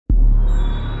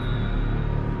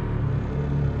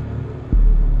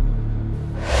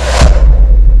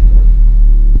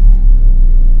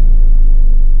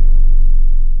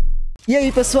E aí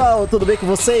pessoal, tudo bem com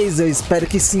vocês? Eu espero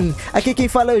que sim. Aqui quem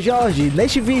fala é o Jorge.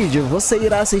 Neste vídeo você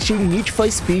irá assistir Need for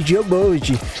Speed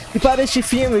Unbound. E para este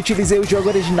filme eu utilizei o jogo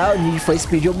original Need for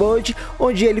Speed Unbound,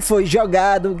 onde ele foi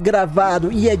jogado,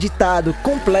 gravado e editado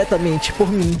completamente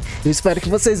por mim. Eu espero que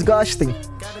vocês gostem.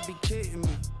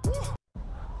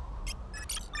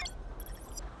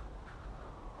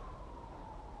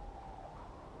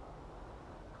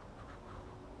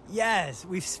 Yes,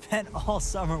 we've spent all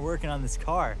summer working on this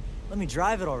car. Let me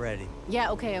drive it already.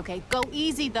 Yeah, okay. Go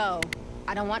easy, though.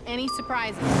 I don't want any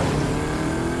surprises.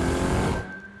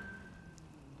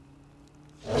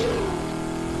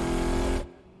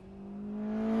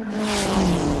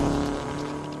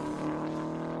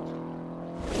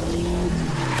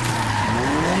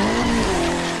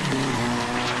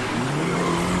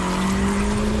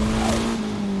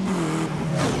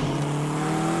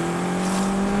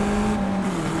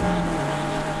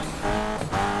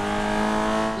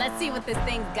 See what this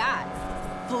thing's got.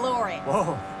 Floor it.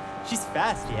 Whoa, she's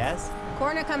fast, yes?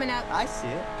 Corner coming up. I see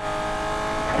it.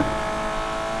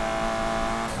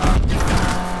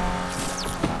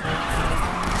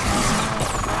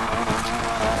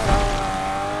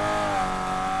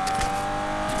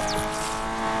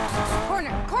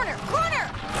 Corner!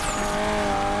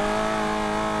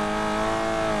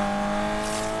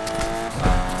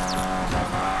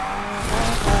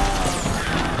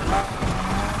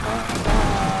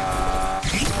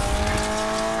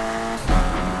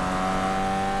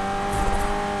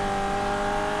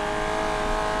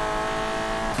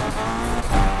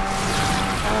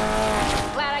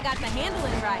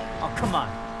 Oh, come on.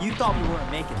 You thought we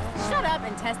weren't making it. Shut up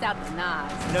and test out the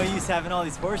knobs. No use having all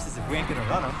these horses if we ain't gonna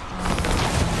run them.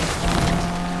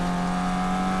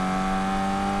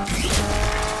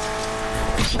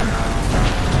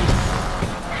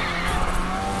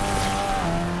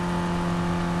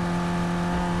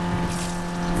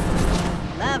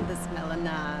 Love the smell of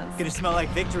knobs. Gonna smell like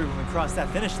victory when we cross that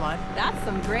finish line. That's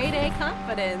some grade A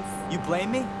confidence. You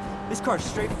blame me? This car's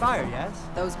straight fire, yes?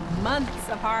 Those months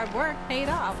of hard work paid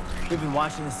off. We've been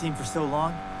watching this scene for so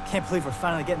long. Can't believe we're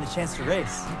finally getting the chance to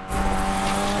race.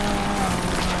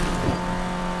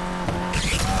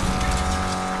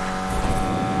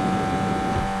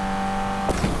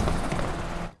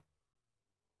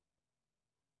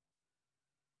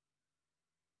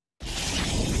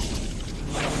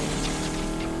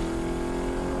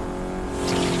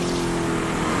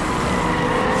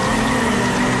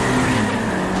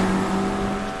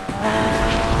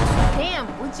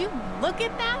 Look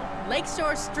at that!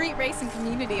 Lakeshore street racing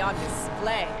community on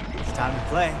display. It's time to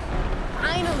play.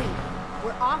 Finally!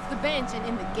 We're off the bench and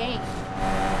in the game.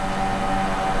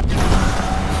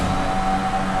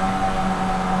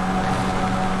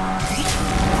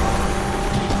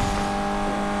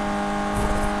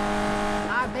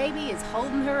 Our baby is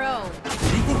holding her own. Do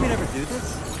you think we'd ever do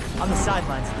this? On the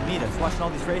sidelines at the meetups, watching all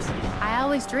these races. I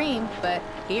always dreamed, but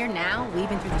here now,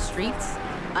 weaving through the streets,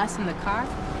 us in the car,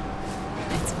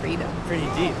 it's freedom. Pretty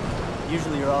deep.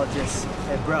 Usually you're all just,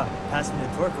 hey bro, pass me the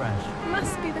torque wrench.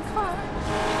 Must be the car.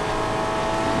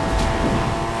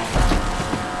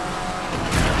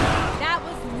 That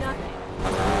was nothing.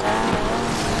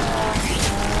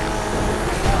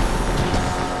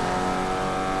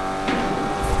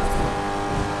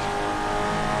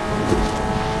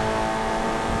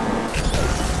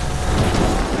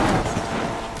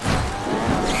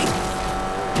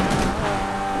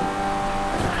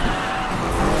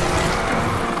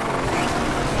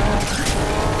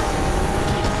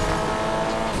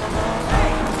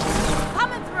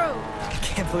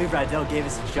 I can't believe Rydell gave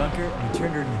us a junker and we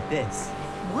turned her into this.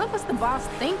 What was the boss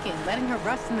thinking, letting her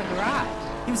rust in the garage?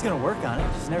 He was gonna work on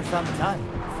it, just never found the time.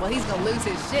 Well, he's gonna lose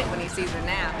his shit when he sees her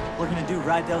now. We're gonna do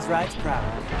Rydell's rides proud.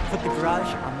 Put the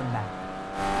garage on the map.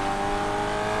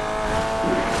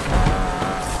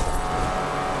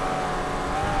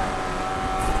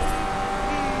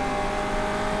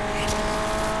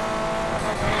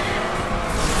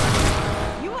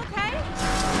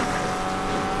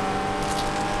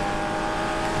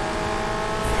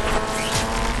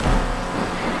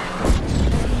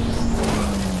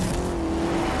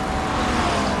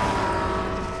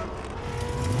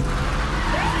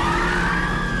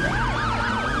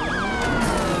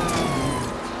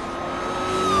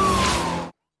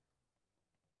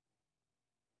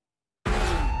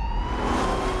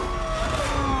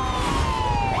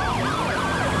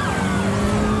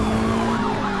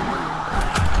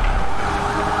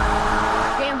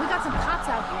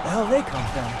 they come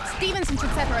from? Stevenson should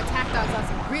set her attack dogs on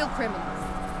some real criminals.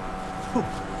 Whew,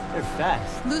 they're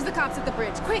fast. Lose the cops at the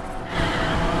bridge, quick!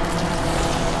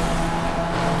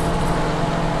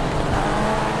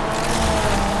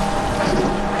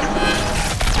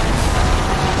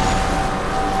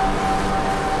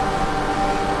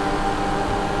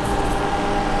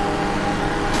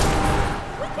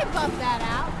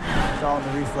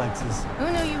 reflexes. Who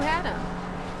knew you had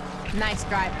them? Nice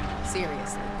driving,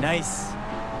 seriously. Nice,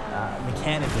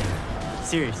 mechanically.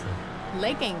 Seriously.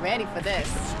 Lake ain't ready for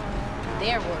this.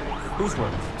 Their words. Whose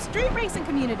words? Street racing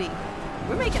community.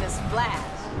 We're making a splash.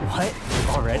 What?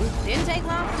 Already? Didn't take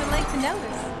long for the lake to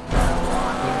notice.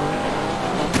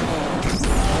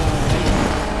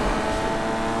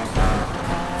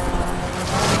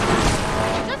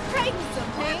 Just trading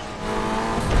some paint.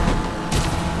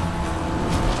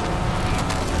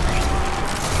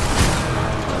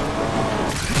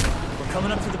 We're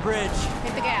coming up to the bridge.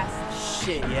 Hit the gas.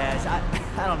 Shit, yes.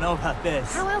 I don't know about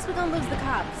this. How else we gonna lose the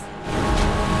cops?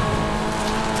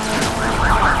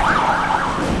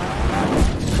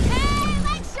 Hey,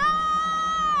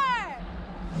 Lakeshore!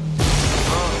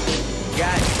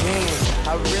 Goddamn,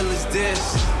 how real is this?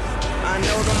 I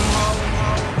know them all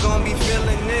gonna be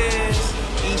feeling this.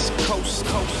 East Coast,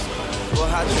 well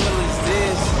how trill is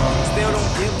this? Still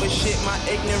don't give a shit, my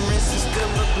ignorance is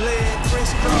still a bliss.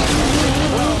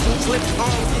 Slip on,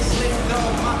 get slipped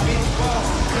off, my big ball,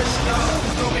 pushed off.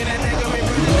 Throw me that nigga, me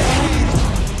running the head.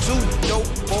 Two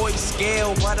dope boys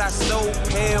scale, but I sold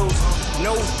pills.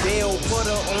 No deal, put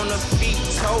her on her feet,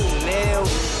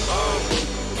 toenails.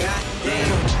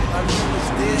 Goddamn, how real is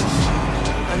this?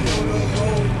 I know the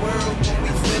whole world gon'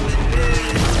 be feeling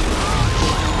this.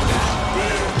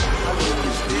 Goddamn, how real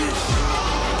is this?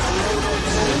 I know the whole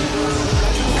world gon'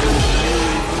 be feeling this.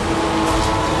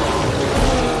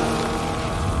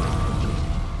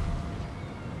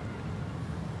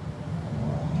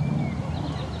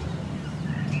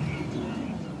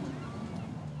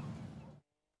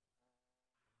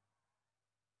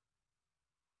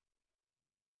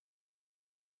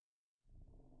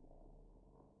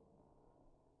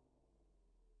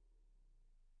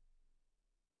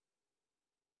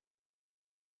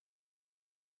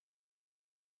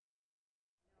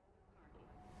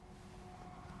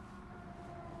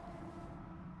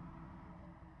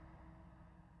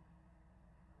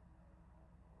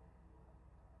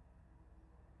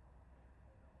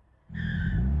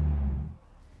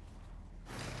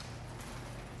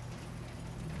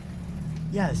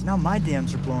 Yes, now my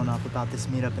dams are blowing up about this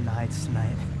meetup in the Heights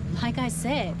tonight. Like I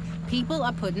said, people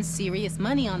are putting serious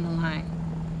money on the line.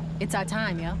 It's our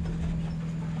time, yo.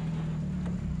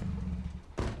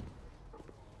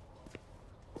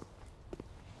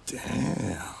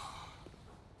 Damn.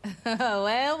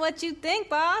 Well, what you think,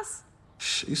 boss?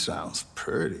 She sounds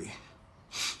pretty.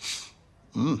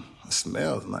 It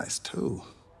smells nice, too.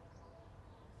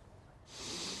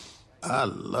 I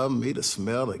love me to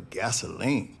smell the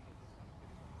gasoline.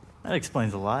 That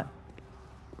explains a lot.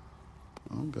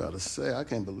 I gotta say, I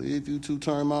can't believe you two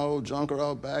turned my old junker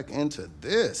out back into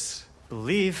this.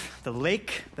 Believe the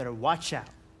lake better watch out.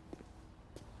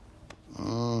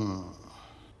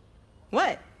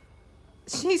 What?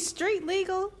 She's street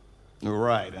legal?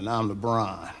 Right, and I'm the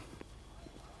Brian.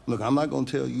 Look, I'm not gonna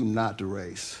tell you not to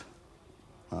race.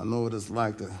 I know what it's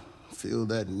like to feel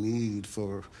that need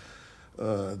for,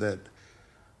 the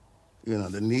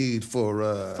need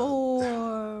for,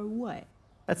 For what?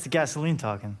 That's the gasoline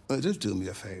talking. Just do me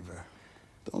a favor.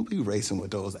 Don't be racing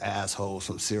with those assholes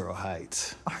from Cyril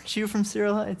Heights. Aren't you from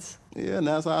Cyril Heights? Yeah, and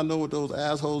that's how I know what those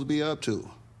assholes be up to.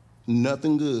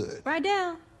 Nothing good.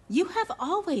 Rydell, you have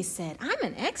always said I'm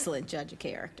an excellent judge of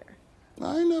character.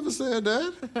 I ain't never said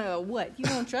that. What, you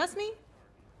don't trust me?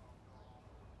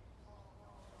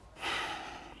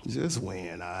 Just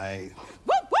win, I.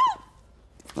 Whoop,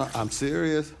 whoop! I'm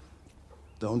serious.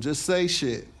 Don't just say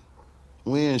shit.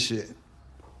 Win shit.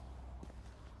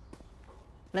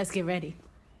 Let's get ready.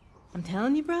 I'm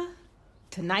telling you, bruh,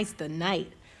 tonight's the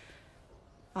night.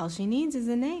 All she needs is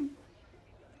a name.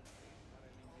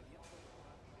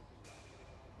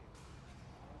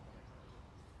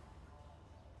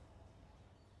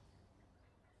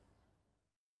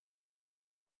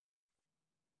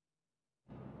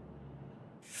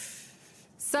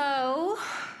 So,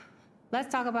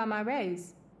 let's talk about my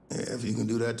raise. Yeah, if you can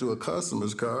do that to a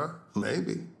customer's car,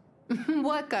 maybe.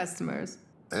 What customers?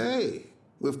 Hey,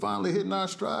 we're finally hitting our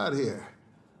stride here.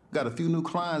 Got a few new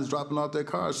clients dropping off their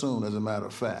cars soon, as a matter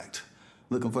of fact.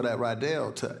 Looking for that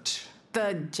Rydell touch.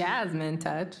 The Jasmine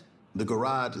touch. The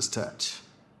garage's touch,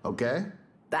 okay?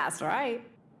 That's right.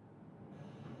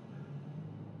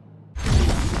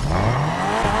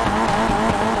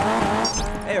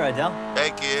 Hey, Rydell.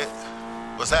 Hey, kid.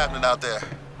 What's happening out there?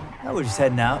 Oh, we're just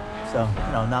heading out, so,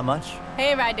 not much.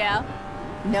 Hey, Rydell.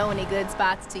 Know any good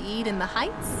spots to eat in the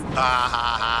Heights?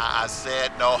 I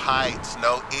said no heights,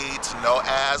 no eats, no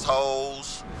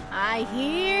assholes. I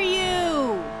hear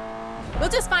you. We'll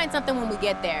just find something when we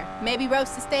get there. Maybe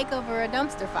roast a steak over a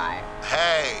dumpster fire.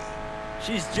 Hey,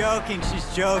 She's joking,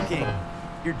 she's joking.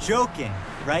 You're joking,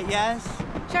 right, Yaz?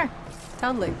 Sure,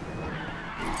 totally.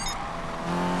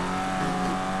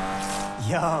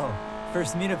 Yo,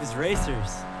 first meetup is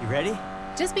racers. You ready?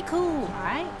 Just be cool, all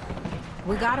right?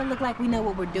 We gotta look like we know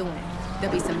what we're doing.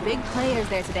 There'll be some big players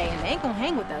there today, and they ain't gonna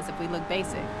hang with us if we look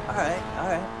basic. All right, all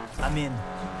right. I mean,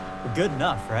 we're good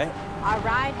enough, right? Our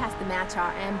ride has to match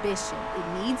our ambition.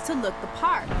 It needs to look the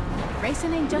part.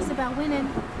 Racing ain't just about winning.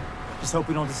 Just hope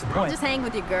we don't disappoint. Just hang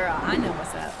with your girl. I know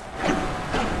what's up.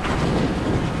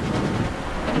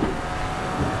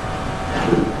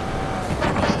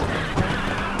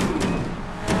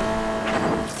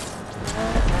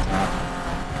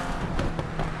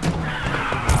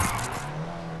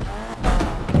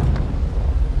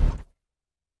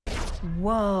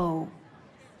 Whoa.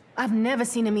 I've never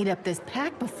seen a meetup this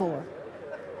packed before.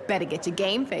 Better get your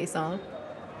game face on.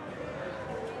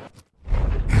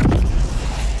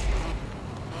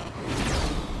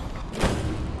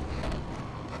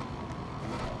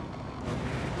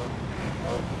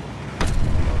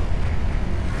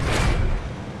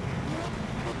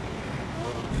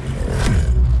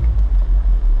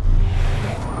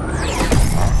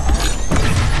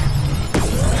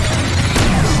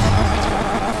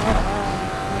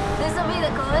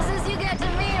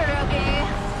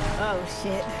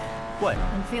 What?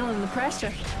 I'm feeling the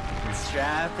pressure.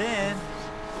 Strap in.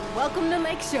 Welcome to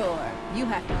Lakeshore. You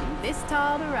have to be this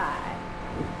tall to ride.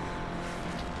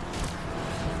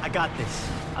 I got this.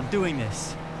 I'm doing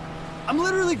this. I'm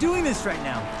literally doing this right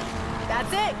now.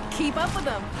 That's it. Keep up with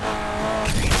them.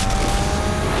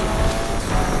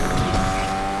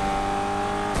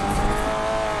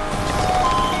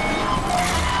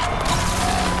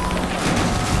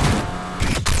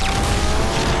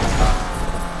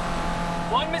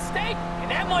 One mistake, and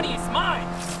that money is mine.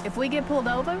 If we get pulled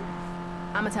over,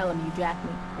 I'ma tell him you jacked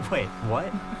me. Wait,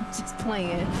 what? Just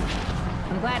playing.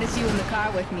 I'm glad it's you in the car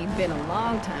with me. Been a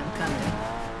long time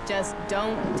coming. Just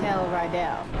don't tell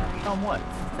Rydell. On what?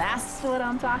 That's what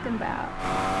I'm talking about.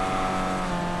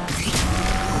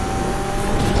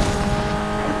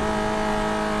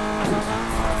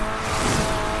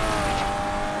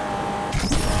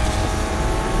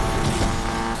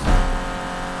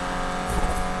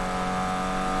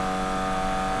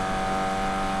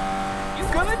 You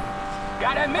good?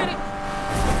 Gotta admit it.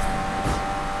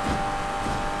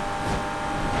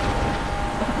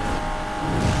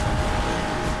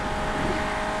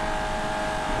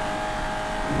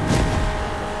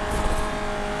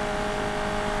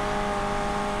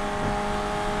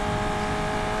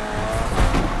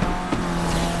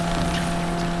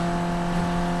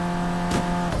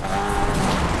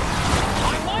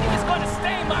 My money is gonna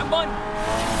stay my money.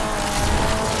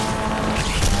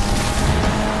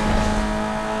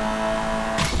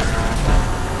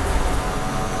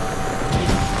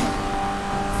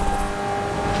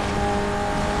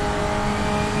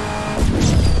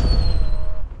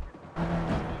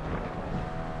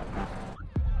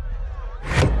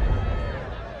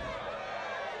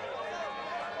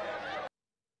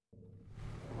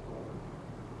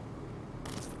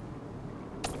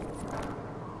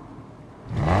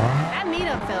 That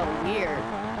meetup felt weird.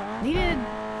 Needed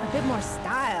a bit more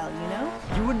style, you know?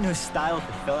 You wouldn't know style if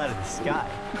it fell out of the sky.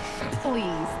 Please,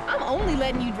 I'm only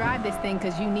letting you drive this thing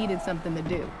because you needed something to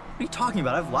do. What are you talking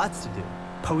about? I have lots to do.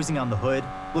 Posing on the hood,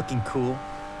 looking cool.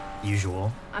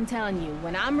 Usual. I'm telling you,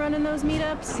 when I'm running those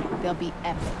meetups, they'll be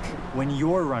epic. When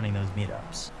you're running those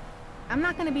meetups. I'm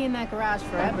not gonna be in that garage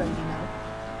forever, you know?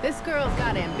 This girl's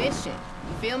got ambition,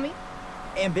 you feel me?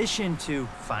 Ambition to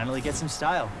finally get some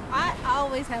style. I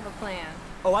always have a plan.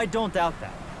 Oh, I don't doubt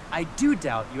that. I do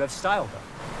doubt you have style, though.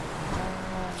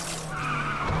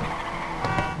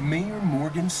 Mayor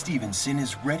Morgan Stevenson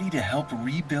is ready to help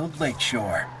rebuild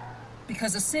Lakeshore.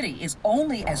 Because a city is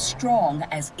only as strong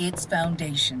as its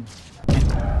foundation.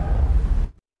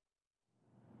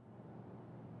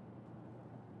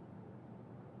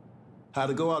 How'd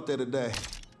it go out there today?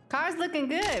 Car's looking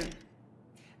good.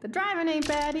 The driving ain't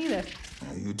bad either.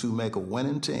 You two make a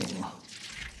winning team.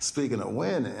 Speaking of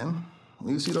winning,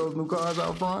 you see those new cars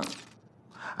out front?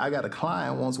 I got a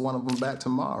client wants one of them back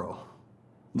tomorrow.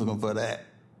 Looking for that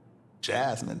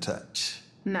Jasmine touch.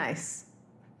 Nice.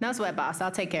 No sweat, boss. I'll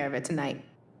take care of it tonight.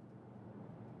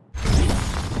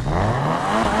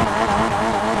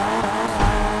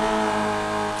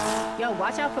 Yo,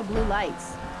 watch out for blue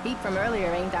lights. Heat from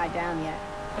earlier ain't died down yet.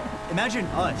 Imagine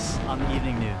us on the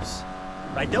evening news.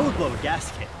 Right, that would blow a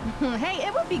gasket. Hey,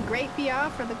 it would be great PR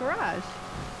for the garage.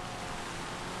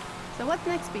 So what's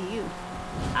next for you?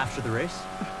 After the race?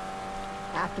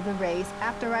 After the race,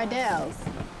 after Rydell's.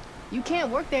 You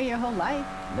can't work there your whole life.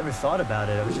 Never thought about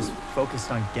it. I was just focused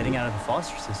on getting out of the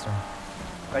foster system.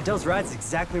 Rydell's ride's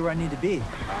exactly where I need to be.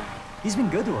 He's been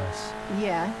good to us.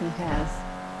 Yeah, he has.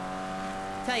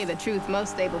 Tell you the truth,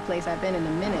 most stable place I've been in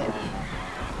a minute.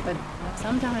 But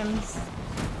sometimes,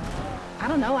 I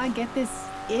don't know, I get this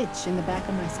itch in the back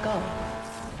of my skull.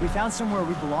 We found somewhere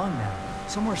we belong now.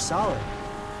 Somewhere solid.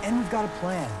 And we've got a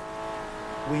plan.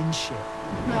 Win shit.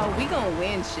 No, we gonna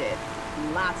win shit.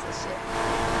 Lots of shit.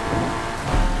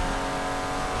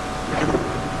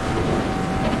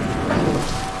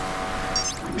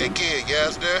 Hey kid, you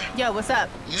guys there? Yo, what's up?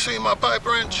 You see my pipe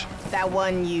wrench? That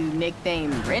one you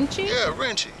nicknamed Wrenchy? Yeah,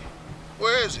 Wrenchy.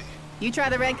 Where is he? You try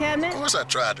the red cabinet? Of course I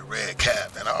tried the red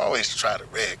cabinet. I always try the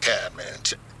red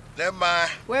cabinet. Never mind.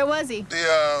 Where was he?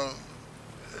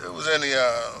 It was in the,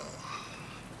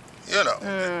 you know.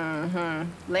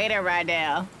 Mm-hmm. Later,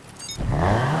 Rydell.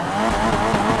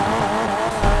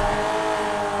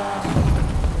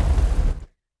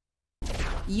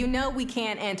 You know we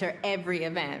can't enter every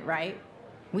event, right?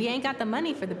 We ain't got the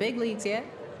money for the big leagues yet.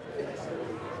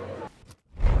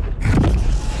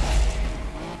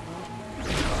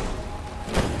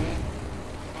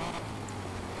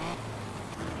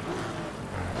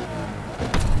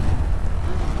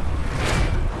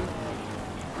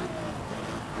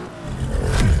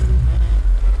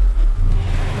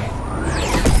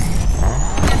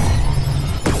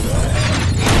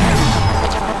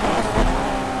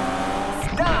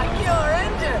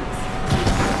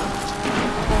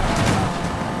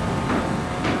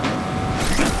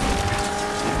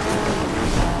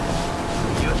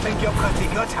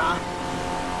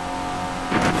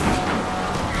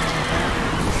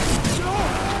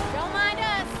 Don't mind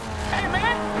us. Hey,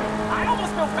 man! I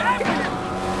almost feel bad for you!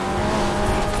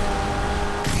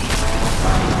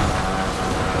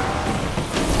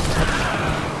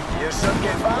 You should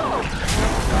get found.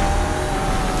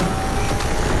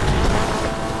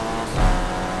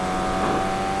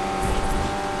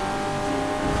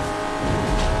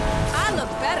 I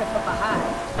look better from behind.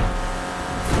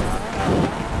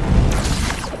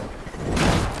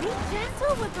 Be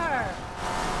gentle with her.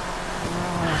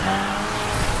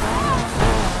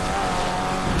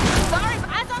 Sorry,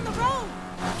 eyes on the road.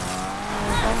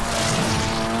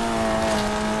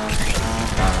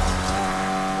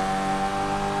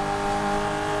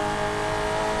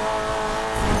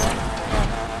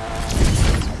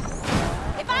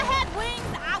 If I had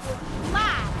wings, I would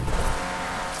fly.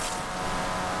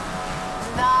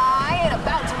 Nah, I ain't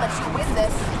about to let you win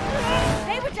this.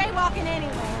 They were jaywalking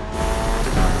anyway.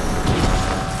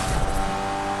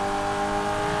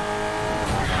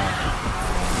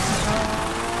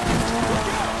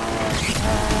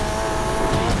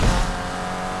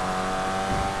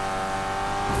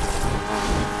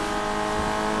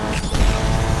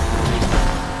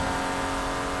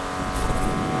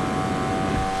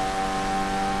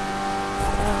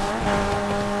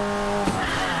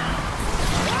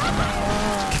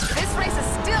 This race is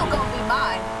still gonna be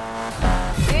mine.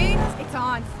 See? It's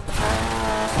on.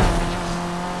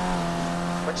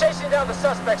 We're chasing down the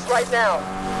suspects right now.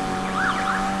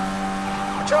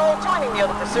 Patrol joining the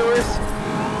other pursuers.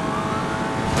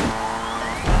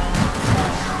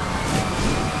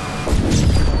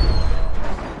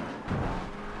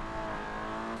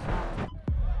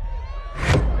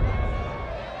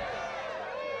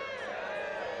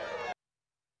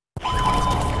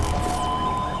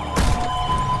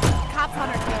 Cops on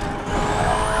our tail.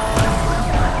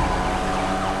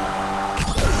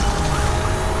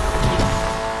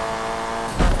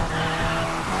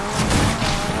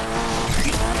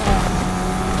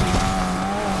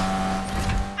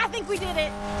 I think we did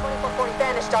it. 2440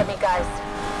 vanished on me, guys.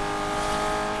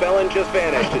 Felon just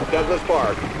vanished at Douglas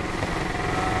Park.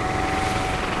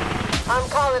 I'm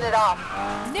calling it off.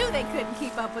 Knew they couldn't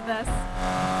keep up with us.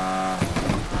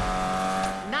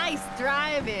 Nice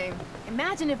driving.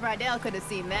 Imagine if Rydell could have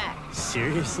seen that.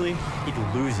 Seriously? He'd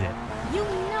lose it. You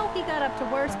know he got up to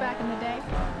worse back in the day.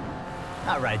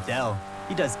 Not Rydell.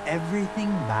 He does everything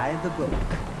by the book.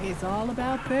 It's all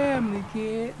about family,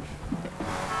 kid.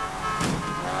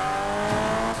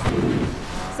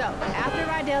 So, after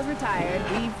Rydell's retired,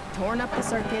 we've torn up the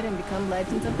circuit and become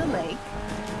legends of the lake.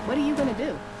 What are you gonna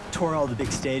do? Tour all the big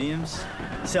stadiums,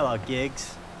 sell out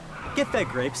gigs, get fed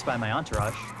grapes by my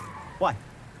entourage. Why?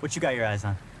 What you got your eyes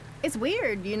on? It's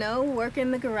weird, you know, working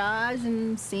in the garage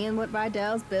and seeing what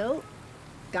Rydell's built.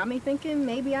 Got me thinking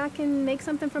maybe I can make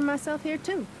something for myself here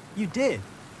too. You did,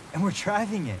 and we're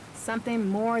driving it. Something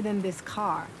more than this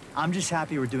car. I'm just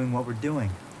happy we're doing what we're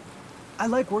doing. I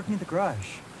like working at the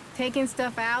garage. Taking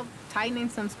stuff out, tightening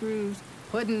some screws,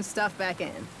 putting stuff back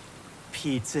in.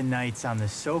 pizza nights on the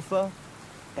sofa,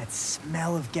 that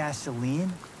smell of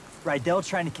gasoline, Rydell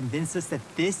trying to convince us that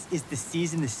this is the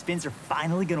season the Spins are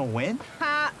finally gonna win?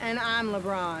 Ha, and I'm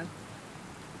LeBron.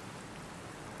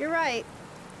 You're right.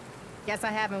 Guess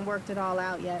I haven't worked it all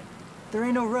out yet. There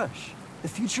ain't no rush. The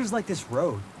future's like this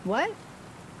road. What?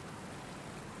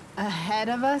 Ahead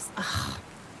of us? Ugh.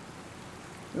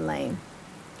 Lame.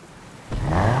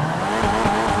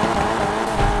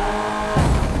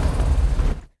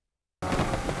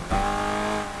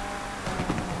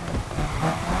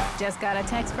 Just got a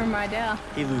text from Rydell.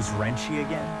 He lose Wrenchy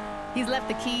again? He's left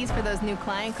the keys for those new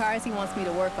client cars he wants me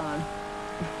to work on.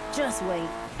 Just wait.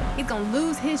 He's gonna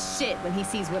lose his shit when he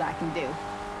sees what I can do.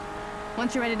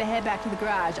 Once you're ready to head back to the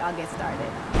garage, I'll get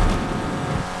started.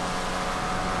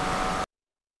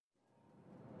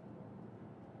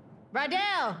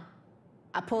 Rydell!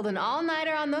 I pulled an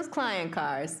all-nighter on those client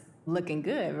cars. Looking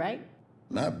good, right?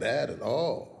 Not bad at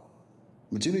all.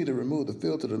 But you need to remove the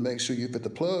filter to make sure you fit the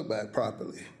plug back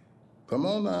properly. Come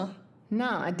on now. No,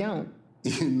 I don't.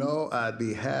 You know I'd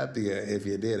be happier if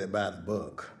you did it by the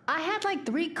book. I had like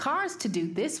 3 cars to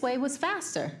do. This way was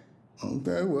faster.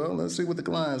 Okay, well, let's see what the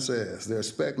client says. They're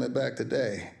expecting it back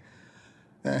today.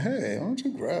 And hey, why don't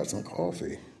you grab some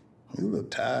coffee? You look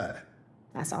tired.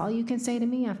 That's all you can say to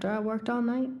me after I worked all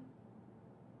night?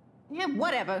 Yeah,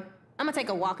 whatever. I'm gonna take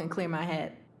a walk and clear my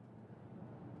head.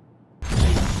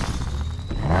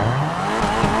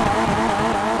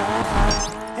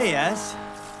 Hey, Az.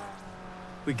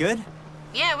 We good?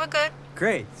 Yeah, we're good.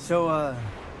 Great. So,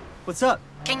 what's up?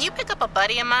 Can you pick up a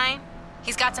buddy of mine?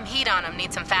 He's got some heat on him,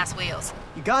 needs some fast wheels.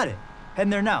 You got it.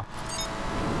 Heading there now.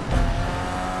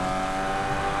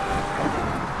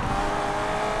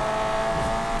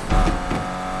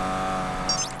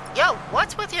 Yo,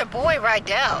 what's with your boy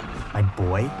Rydell? My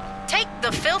boy? Take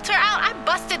the filter out? I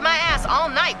busted my ass all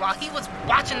night while he was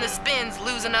watching the Spins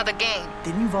lose another game.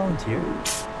 Didn't you volunteer?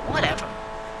 Whatever.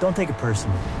 Don't take it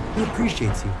personally. He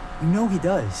appreciates you. You know he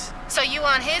does. So you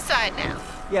on his side now?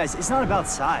 Yeah, it's not about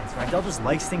sides. Rydell just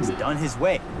likes things done his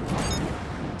way.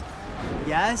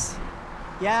 Yes?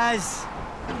 Yes?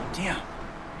 Damn.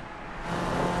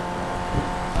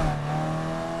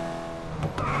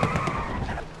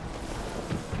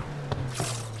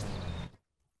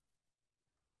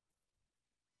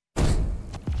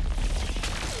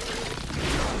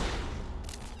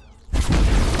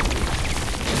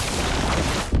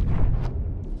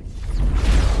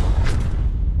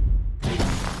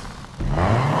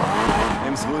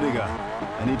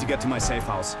 I need to get to my safe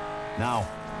house. Now.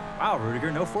 Wow,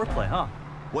 Rudiger, no foreplay, huh?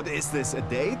 What is this, a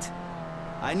date?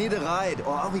 I need a ride,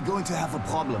 or are we going to have a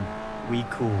problem? We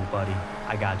cool, buddy.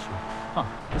 I got you. Huh,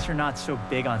 guess you're not so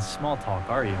big on small talk,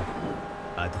 are you?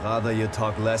 I'd rather you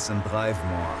talk less and drive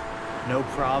more. No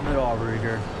problem at all,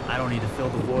 Rudiger. I don't need to fill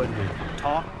the void with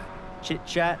talk,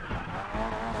 chit-chat,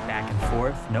 back and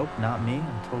forth. Nope, not me.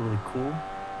 I'm totally cool.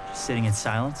 Just sitting in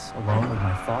silence, alone with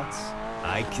my thoughts.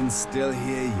 I can still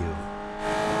hear you.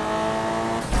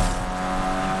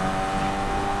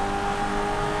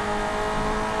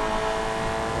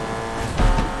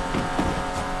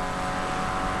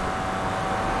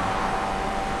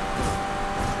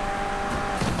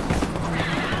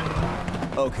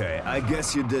 Okay, I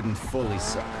guess you didn't fully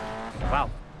suck. Wow,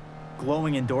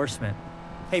 glowing endorsement.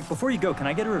 Hey, before you go, can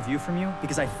I get a review from you?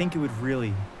 Because I think it would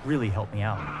really, really help me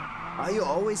out. Are you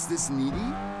always this needy?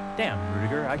 Damn,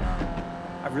 Rudiger,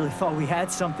 I really thought we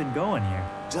had something going here.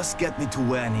 Just get me to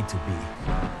where I need to be.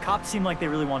 Cops seem like they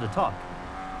really want to talk.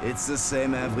 It's the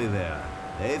same everywhere.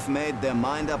 They've made their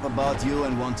mind up about you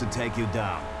and want to take you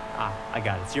down. Ah, I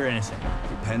got it. You're innocent.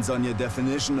 Depends on your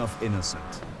definition of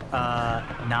innocent.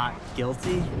 Not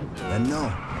guilty? Then no.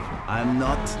 I'm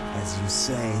not, as you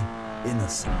say,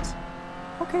 innocent.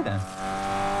 Okay, then.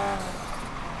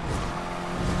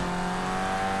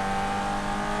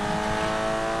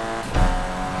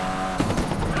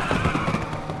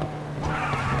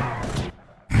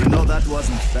 You know, that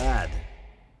wasn't bad.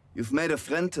 You've made a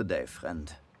friend today,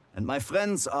 friend. And my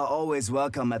friends are always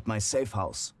welcome at my safe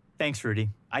house. Thanks, Rudy.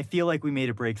 I feel like we made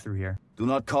a breakthrough here. Do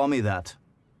not call me that.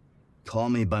 Call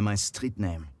me by my street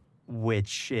name.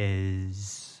 Which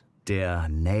is... Der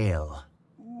Nail.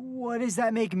 What does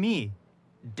that make me?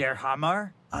 Der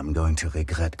Hammer? I'm going to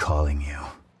regret calling you.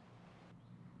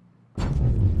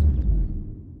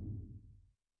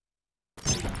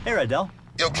 Hey, Rydell.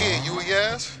 Yo, kid, you a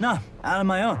yes? Nah, out on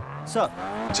my own. What's up?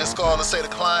 Just called to say the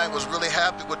client was really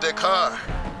happy with their car.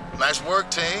 Nice work,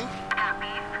 team.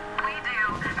 Happy? We do.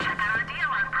 Check out our deal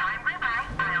on Prime Ribeye,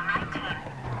 aisle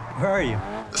 19. Where are you?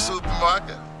 The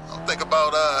supermarket. I'm thinking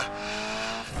about,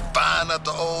 buying up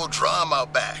the old drum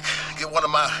out back. Get one of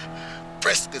my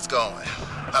brisket's going.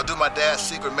 I'll do my dad's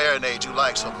secret marinade you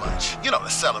like so much. You know, to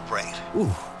celebrate. Ooh,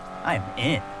 I am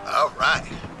in. All right.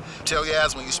 Tell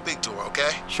Yaz when you speak to her,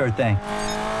 okay? Sure thing.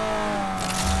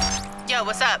 Yo,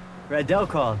 what's up? Radell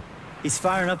called. He's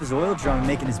firing up his oil drum and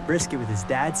making his brisket with his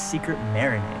dad's secret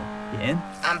marinade. You in?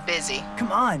 I'm busy.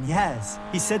 Come on, Yaz.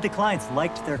 He said the clients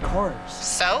liked their cars.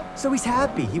 So? So he's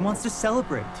happy. He wants to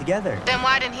celebrate together. Then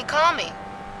why didn't he call me?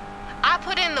 I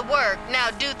put in the work. Now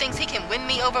dude thinks he can win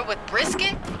me over with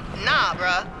brisket? Nah,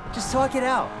 bruh. Just talk it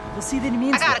out. We'll see that he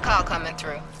means I got it. a call coming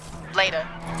through. Later.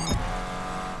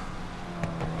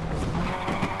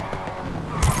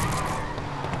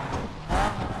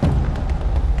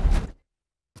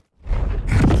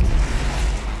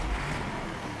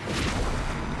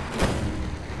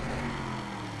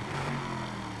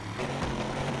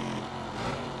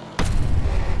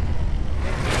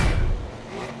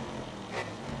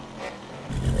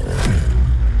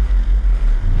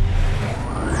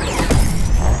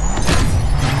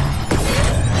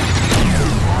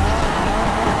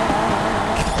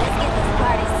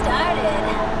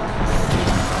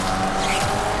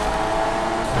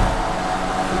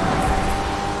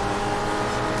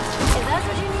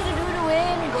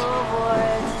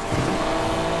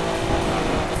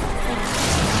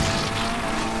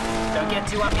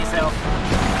 You up yourself.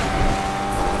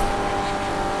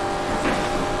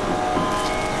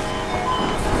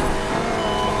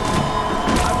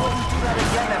 I wouldn't do that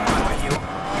again if I were you.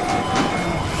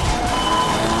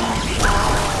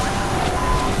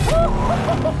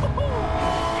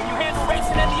 Can you handle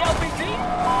racing in the LPG?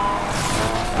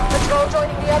 Let's go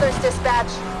joining the others,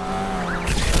 dispatch.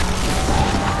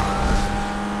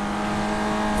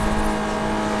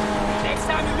 Next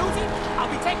time you lose it,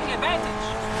 I'll be taking advantage.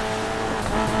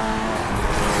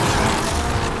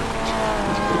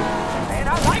 Man, I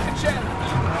like a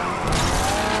challenge.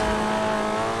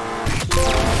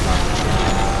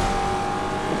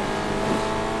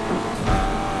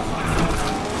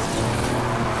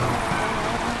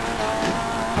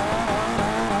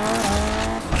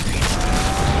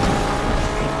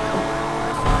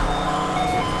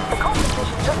 The competition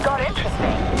just got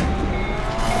interesting.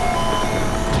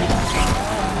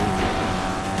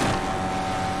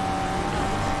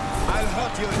 I'll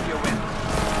hurt you if you win.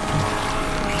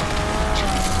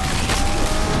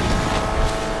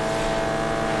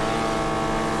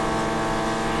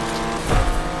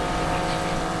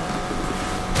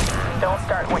 Don't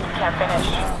start what you can't finish.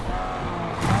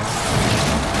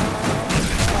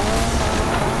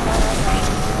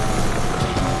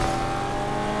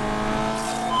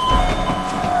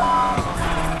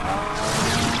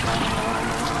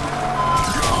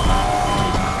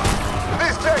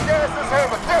 These jackasses have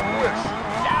a death wish.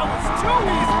 That was too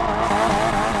easy.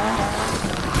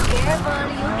 Careful,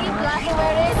 you keep blocking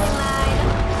where it is in line.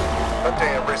 That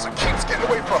damn racer keeps getting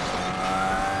away from me.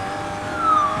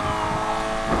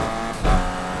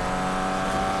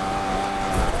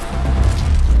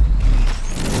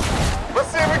 Let's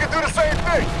see if we can do the same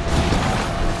thing.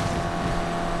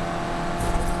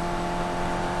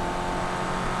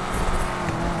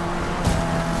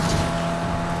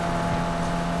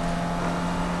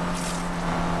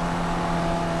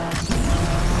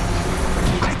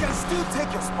 I can still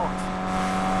take your spot.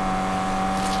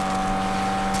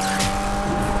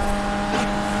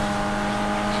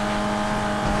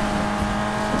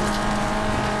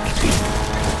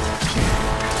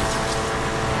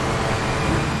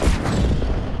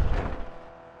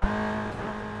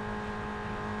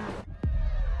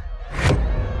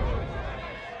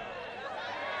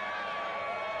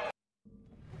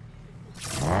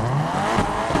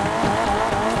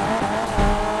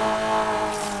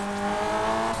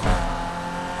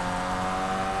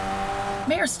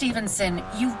 Mayor Stevenson,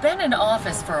 you've been in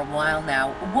office for a while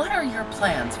now. What are your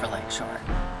plans for Lakeshore?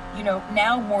 You know,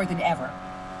 now more than ever,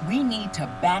 we need to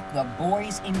back the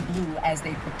boys in blue as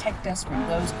they protect us from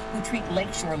those who treat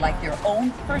Lakeshore like their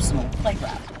own personal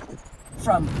playground.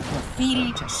 From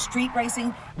graffiti to street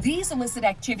racing, these illicit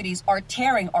activities are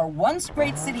tearing our once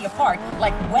great city apart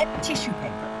like wet tissue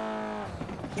paper.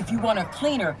 If you want a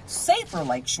cleaner, safer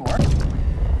Lakeshore...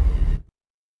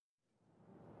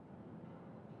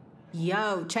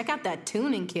 Yo, check out that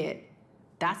tuning kit.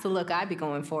 That's the look I'd be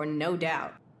going for, no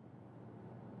doubt.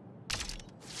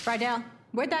 Rydell,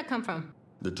 where'd that come from?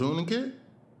 The tuning kit?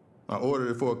 I ordered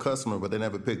it for a customer, but they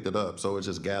never picked it up, so it's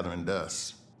just gathering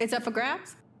dust. It's up for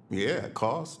grabs? Yeah, it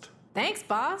cost. Thanks,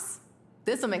 boss.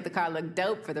 This'll make the car look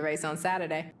dope for the race on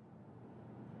Saturday.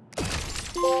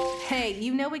 Hey,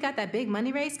 you know we got that big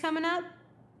money race coming up?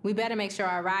 We better make sure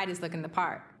our ride is looking the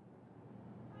part.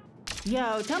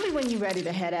 Yo, tell me when you're ready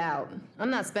to head out.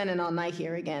 I'm not spending all night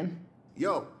here again.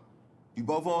 Yo, you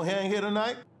both on hand here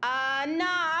tonight? Nah,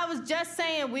 I was just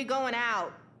saying we going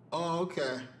out. Oh,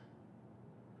 okay.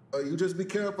 You just be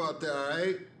careful out there, all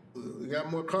right? We got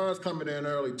more cars coming in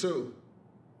early, too.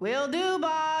 Will do,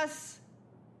 boss.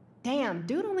 Damn,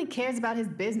 dude only cares about his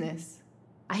business.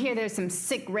 I hear there's some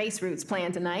sick race routes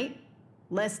planned tonight.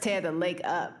 Let's tear the lake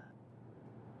up.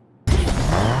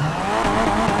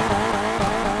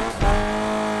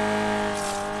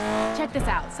 Check this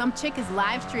out. Some chick is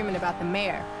live streaming about the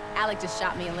mayor. Alec just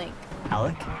shot me a link.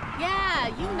 Alec? Yeah,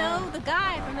 you know, the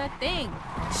guy from that thing.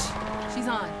 She's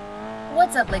on.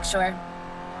 What's up, Lakeshore?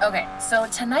 Okay, so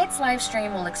tonight's live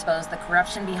stream will expose the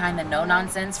corruption behind the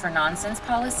no-nonsense for nonsense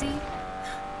policy.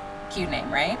 Cute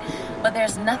name, right? But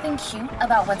there's nothing cute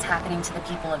about what's happening to the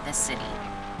people of this city.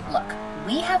 Look,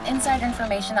 we have inside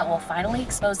information that will finally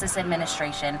expose this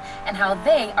administration and how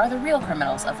they are the real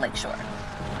criminals of Lakeshore.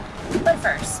 But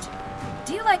first,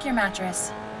 do you like your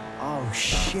mattress? Oh,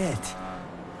 shit.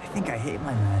 I think I hate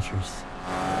my mattress.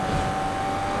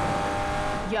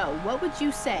 Yo, what would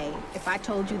you say if I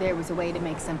told you there was a way to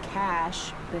make some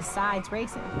cash besides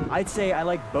racing? I'd say I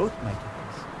like both my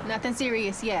kids. Nothing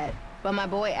serious yet, but my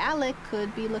boy Alec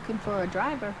could be looking for a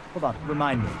driver. Hold on,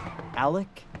 remind me.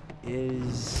 Alec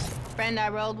is... Friend I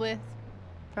rolled with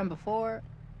from before.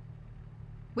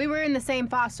 We were in the same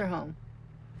foster home.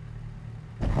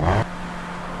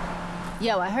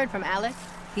 Yo, I heard from Alec.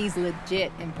 He's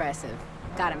legit impressive.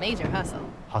 Got a major hustle.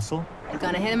 Hustle?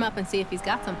 Gonna hit him up and see if he's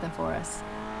got something for us.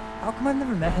 How come I've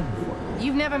never met him before?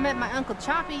 You've never met my Uncle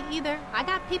Choppy either. I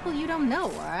got people you don't know,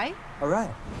 all right? All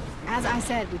right. As I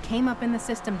said, we came up in the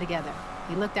system together.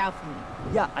 He looked out for me.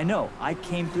 Yeah, I know. I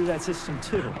came through that system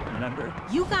too, remember?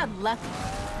 You got lucky.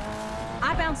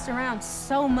 I bounced around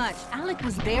so much. Alec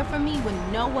was there for me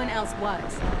when no one else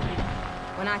was.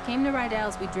 When I came to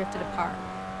Rydell's, we drifted apart.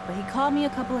 But he called me a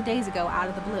couple of days ago out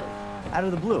of the blue. Out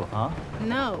of the blue, huh?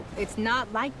 No, it's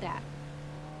not like that.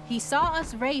 He saw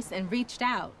us race and reached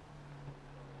out.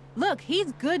 Look,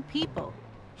 he's good people.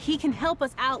 He can help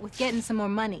us out with getting some more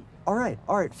money. All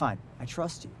right, fine. I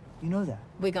trust you. You know that.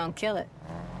 We're gonna kill it.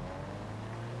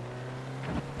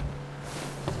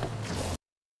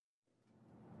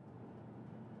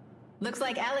 Looks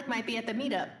like Alec might be at the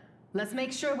meetup. Let's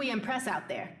make sure we impress out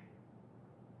there.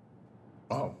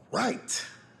 All right.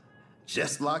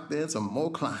 Just locked in some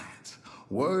more clients.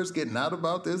 Word's getting out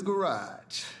about this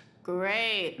garage.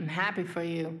 Great. I'm happy for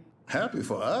you. Happy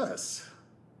for us.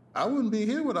 I wouldn't be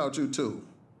here without you two.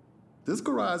 This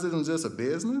garage isn't just a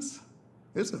business.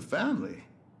 It's a family.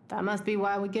 That must be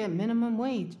why we get minimum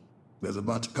wage. There's a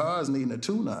bunch of cars needing a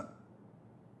tune-up.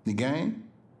 You game?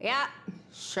 Yeah,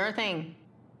 sure thing.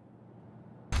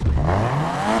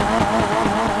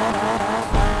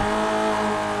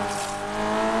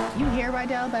 You hear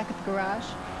Rydell back at the garage?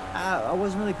 I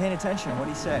wasn't really paying attention.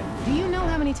 What'd he say? Do you know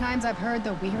how many times I've heard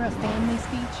the "We're a family"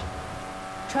 speech?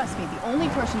 Trust me, the only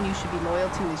person you should be loyal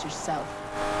to is yourself.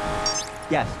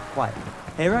 Yes, quiet.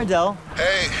 Hey, Rydell.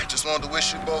 Hey, just wanted to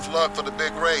wish you both luck for the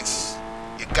big race.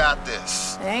 You got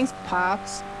this. Thanks,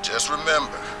 Pops. Just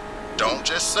remember, don't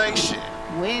just say shit.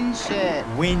 Win shit.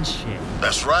 Win shit.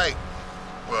 That's right.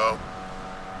 Well,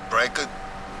 break it.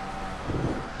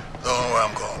 Don't know where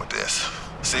I'm going with this.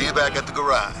 See you back at the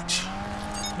garage.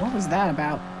 What was that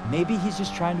about? Maybe he's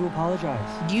just trying to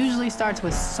apologize. Usually starts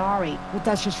with sorry. But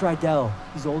that's just Rydell.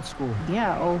 He's old school.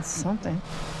 Yeah, old something.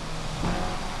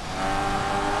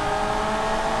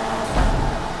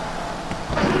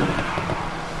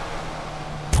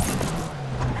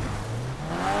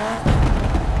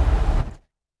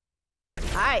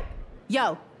 Alright.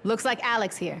 Yo, looks like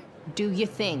Alex here. Do your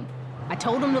thing. I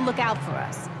told him to look out for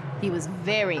us. He was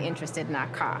very interested in our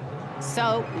car.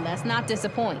 So, let's not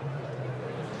disappoint.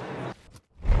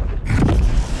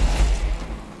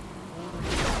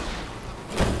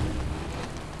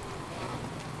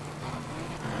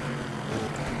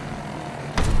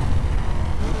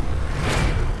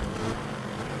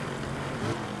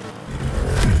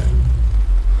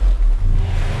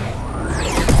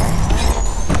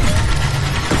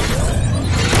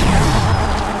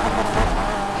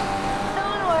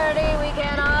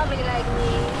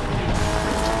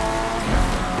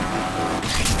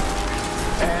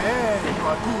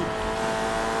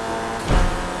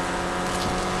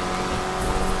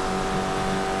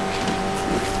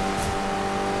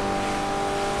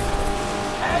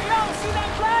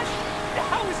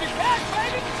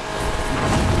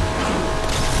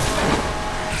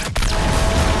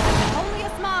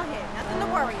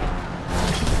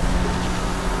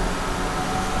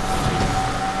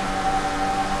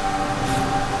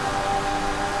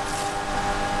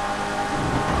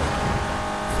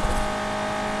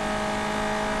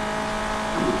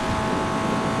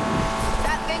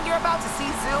 about to see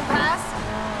zoom past?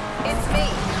 It's me.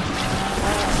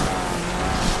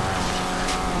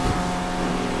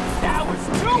 That was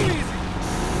too easy!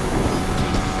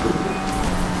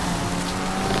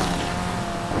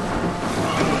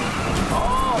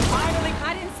 Oh, finally!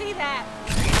 I didn't see that.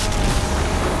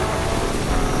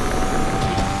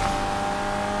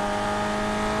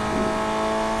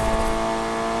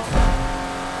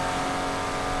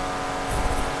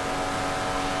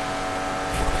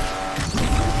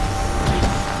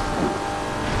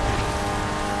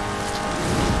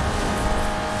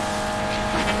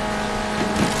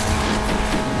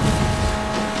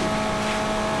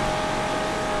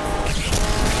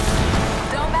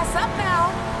 Don't mess up now.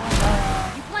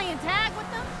 You playing tag with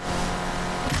them?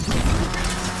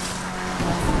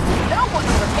 No one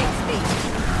overtakes me.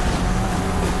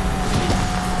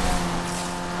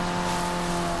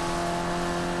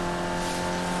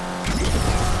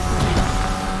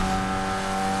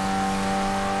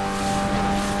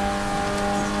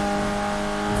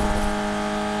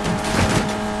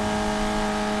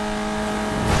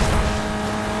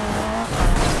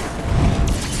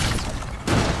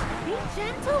 Be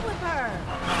gentle with her.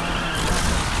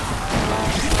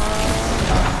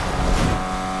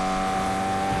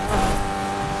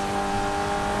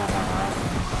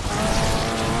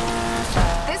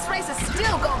 This race is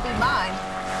still gonna be mine.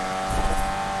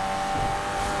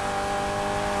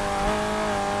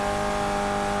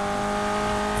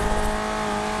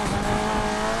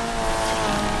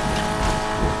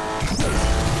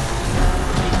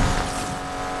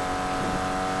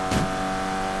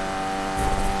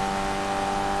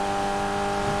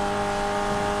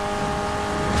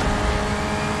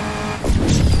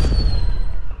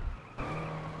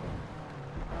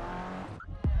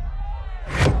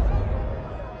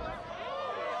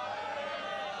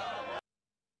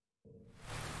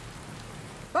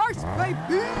 First,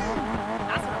 baby!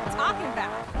 That's what I'm talking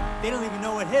about. They don't even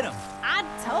know what hit them. I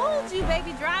told you,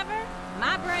 baby driver.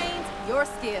 My brains, your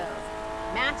skills.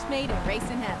 Match made in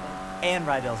racing heaven. And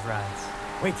Rydell's rides.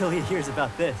 Wait till he hears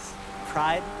about this.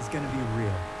 Pride is gonna be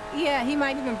real. Yeah, he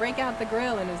might even break out the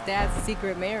grill in his dad's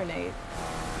secret marinade.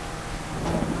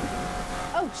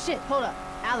 Oh, shit, hold up.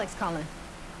 Alex calling.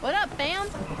 What up, fam?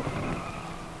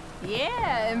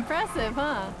 Yeah, impressive,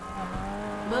 huh?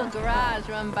 Little garage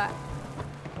run by...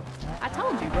 I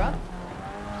told you, bro.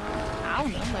 I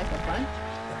don't know, like a bunch.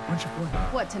 Bunch of what?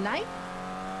 What, tonight?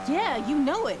 Yeah, you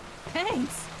know it.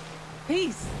 Thanks.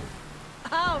 Peace.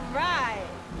 All right.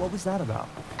 What was that about?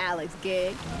 Alex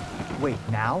gig. Wait,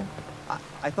 now?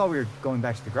 I thought we were going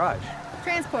back to the garage.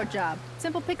 Transport job.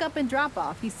 Simple pickup and drop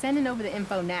off. He's sending over the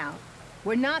info now.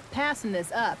 We're not passing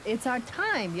this up. It's our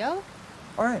time, yo.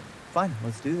 All right, fine,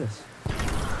 let's do this.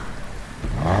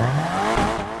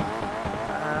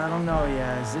 I don't know,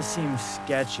 Yaz. This seems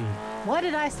sketchy. What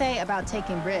did I say about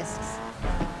taking risks?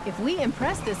 If we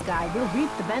impress this guy, we'll reap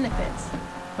the benefits.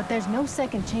 But there's no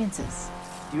second chances.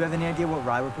 Do you have any idea what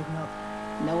ride we're picking up?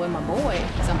 Knowing my boy,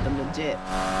 something legit.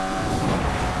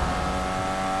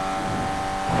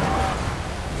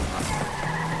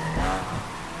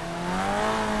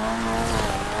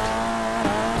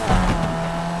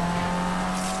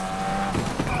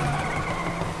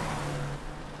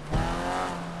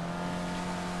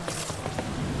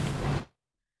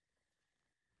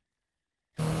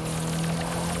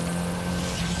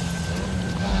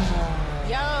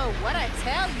 What'd I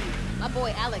tell you? My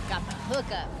boy Alec got the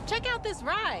hookup. Check out this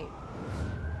ride.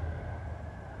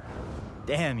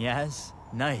 Damn, Yaz.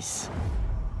 Nice.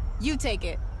 You take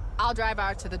it. I'll drive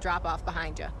out to the drop-off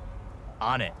behind you.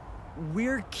 On it.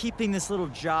 We're keeping this little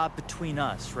job between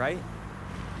us, right?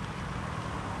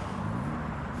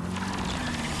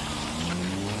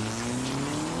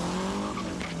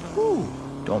 Whew.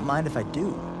 Don't mind if I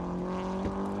do.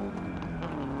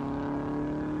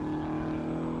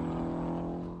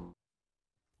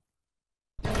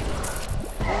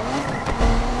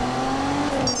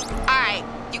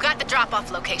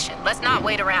 Drop-off location. Let's not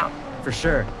wait around. For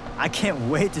sure. I can't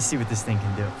wait to see what this thing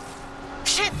can do.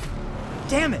 Shit!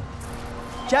 Damn it!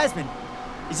 Jasmine,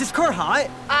 is this car hot?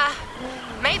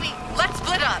 Maybe. Let's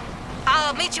split up.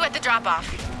 I'll meet you at the drop-off.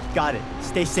 Got it.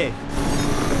 Stay safe.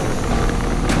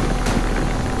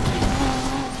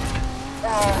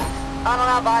 I don't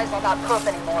have eyes on that perp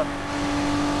anymore.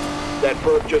 That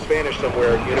perp just vanished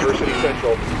somewhere. University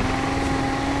Central.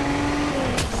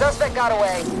 Suspect got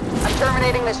away. I'm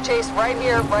terminating this chase right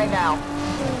here, right now.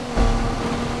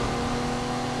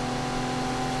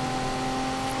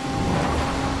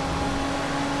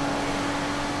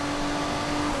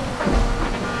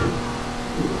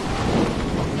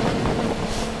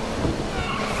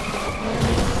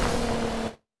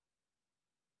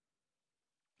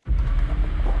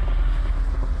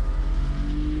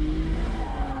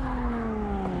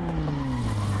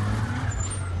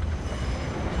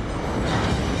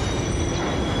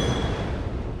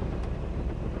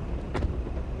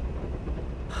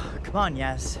 Come on,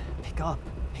 Yaz. Pick up.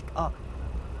 Pick up.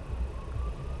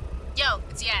 Yo,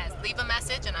 it's Yaz. Leave a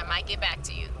message and I might get back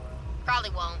to you. Probably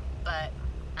won't, but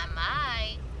I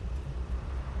might.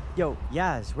 Yo,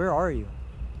 Yaz, where are you?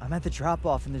 I'm at the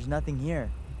drop-off and there's nothing here.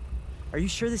 Are you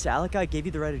sure this Alec guy gave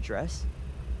you the right address?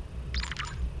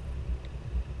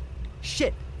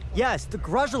 Shit! Yes, the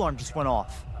garage alarm just went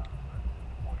off.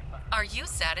 Are you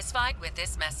satisfied with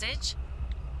this message?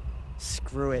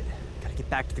 Screw it. Gotta get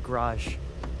back to the garage.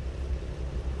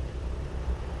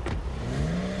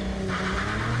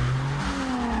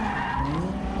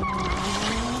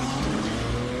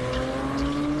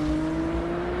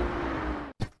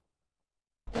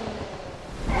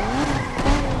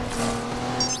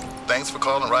 Thanks for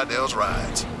calling Rydell's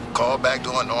Rides. Call back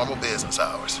during normal business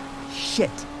hours.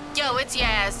 Shit. Yo, it's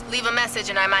Yaz. Leave a message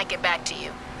and I might get back to you.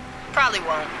 Probably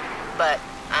won't, but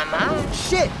I might.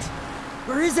 Shit!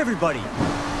 Where is everybody?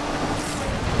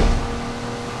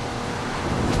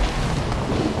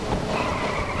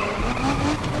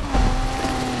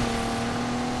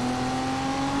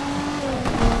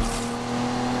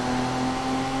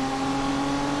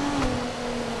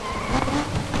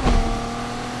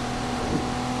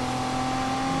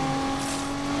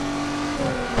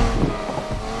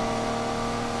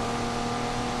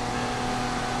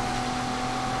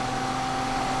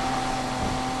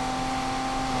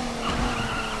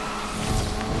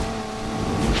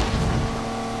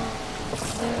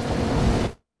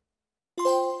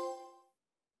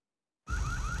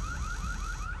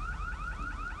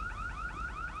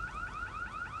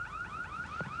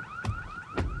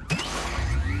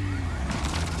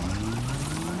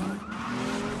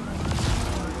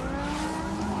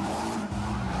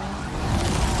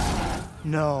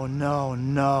 No, no,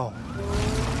 no.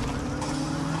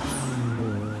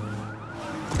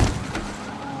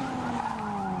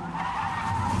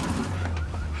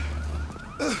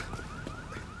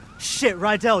 Shit,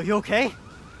 Rydell, you okay?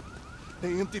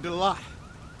 They emptied the lot.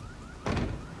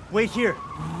 Wait here.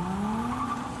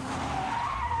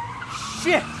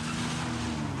 Shit!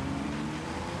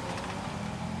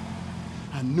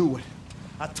 I knew it.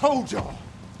 I told y'all.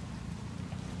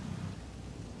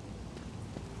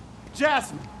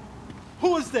 Jasmine,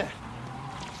 who is that?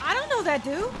 I don't know that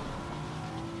dude.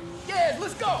 Yeah,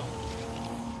 let's go.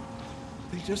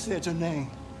 They just said your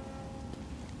name.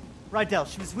 Rydell,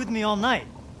 she was with me all night.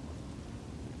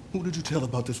 Who did you tell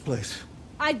about this place?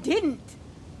 I didn't.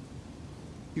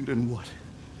 You didn't what?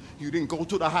 You didn't go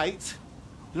to the Heights?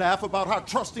 Laugh about how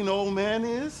trusting the old man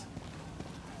is?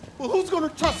 Well, who's gonna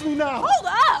trust me now? Hold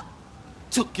up!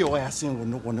 Took your ass in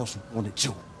when no one else wanted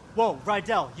you. Whoa,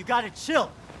 Rydell, you gotta chill.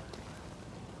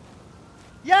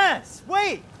 Yes,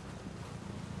 wait!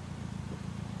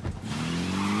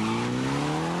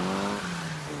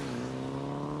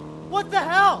 What the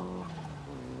hell?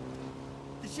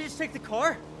 Did she just take the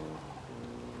car?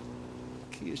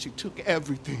 Kid, she took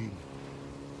everything.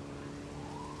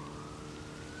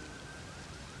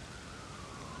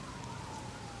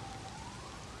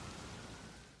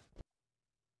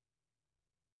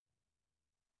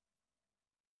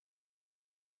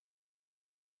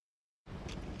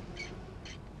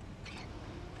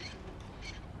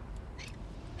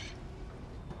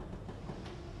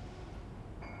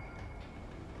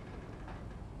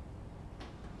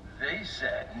 They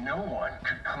said no one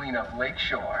could clean up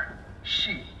Lakeshore.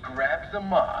 She grabbed the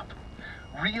mop.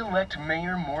 Re-elect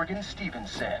Mayor Morgan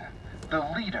Stevenson, the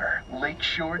leader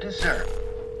Lakeshore deserved.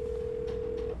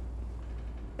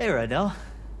 Hey, Rydell.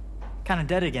 Kinda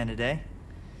dead again today.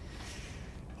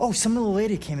 Oh, some little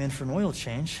lady came in for an oil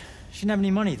change. She didn't have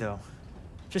any money, though.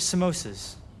 Just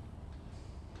samosas.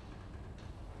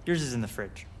 Yours is in the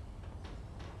fridge.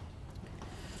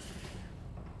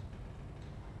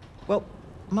 Well,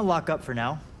 I'm gonna lock up for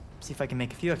now. See if I can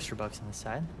make a few extra bucks on the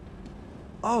side.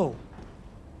 Oh!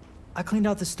 I cleaned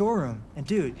out the storeroom. And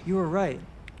dude, you were right.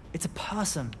 It's a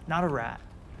possum, not a rat.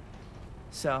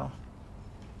 So,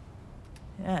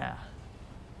 yeah.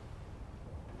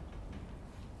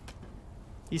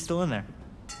 He's still in there.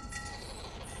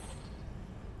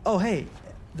 Oh, hey,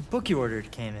 the book you ordered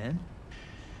came in.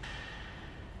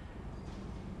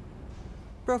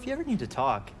 Bro, if you ever need to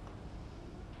talk,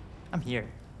 I'm here.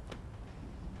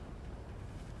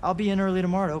 I'll be in early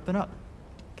tomorrow to open up,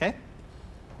 okay?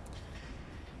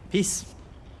 Peace.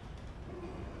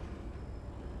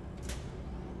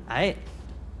 Aight.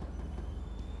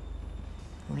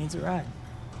 Who needs a ride?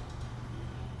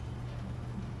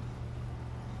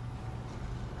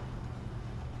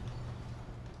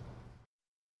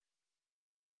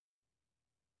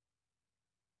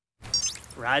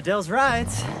 Rydell's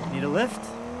Rides. Need a lift?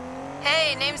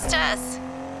 Hey, name's Tess.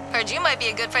 Heard you might be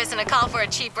a good person to call for a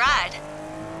cheap ride.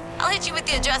 I'll hit you with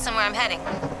the address and where I'm heading.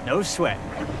 No sweat.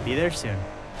 Be there soon.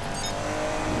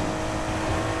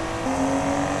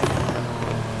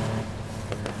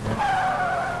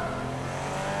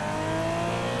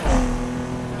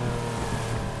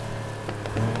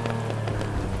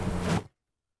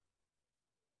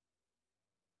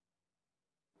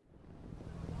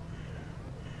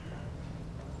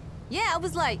 Yeah, I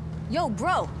was like, yo,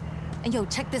 bro. And yo,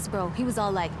 check this, bro. He was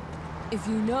all like, if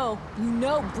you know,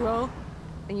 bro.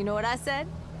 And you know what I said?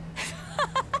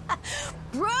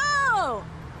 Bro!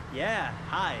 Yeah,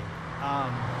 hi.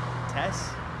 Tess?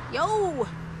 Yo!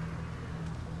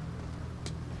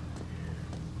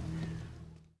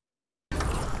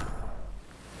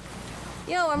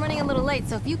 Yo, I'm running a little late,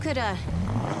 so if you could,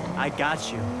 I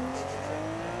got you.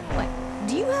 What?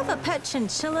 Do you have a pet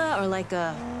chinchilla or like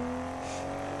a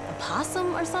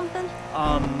possum or something?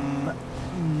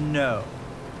 No.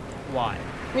 Why?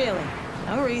 Really?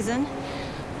 No reason.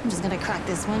 I'm just gonna crack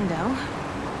this window.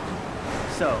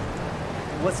 So,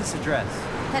 what's this address?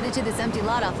 Headed to this empty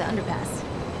lot off the underpass.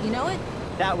 You know it?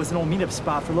 That was an old meetup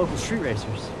spot for local street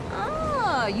racers.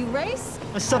 Oh, you race?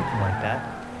 Something like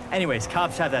that. Anyways,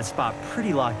 cops have that spot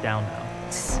pretty locked down now.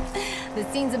 The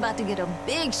scene's about to get a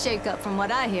big shakeup from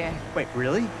what I hear. Wait,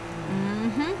 really?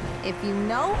 Mm-hmm. If you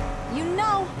know, you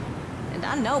know. And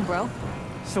I know, bro.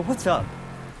 So what's up?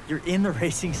 You're in the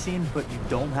racing scene, but you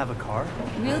don't have a car?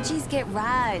 Real G's get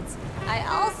rides. I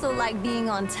also like being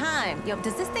on time. Yo,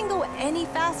 does this thing go any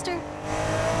faster?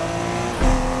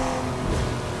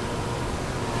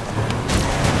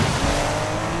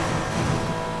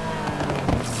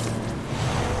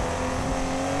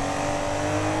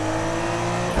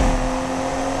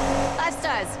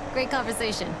 Great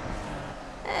conversation.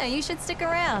 You should stick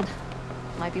around.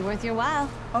 Might be worth your while.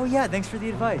 Oh yeah, thanks for the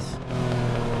advice.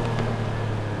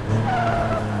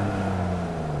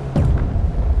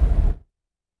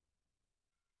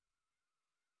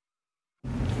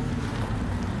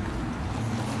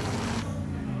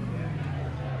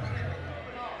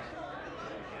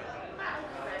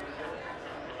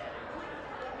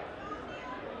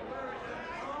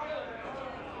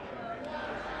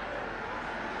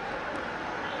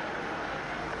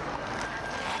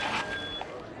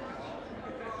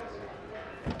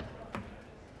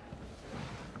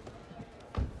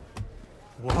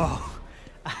 Whoa,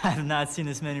 I have not seen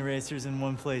this many racers in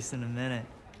one place in a minute.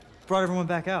 Brought everyone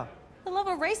back out. The love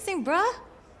of racing, bruh.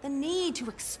 The need to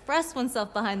express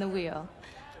oneself behind the wheel.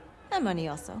 And money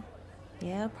also.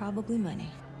 Yeah, probably money.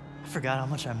 I forgot how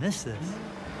much I missed this.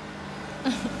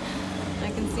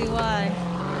 I can see why.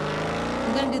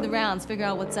 I'm gonna do the rounds, figure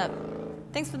out what's up.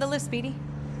 Thanks for the lift, Speedy.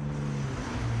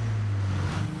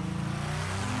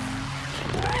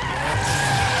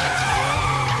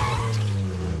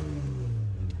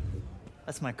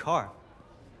 That's my car.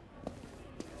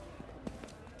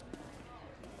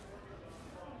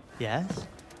 Yes?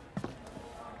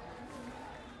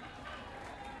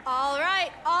 All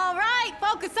right,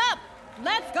 focus up.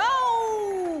 Let's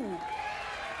go.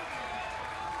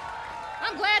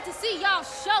 I'm glad to see y'all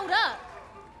showed up.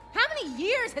 How many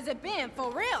years has it been,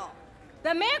 for real?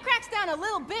 The mayor cracks down a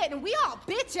little bit and we all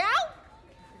bitch out?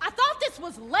 I thought this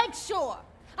was Lakeshore.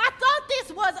 I thought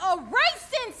this was a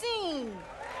racing scene.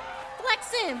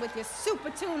 Flex in with your super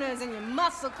tuners and your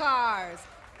muscle cars.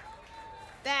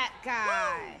 That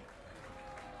guy.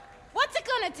 What's it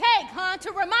gonna take, huh,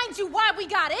 to remind you why we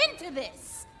got into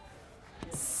this?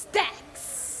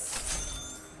 Stacks.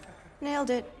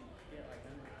 Nailed it.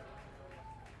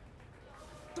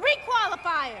 3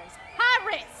 qualifiers, high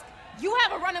risk. You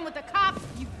have a run-in with the cops,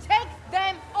 you take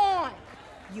them on.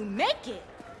 You make it,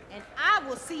 and I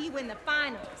will see you in the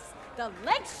finals. The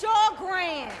Lakeshore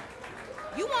Grand.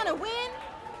 You want to win?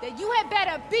 Then you had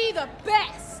better be the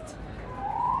best.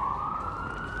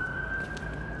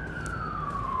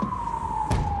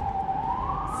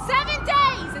 "7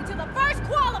 days until the first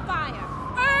qualifier.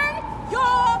 Earn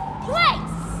your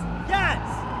place." Yes!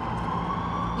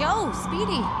 Yo,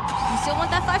 Speedy, you still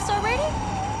want that 5-star rating?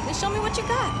 Then show me what you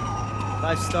got.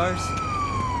 5 stars?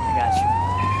 I got you.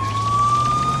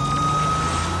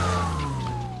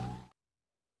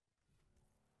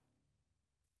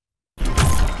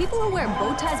 People who wear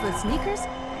bow ties with sneakers,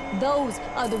 those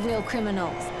are the real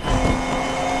criminals.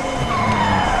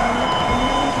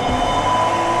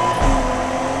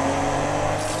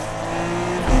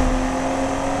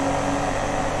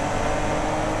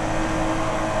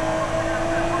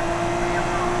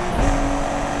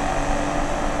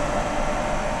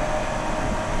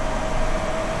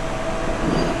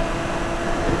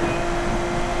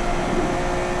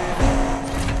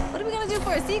 What are we gonna do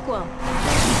for a sequel?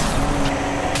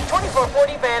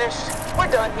 2440 vanished.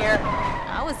 We're done here.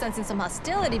 I was sensing some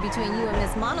hostility between you and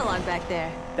Miss Monologue back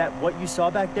there. That what you saw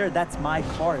back there, that's my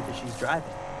car that she's driving.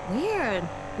 Weird.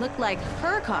 Looked like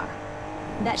her car.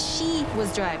 That she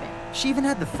was driving. She even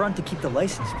had the front to keep the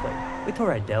license plate. Wait till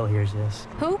Rydell hears this.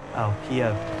 Who? Oh, he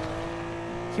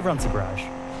runs the garage.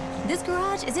 This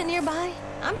garage, is it nearby?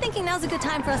 I'm thinking now's a good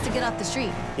time for us to get off the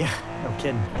street. Yeah, no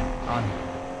kidding. On.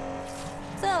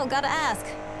 So, gotta ask.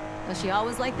 Was she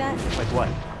always like that? Like what?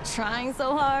 Trying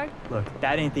so hard? Look,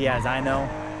 that ain't the as I know,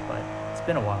 but it's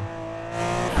been a while.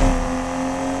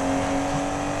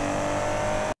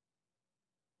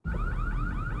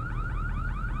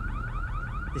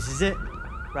 This is it.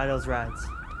 Rydell's rides.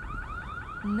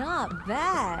 Not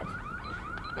bad.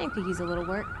 I could use a little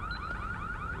work.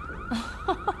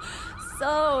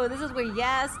 So, this is where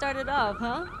Yaz started off,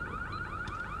 huh?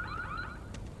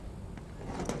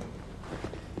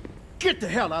 Get the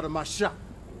hell out of my shop.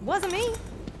 Wasn't me.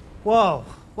 Whoa,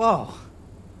 whoa.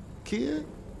 Kid,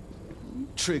 you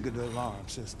triggered the alarm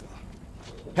system.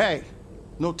 Hey,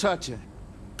 no touching.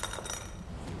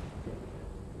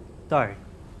 Sorry,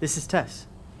 this is Tess.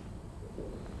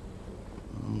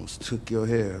 Almost took your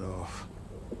head off.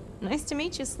 Nice to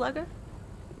meet you, Slugger.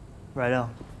 Rydell,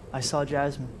 I saw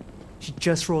Jasmine. She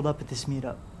just rolled up at this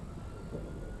meetup.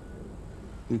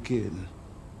 You kidding?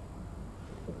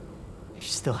 She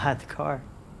still had the car.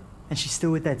 And she's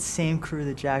still with that same crew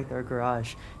that jacked our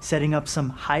garage, setting up some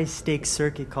high-stakes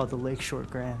circuit called the Lakeshore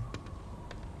Grand.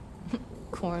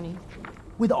 Corny.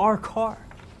 With our car.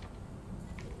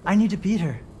 I need to beat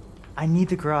her. I need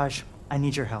the garage. I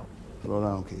need your help. Slow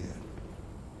down, kid.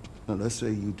 Now, let's say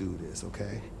you do this,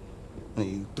 okay? And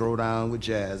you throw down with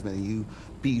Jasmine and you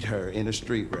beat her in a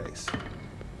street race.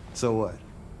 So what?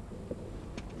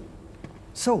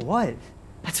 So what?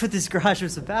 That's what this garage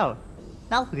was about.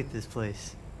 Now look at this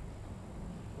place.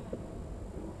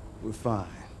 We're fine.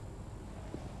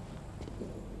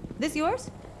 This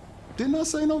yours? Didn't I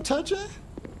say no touching?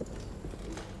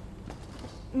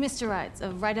 Mr. Rides,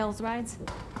 of Rydell's Rides.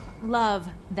 Love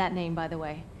that name, by the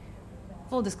way.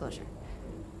 Full disclosure.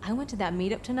 I went to that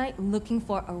meetup tonight looking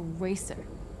for a racer.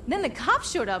 Then the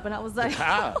cops showed up and I was like... The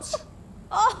cops?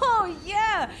 Oh,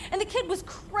 yeah! And the kid was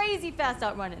crazy fast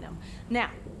outrunning him.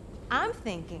 Now, I'm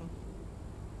thinking,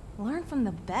 learn from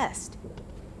the best.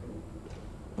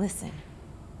 Listen,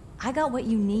 I got what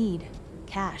you need,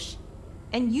 cash.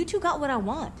 And you two got what I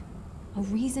want, a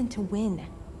reason to win.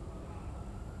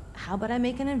 How about I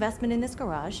make an investment in this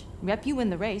garage, rep you in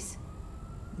the race,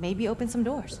 maybe open some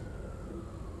doors?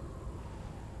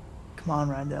 Come on,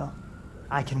 Rydell.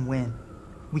 I can win.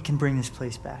 We can bring this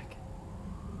place back.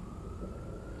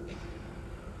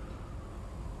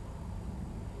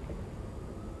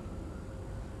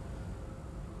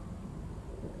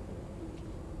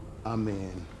 I'm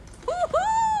in.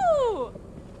 Woohoo!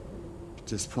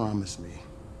 Just promise me,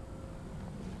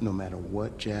 no matter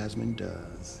what Jasmine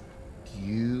does,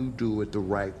 you do it the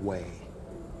right way.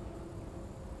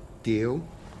 Deal?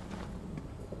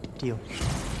 Deal.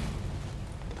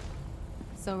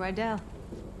 So, Rydell,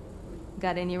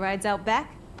 got any rides out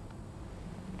back?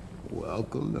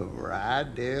 Welcome to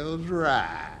Rydell's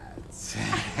Rides.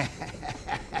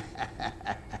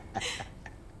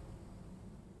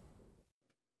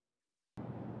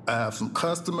 I have some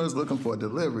customers looking for a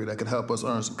delivery that could help us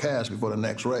earn some cash before the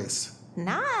next race.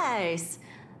 Nice.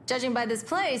 Judging by this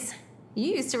place,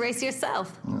 you used to race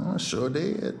yourself. I sure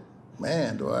did.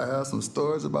 Man, do I have some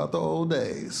stories about the old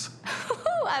days.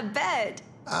 I bet.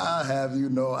 I'll have you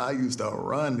know I used to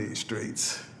run these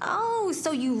streets. Oh,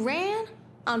 so you ran?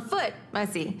 On foot, I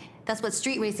see. That's what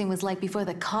street racing was like before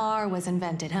the car was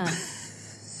invented, huh?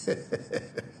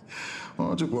 Why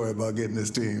don't you worry about getting this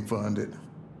team funded?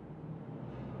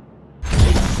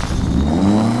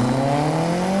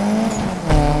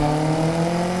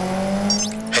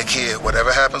 Hey kid,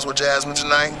 whatever happens with Jasmine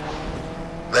tonight,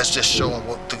 let's just show them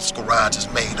what this garage is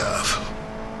made of.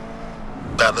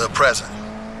 Got a little present.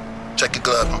 Check your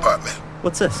glove compartment.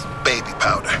 What's this? Baby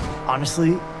powder.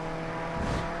 Honestly,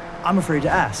 I'm afraid to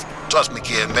ask. Trust me,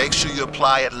 kid, make sure you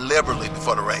apply it liberally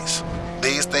before the race.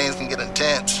 These things can get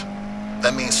intense.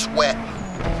 That means sweat.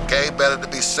 Okay, better to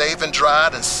be safe and dry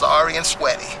than sorry and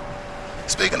sweaty.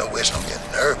 Speaking of which, I'm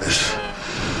getting nervous.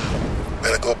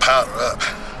 Better go powder up.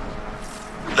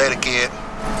 Later, kid.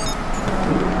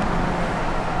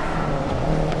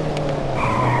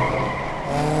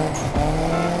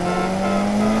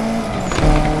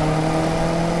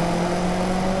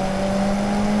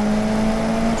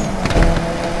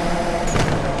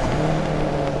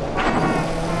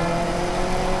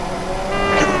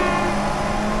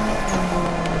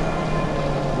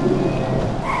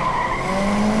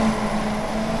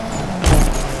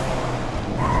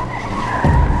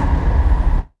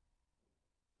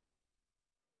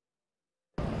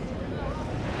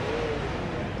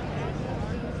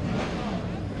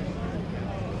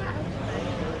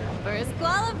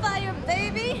 Wildfire,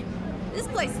 baby! This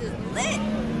place is lit!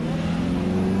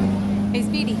 Hey,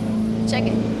 Speedy, check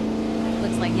it.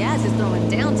 Looks like Yaz is throwing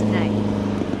down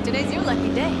tonight. Today's your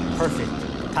lucky day. Perfect.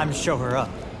 Time to show her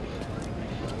up.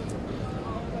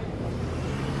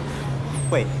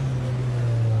 Wait.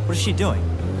 What is she doing?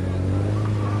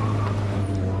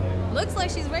 Looks like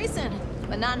she's racing,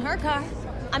 but not in her car.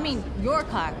 I mean, your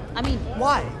car.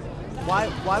 Why?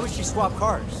 Why would she swap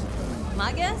cars?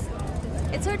 My guess?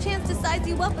 It's her chance to size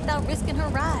you up without risking her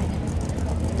ride.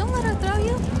 Don't let her throw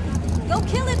you. Go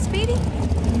kill it, Speedy.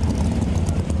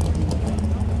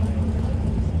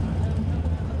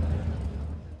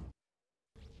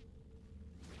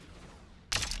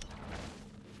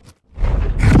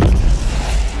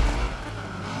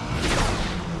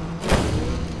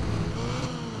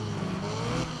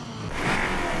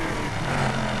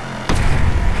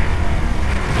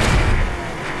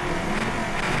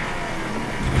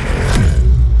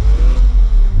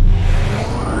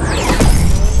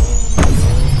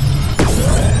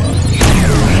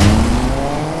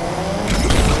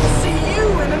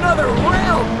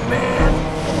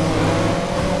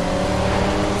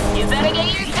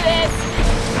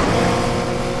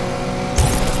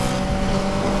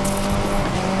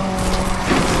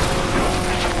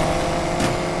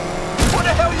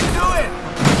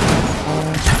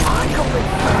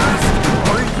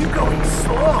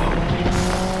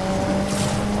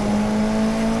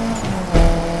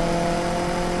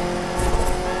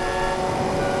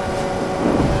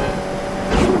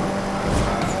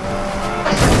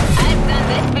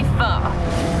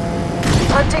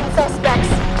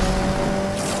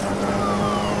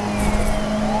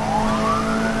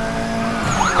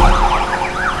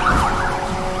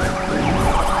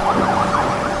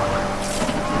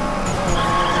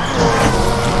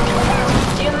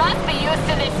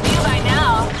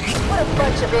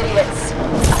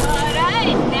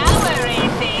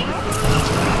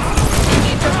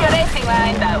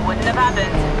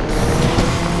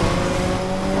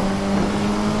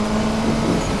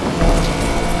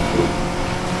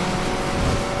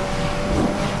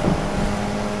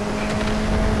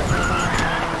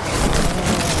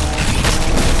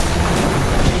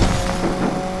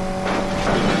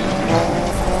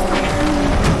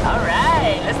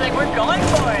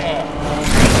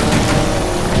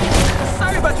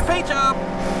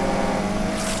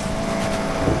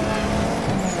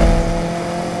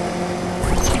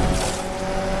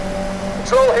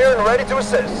 Control here and ready to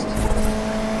assist.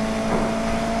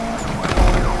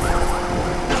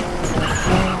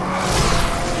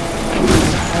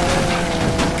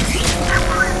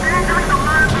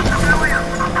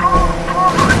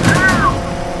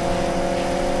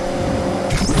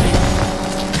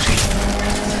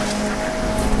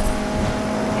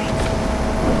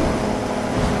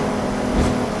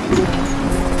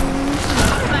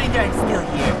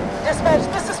 Dispatch,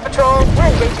 this is Patrol. We're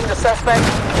engaging the suspect.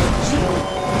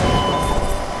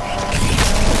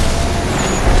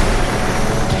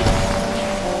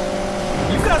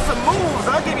 You got some moves,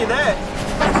 I'll give you that.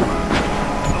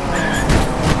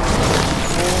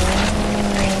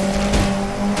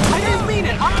 I didn't mean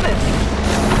it, honest.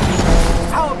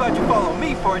 How about you follow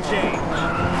me for a change?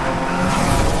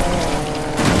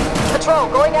 Patrol,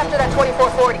 going after that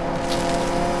 2440.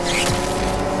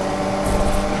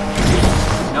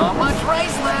 Not much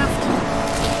race left.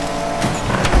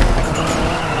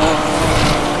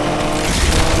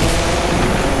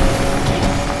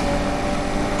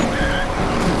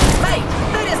 Hey,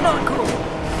 that is not cool.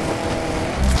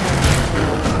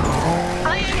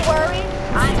 I ain't worried.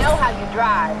 I know how you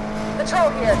drive. Patrol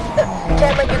here.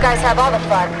 Can't let you guys have all the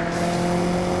fun.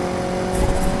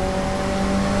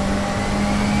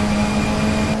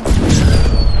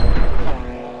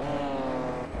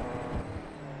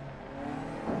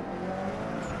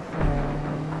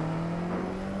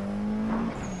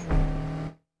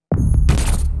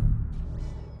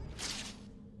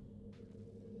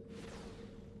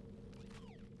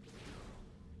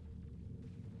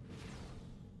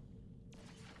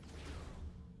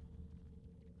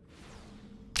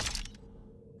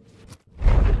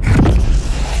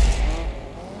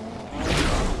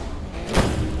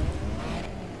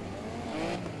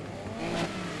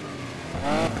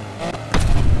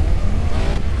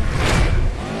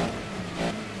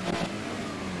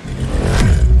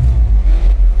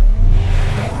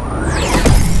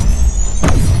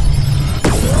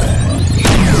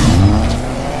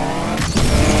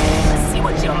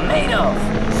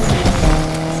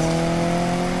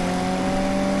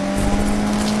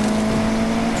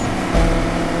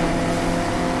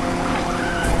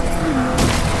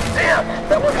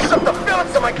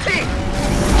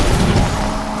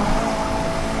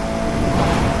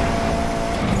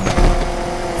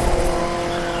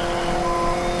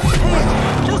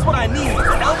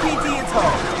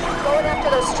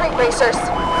 racers.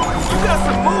 You got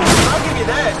some moves, I'll give you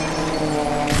that.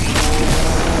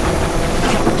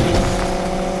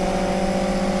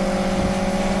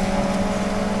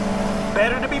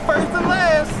 Better to be first than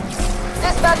last.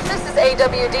 Dispatch, this is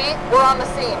AWD. We're on the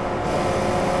scene.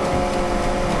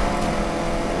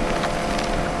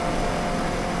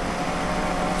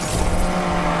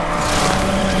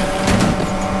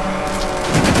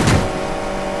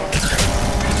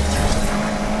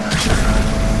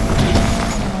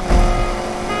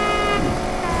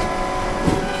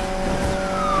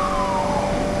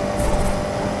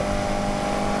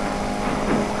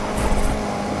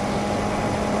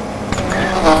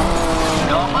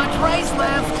 Not much race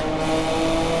left.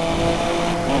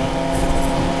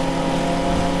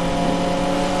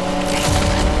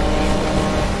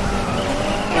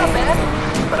 Not bad,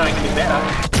 but I can do better.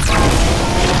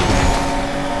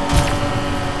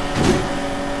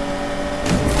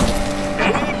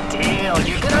 Good deal,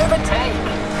 you can overtake.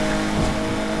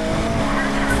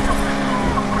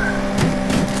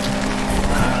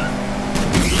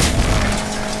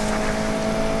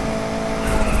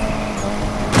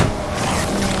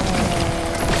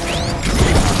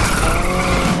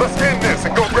 Let's end this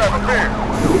and go grab a beer.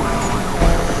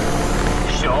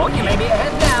 Sure, you may be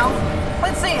ahead now.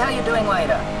 Let's see how you're doing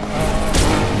later.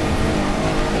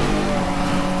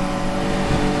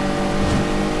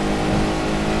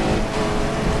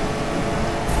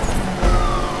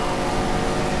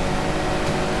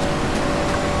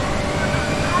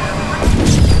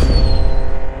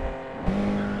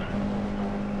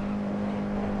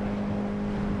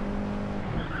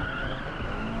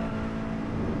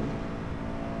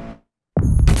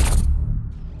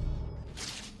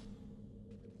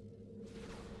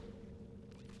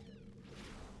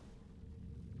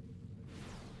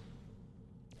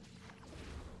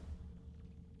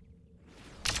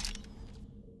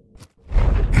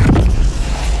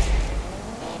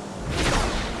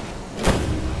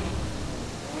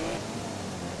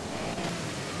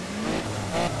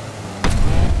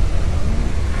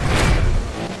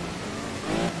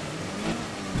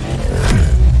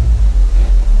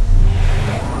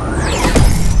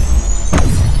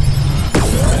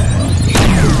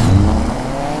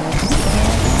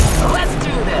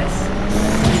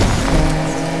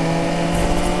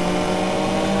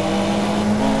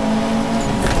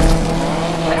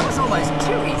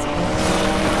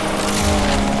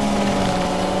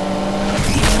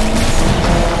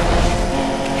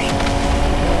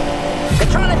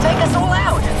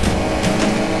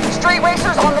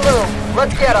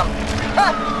 Let's get them.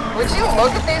 Would you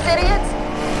look at these idiots?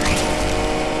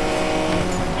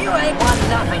 You ain't won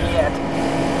nothing yet.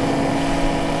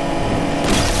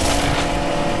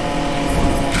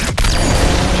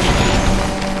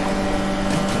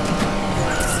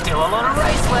 Still a lot of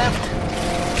race left.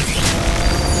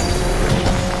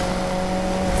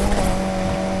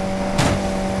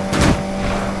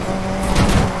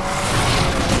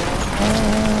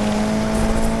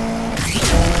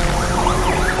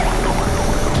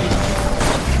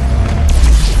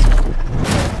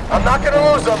 I'm not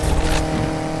gonna lose them.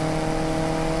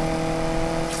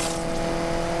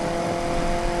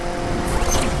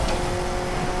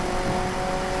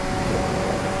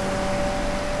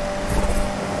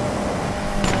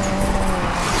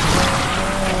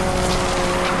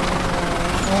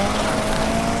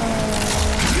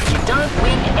 You don't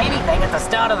win anything at the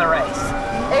start of the race.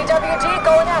 AWD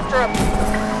going after him.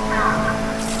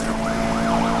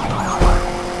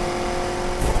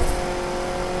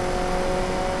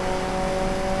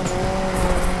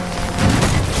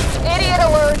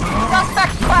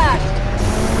 Suspect crashed!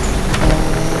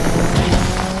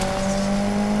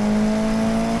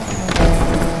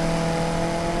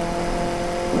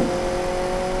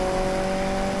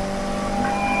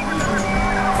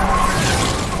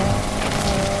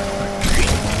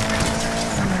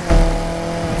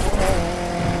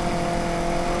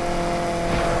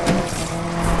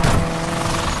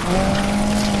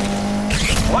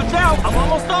 Watch out! I'm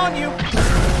almost on you!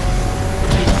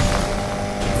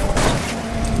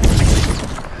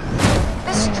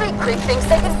 Street creep thinks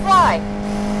they can fly.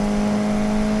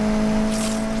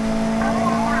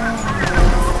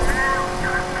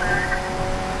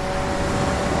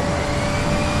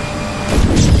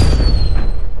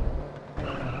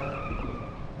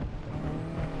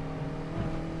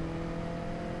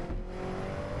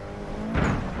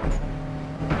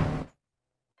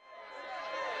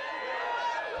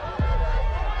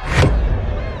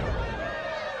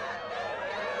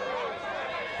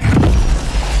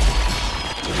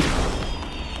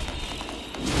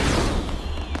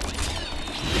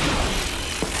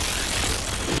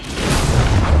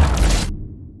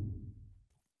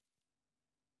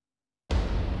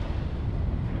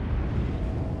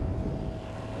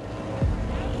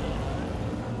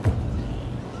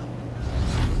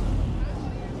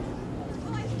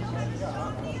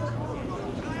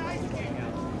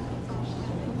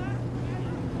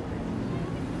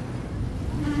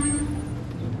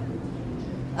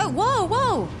 Oh, whoa,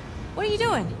 whoa! What are you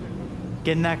doing?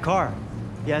 Get in that car.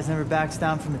 Yaz never backs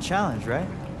down from the challenge, right?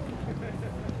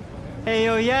 Hey,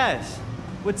 yo, Yaz.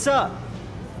 What's up?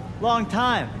 Long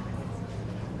time.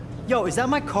 Yo, is that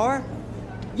my car?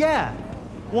 Yeah,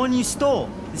 one you stole.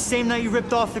 The same night you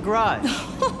ripped off the garage.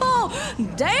 Oh,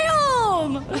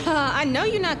 damn! I know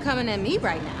you're not coming at me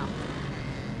right now.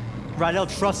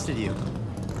 Rydell trusted you.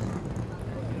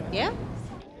 Yeah?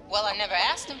 Well, I never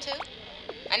asked him to.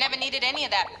 I never needed any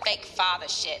of that fake father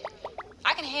shit.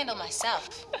 I can handle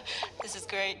myself. This is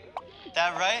great.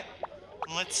 That right?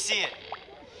 Let's see it.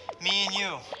 Me and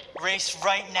you, race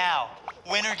right now.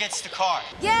 Winner gets the car.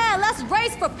 Yeah, let's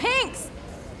race for pinks!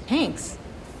 Pinks?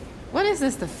 What is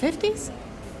this, the 50s?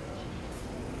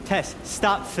 Tess,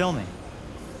 stop filming.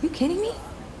 You kidding me?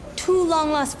 Two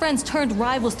long-lost friends turned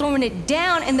rivals throwing it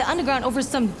down in the underground over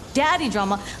some daddy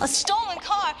drama. A stolen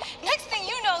car. Next thing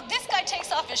you know, this guy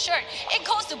takes off his shirt. It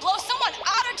goes to blow. Someone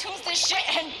auto-tunes this shit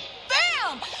and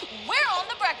bam! We're on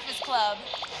the Breakfast Club.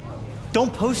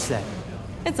 Don't post that.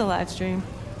 It's a live stream.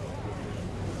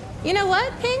 You know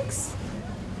what, Pinks?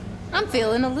 I'm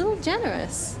feeling a little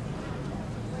generous.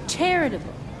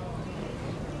 Charitable.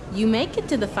 You make it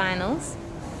to the finals,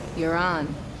 you're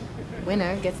on.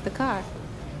 Winner gets the car.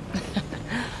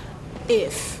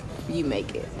 If you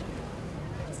make it.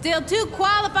 Still 2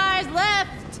 qualifiers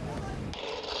left.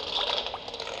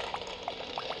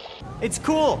 It's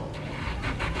cool.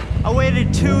 I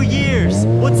waited 2 years.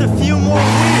 What's a few more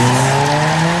weeks?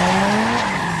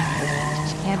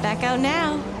 Can't back out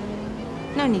now.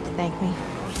 No need to thank me.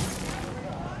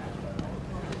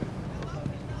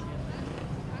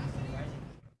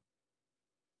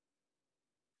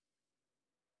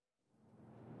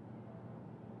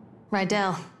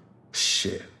 Rydell.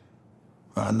 Shit.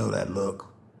 I know that look.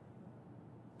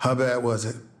 How bad was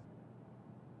it?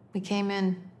 We came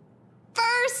in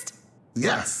first.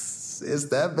 Yes, it's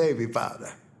that baby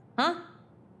powder. Huh?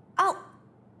 Oh,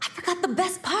 I forgot the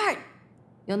best part.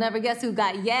 You'll never guess who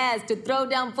got Yaz to throw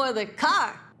down for the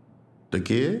car. The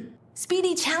kid?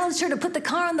 Speedy challenged her to put the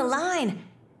car on the line.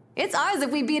 It's ours if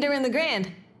we beat her in the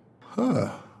grand.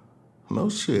 Huh. No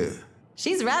shit.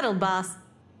 She's rattled, boss.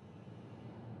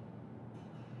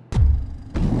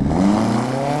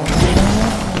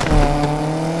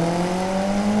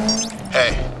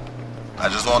 Hey, I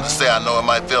just wanted to say I know it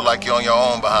might feel like you're on your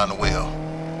own behind the wheel.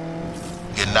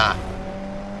 You're not.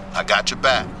 I got your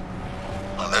back.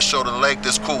 Now let's show the lake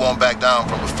this crew won't back down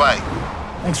from a fight.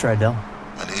 Thanks, Rydell.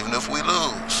 And even if we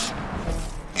lose,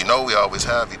 you know we always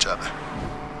have each other.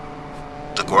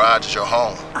 The garage is your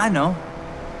home. I know.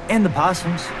 And the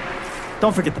possums.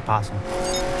 Don't forget the possum.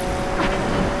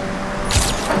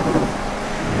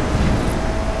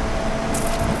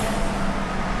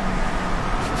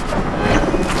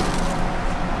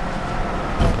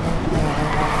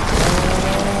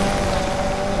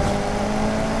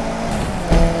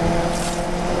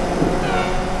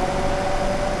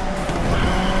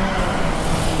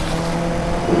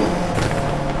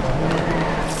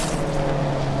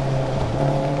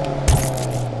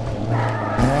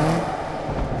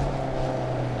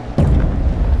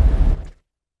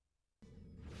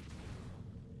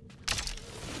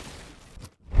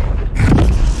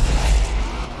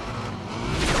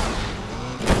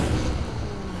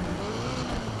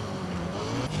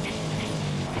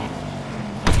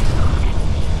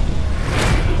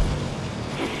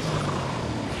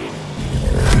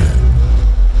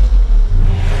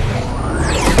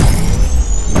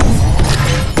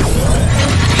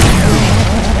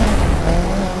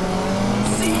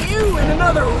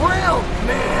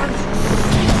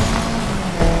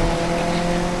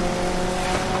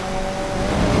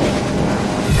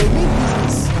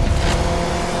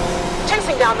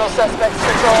 No suspects,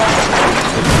 Patrol.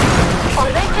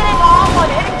 Are they getting off on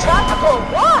hitting traffic or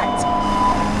what?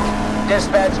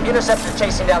 Dispatch, interceptor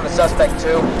chasing down the suspect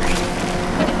too.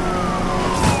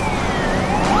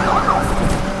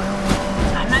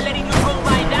 I'm not letting you go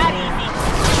by that easy.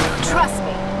 Trust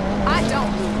me, I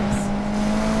don't lose.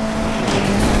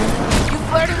 You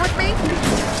flirting with me?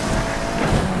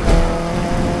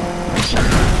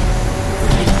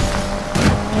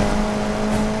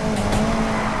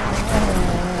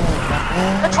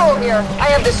 Patrol here. I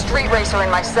have this street racer in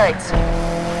my sights.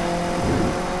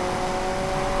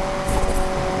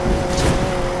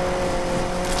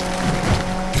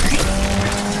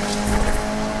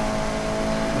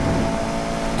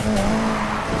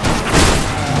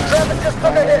 Traffic just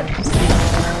took a hit.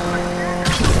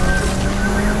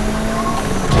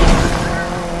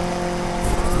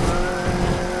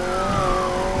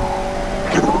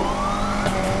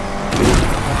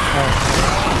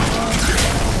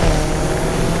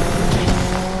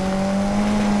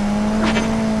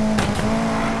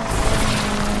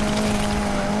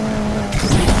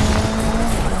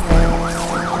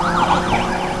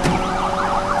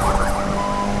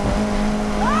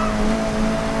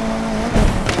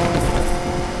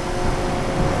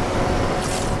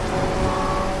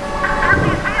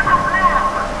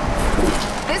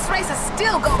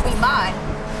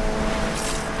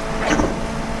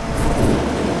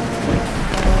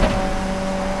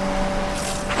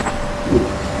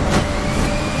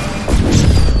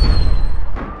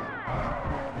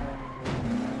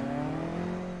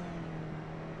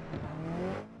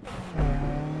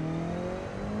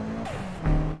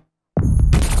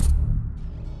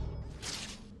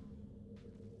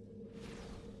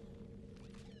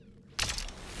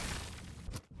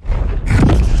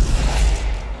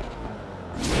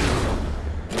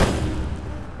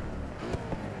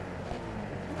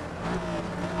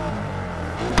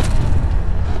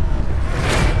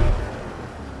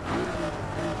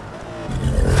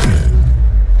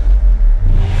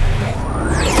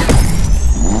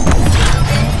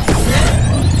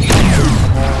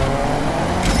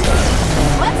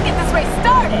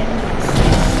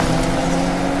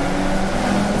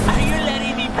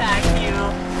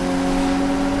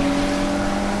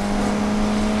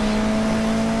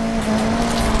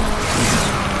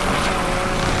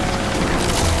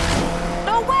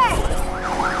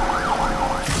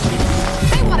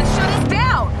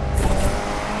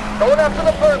 Going after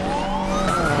the perp.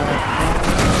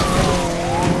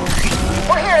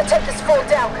 We're here to take this fool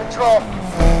down, Control.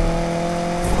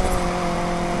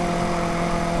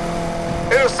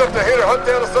 Intercept the hitter, hunt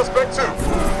down the suspect too.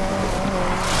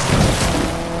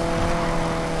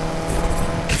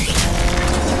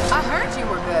 I heard you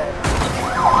were good.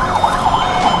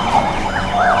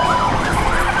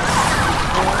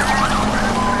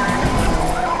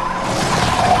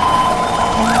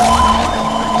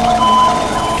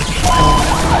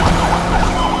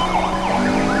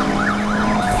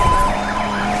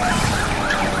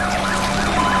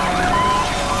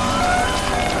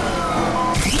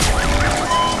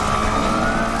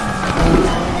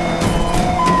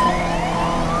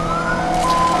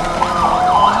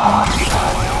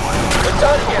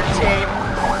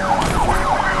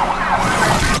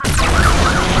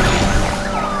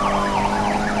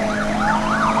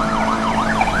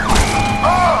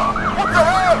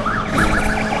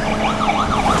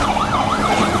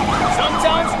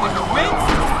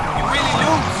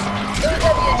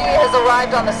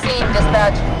 Arrived on the scene,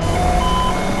 dispatch.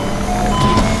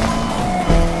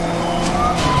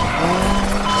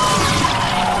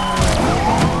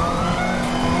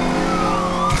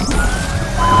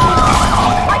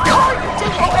 My car, you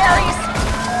dingleberries!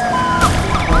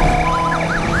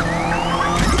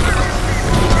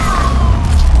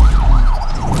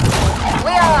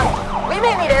 We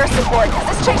may need air support, because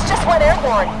this chase just went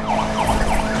airborne.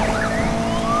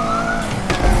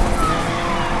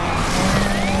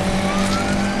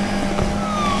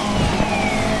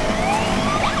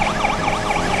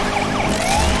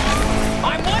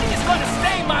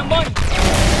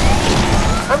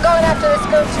 I'm going after this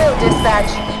group too, dispatch.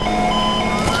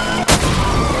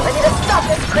 I need to stop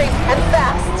this creep, and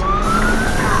fast.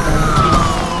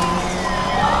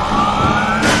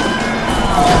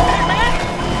 Hey man,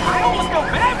 I almost feel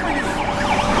bad for you.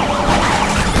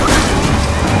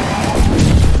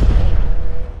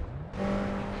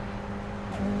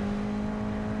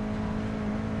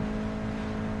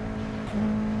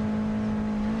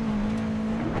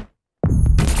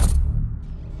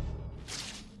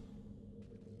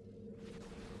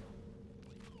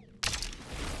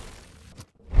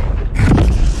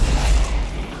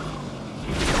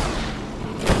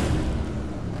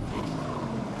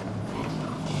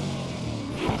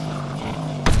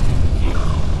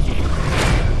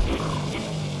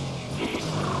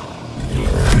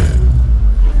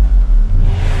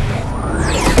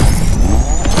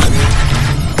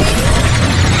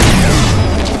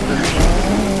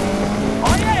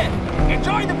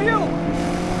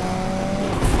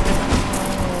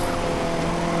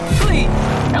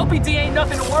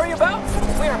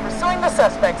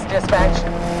 Suspects, dispatch.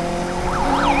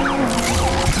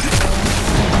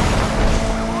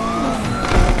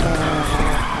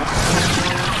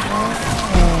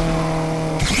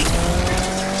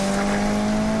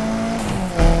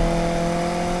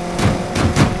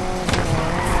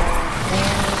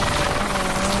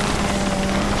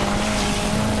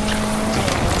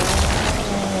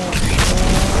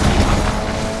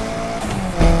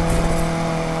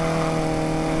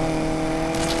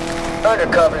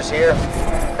 Undercover's here.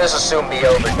 This will soon be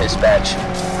over, dispatch.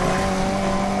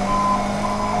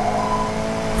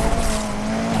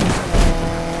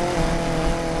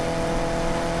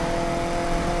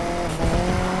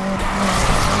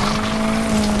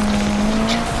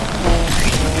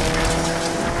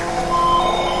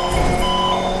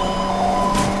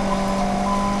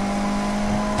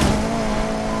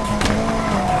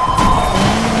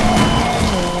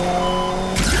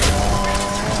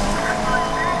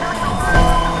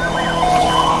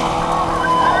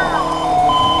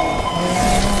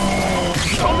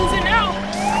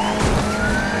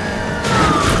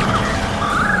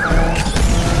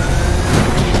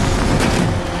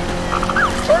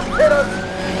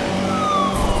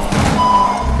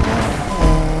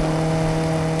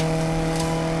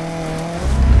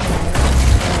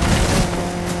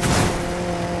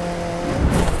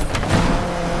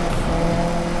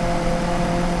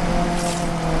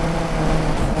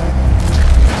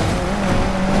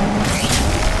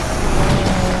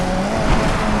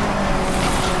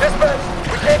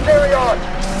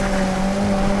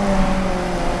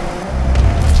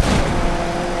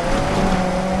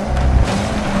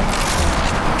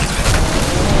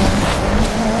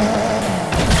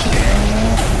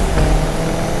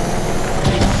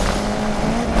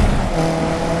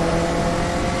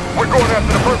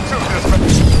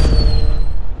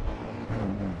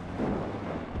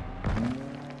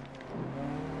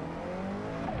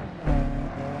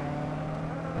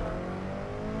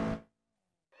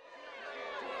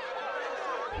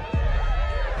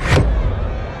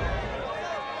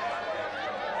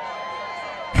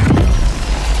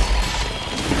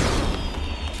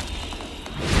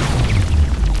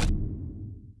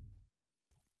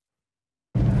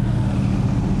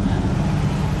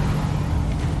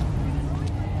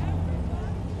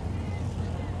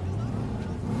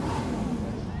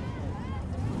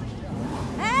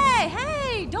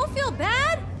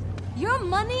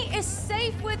 is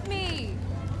safe with me.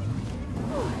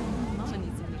 Whew, Mama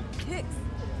needs some new kicks.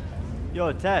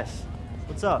 Yo, Tess,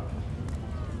 what's up?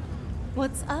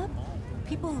 What's up?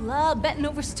 People love betting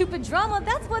over stupid drama.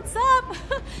 That's what's up.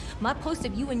 My post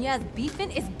of you and Yaz beefing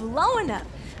is blowing up.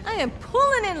 I am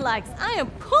pulling in likes. I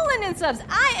am pulling in subs.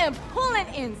 I am pulling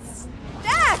in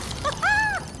stacks.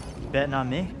 You betting on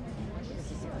me?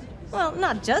 Well,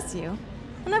 not just you.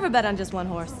 I'll never bet on just one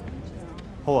horse.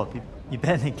 Hold up, you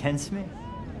betting against me?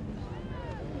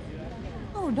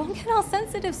 Oh, don't get all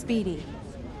sensitive, Speedy.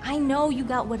 I know you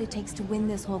got what it takes to win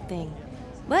this whole thing.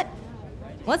 But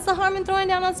what's the harm in throwing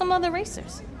down on some other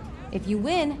racers? If you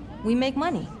win, we make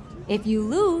money. If you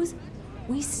lose,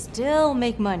 we still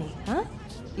make money, huh?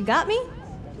 You got me?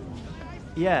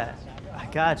 Yeah, I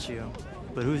got you.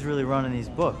 But who's really running these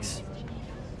books?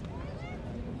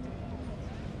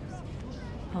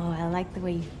 Oh, I like the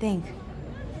way you think.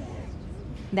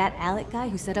 That Alec guy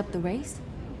who set up the race?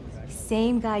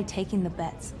 Same guy taking the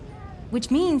bets.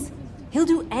 Which means he'll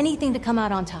do anything to come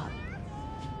out on top.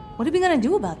 What are we gonna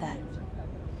do about that?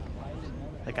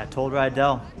 Like I told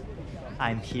Rydell,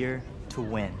 I'm here to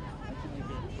win.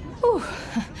 Whew,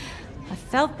 I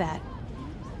felt that.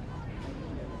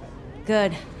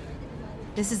 Good.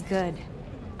 This is good.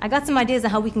 I got some ideas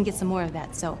on how we can get some more of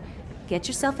that, so get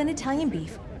yourself an Italian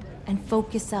beef and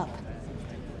focus up.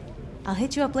 I'll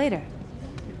hit you up later.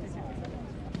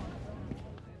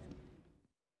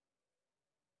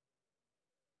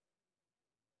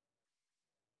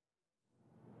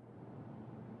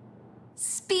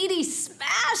 Speedy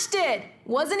smashed it!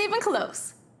 Wasn't even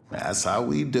close. That's how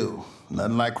we do.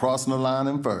 Nothing like crossing the line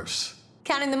in first.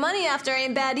 Counting the money after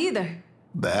ain't bad either.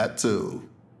 That too.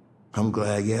 I'm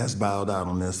glad Yaz bowed out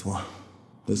on this one.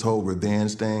 This whole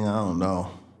revenge thing, I don't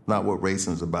know. Not what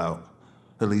racing's about.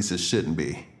 At least it shouldn't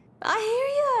be. I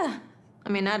hear ya. I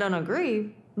mean, I don't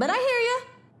agree, but I hear ya.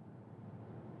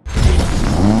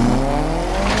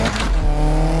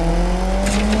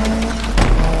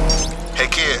 Hey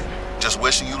kid, just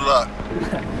wishing you luck.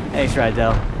 Thanks,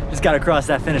 Rydell. Just gotta cross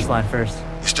that finish line first.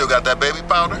 You still got that baby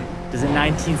powder? Does a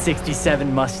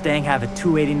 1967 Mustang have a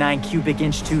 289 cubic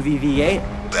inch 2V V8?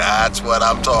 That's what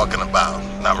I'm talking about.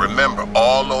 Now remember,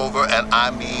 all over, and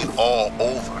I mean all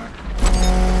over.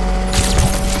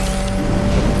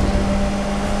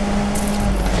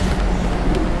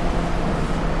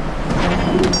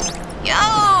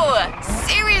 Yo!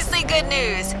 Seriously good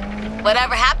news.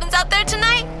 Whatever happens out there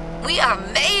tonight, we are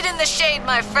made in the shade,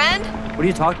 my friend. What are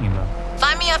you talking about?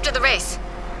 Find me after the race.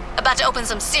 About to open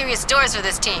some serious doors for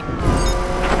this team.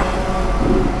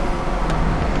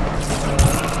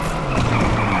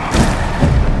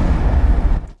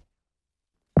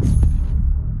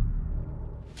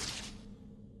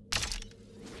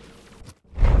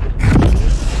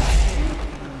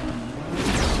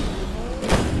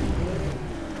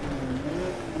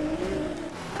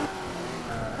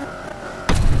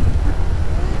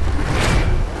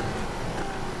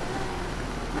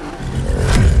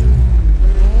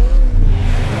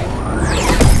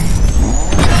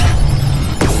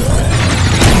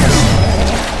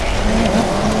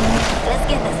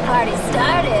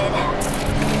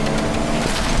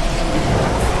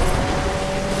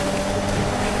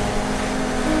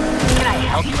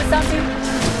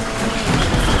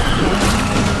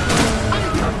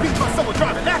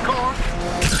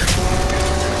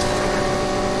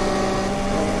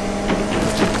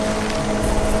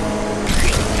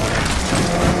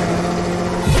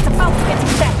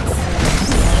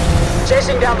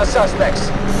 Chasing down the suspects.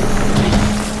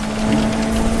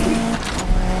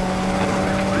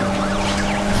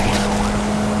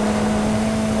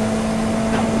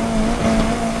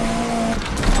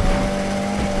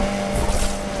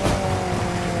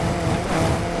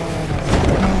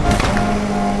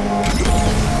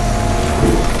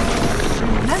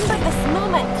 Remember this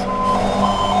moment.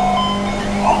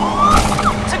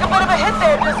 Took a bit of a hit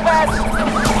there, dispatch.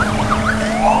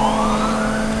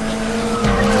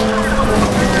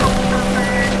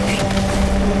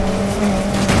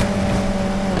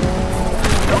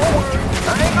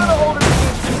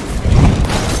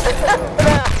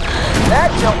 That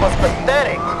jump was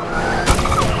pathetic. How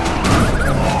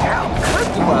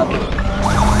could you have?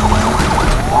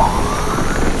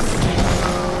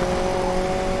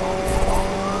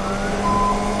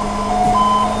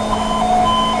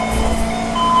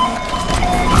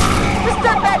 This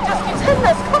step back just keeps hitting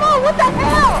us. Come on, what the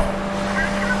hell?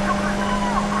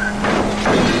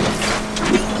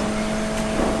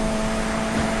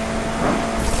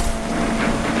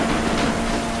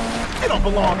 You don't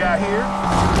belong out here.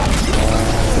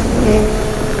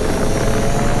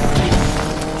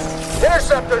 They're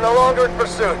Interceptor no longer in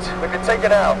pursuit. We can take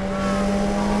it out.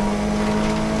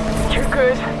 You're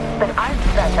good, but I'm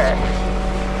better.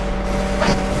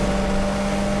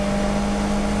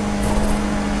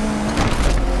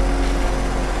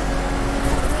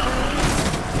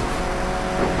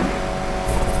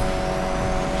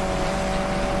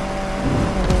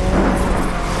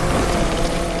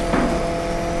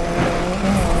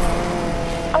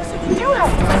 Oh, so you do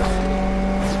have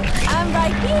guns. I'm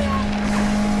right here.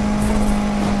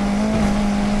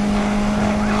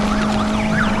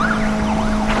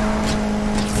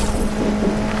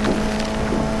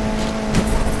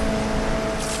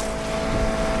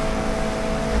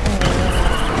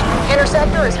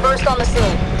 Interceptor is first on the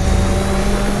scene.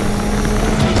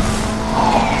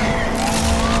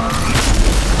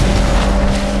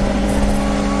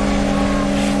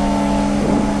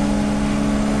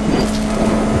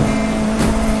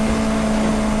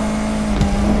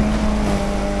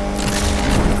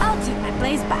 I'll take my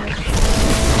blaze back.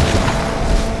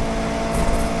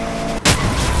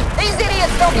 These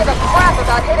idiots don't give a crap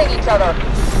about hitting each other.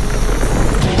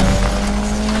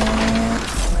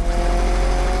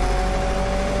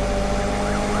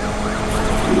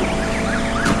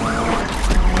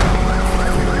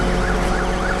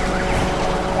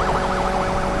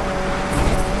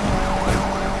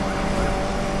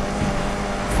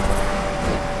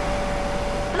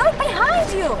 Look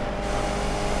behind you!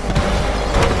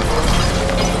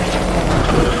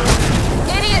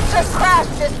 Idiot just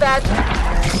crashed, dispatch.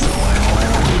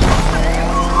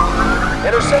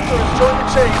 Interceptor has joined the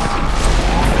chase.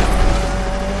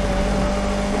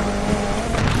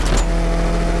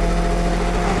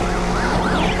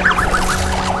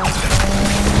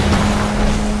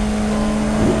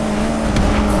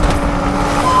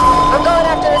 I'm going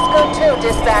after this goon too,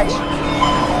 dispatch.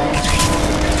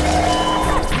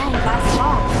 Won't last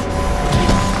long.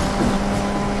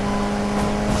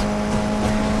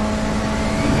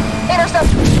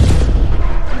 Interceptor.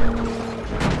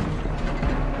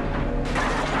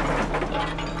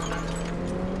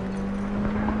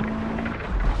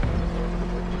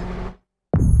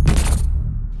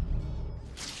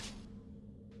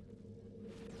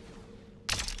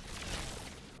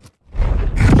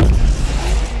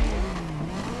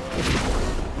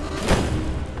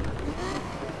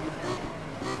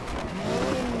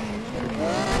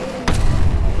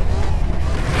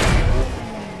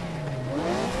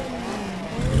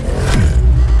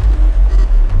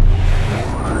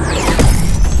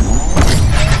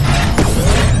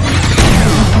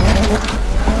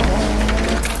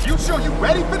 You sure you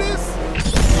ready for this?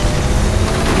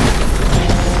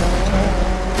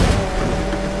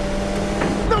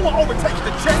 No one overtakes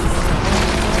the chase!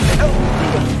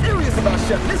 LPD is serious about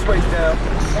shutting this race down.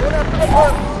 Going after the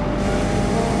corpse.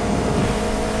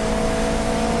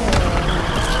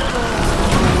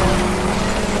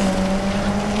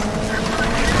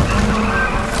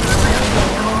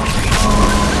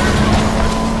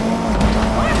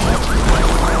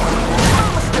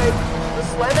 Mistake. They're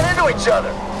slamming into each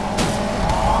other.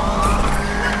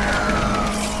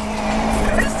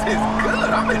 This is good!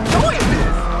 I'm enjoying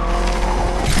this!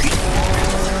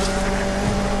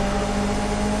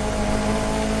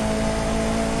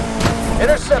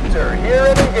 Interceptor here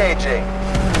and engaging.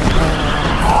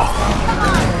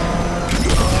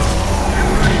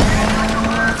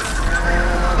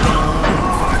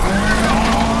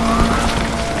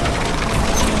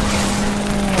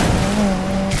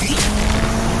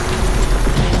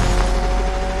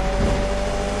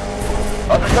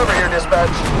 Undercover here,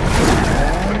 dispatch.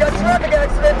 We got traffic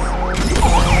accidents.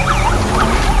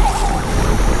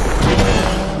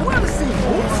 You ever seen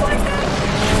moves like that?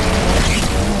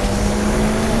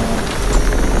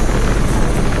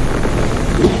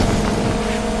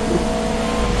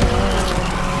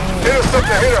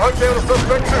 Interceptor here, hunt down the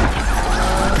suspect too.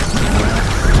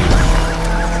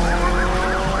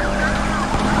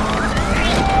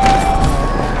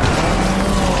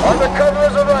 Undercover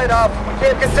is a write-off. We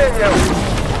can't continue.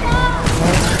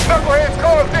 Knuckleheads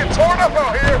cars getting torn up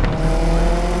out here.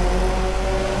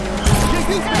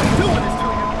 He's not doing this to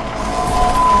you!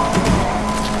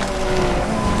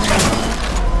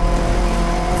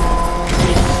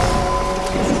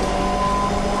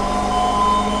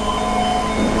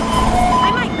 I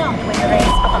might not win the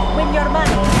race, but I'll win your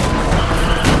money.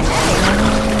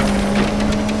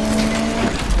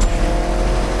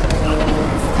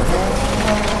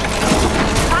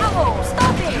 Ow!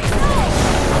 Stop it! No!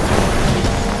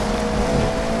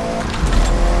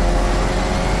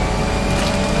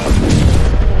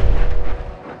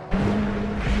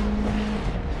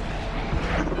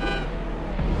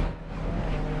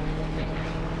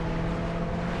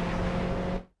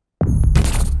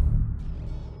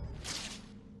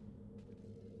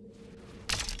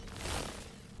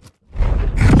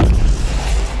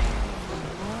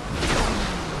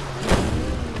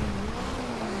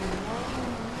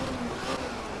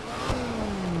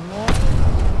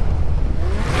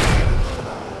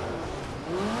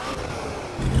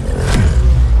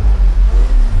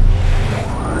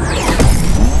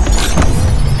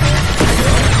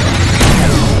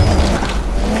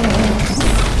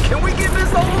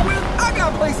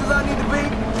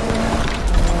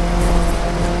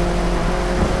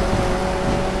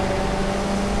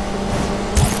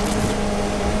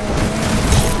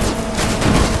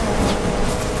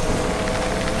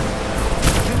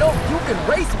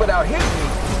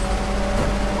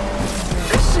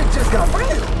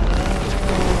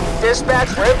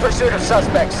 Dispatch, we're in pursuit of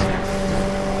suspects.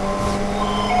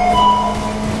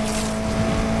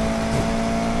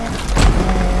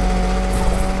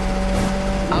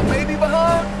 I may be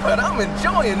behind, but I'm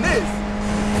enjoying this.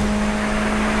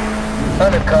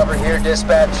 Undercover here,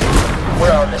 dispatch.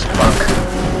 We're on this punk.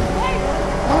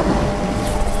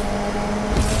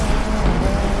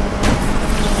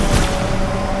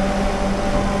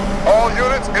 All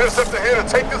units, intercept ahead and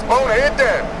take this bonehead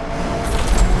down.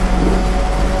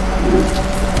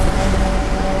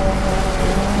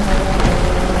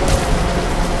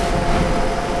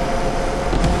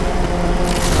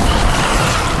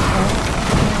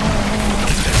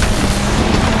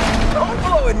 Don't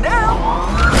blow it now.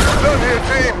 Done here,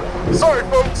 team. Sorry,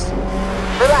 folks.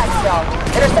 Relax, y'all.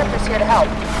 Interceptor's here to help.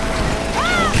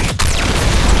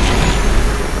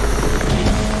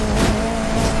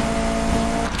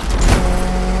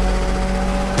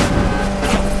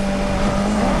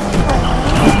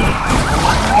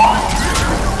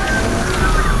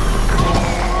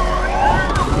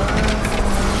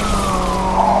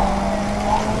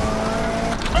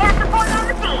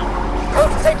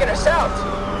 Taking us out!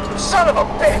 Son of a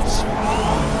bitch!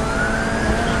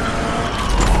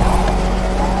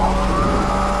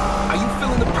 Are you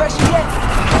feeling the pressure yet?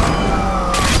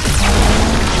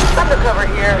 Undercover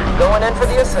here, going in for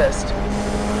the assist.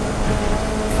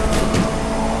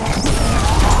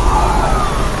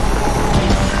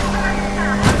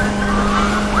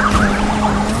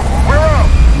 We're out!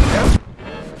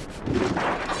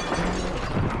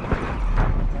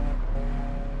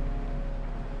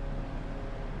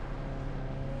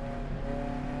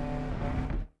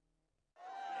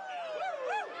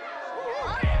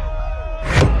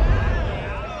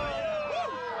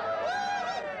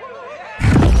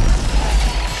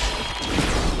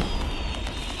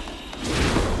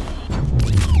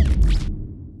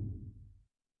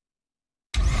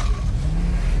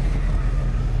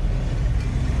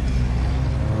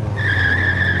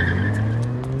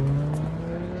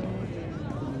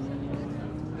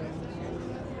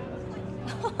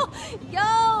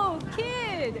 Yo,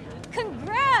 kid!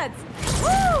 Congrats!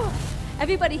 Woo!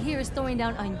 Everybody here is throwing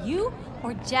down on you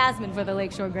or Jasmine for the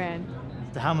Lakeshore Grand.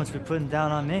 So how much we putting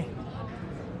down on me?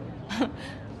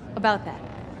 About that,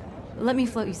 let me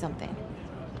float you something.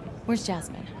 Where's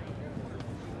Jasmine?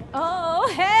 Oh,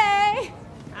 hey!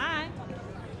 Hi.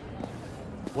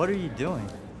 What are you doing?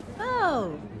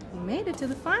 Oh, you made it to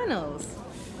the finals.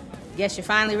 Guess you're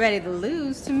finally ready to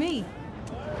lose to me.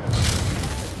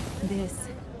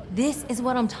 This is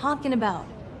what I'm talking about.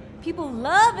 People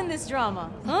love in this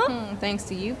drama, huh? Thanks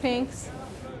to you, Pinks.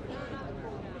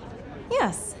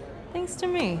 Yes, thanks to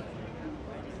me.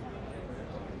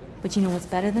 But you know what's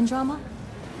better than drama?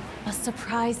 A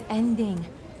surprise ending.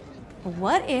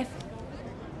 What if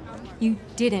you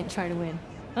didn't try to win,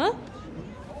 huh?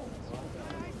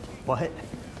 What?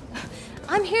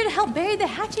 I'm here to help bury the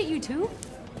hatchet, you two.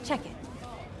 Check it.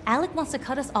 Alec wants to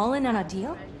cut us all in on a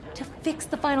deal to fix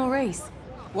the final race.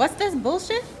 What's this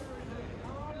bullshit?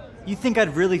 You think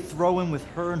I'd really throw in with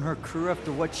her and her crew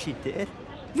after what she did?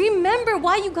 Remember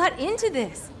why you got into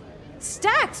this.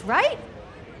 Stacks, right?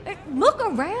 Look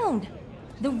around.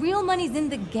 The real money's in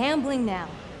the gambling now.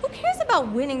 Who cares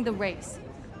about winning the race?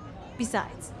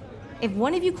 Besides, if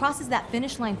one of you crosses that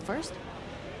finish line first,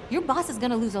 your boss is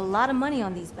gonna lose a lot of money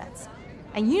on these bets.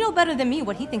 And you know better than me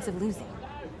what he thinks of losing.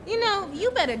 You know, you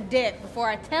better dip before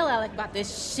I tell Alec about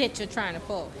this shit you're trying to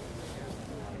pull.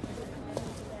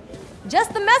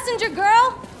 Just the messenger,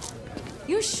 girl.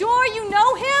 You sure you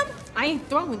know him? I ain't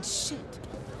throwing shit.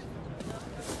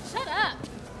 Shut up.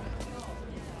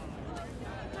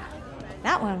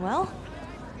 That went well.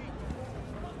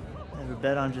 Never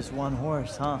bet on just one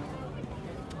horse, huh?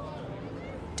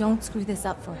 Don't screw this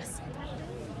up for us.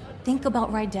 Think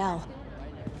about Rydell.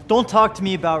 Don't talk to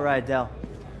me about Rydell.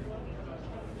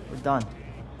 We're done.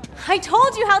 I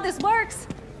told you how this works.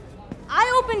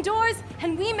 I open doors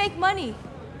and we make money.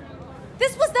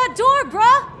 This was that door,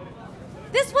 bruh!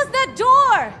 This was that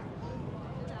door!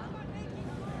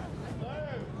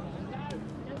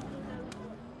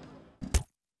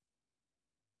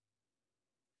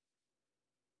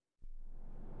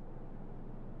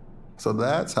 So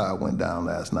that's how it went down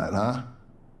last night, huh?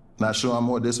 Not sure I'm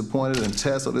more disappointed than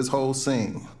Tess or this whole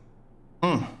scene.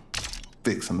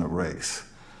 Fixing the race.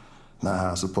 Not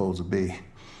how it's supposed to be.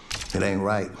 It ain't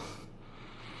right.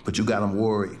 But you got them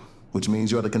worried, which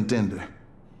means you're the contender.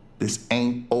 This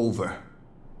ain't over.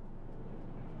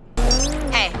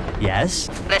 Hey. Yes?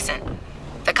 Listen,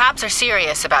 the cops are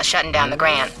serious about shutting down the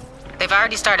Grand. They've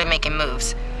already started making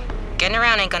moves. Getting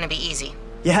around ain't gonna be easy.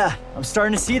 Yeah, I'm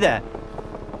starting to see that.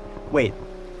 Wait,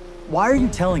 why are you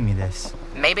telling me this?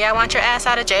 maybe I want your ass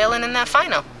out of jail and in that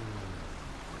final.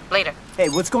 Later. Hey,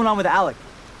 what's going on with Alec?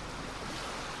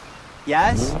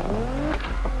 Yes?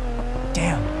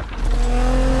 Damn.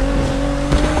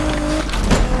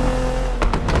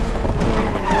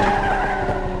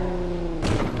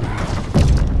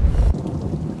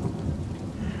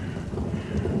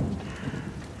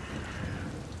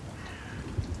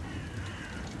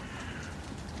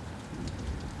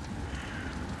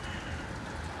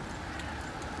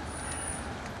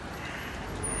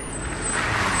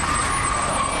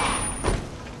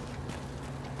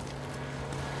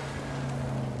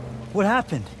 What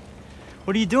happened?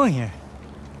 What are you doing here?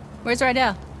 Where's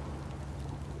Rydell?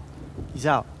 He's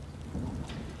out.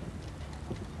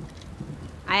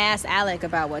 I asked Alec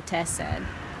about what Tess said.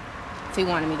 If he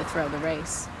wanted me to throw the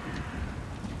race.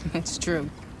 It's true.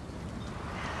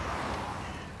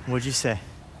 What'd you say?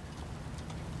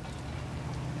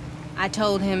 I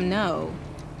told him no.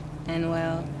 And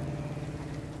well,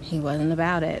 he wasn't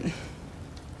about it.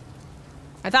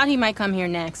 I thought he might come here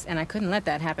next, and I couldn't let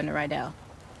that happen to Rydell.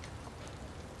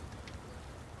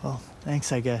 Well,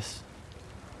 thanks, I guess.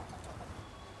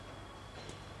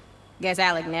 Guess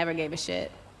Alec never gave a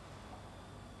shit.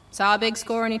 Saw a big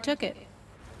score and he took it.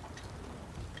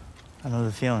 I know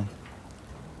the feeling.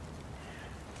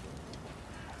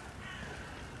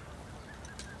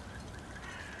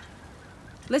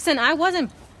 Listen, I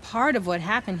wasn't part of what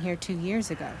happened here 2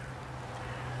 years ago.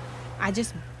 I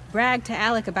just bragged to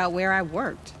Alec about where I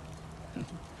worked.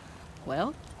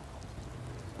 Well?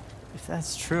 If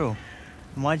that's true,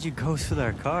 then why'd you ghost with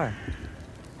our car?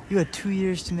 You had 2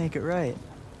 years to make it right.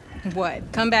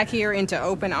 What, come back here into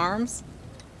open arms?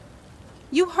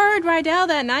 You heard Rydell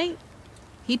that night.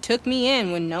 He took me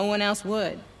in when no one else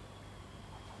would.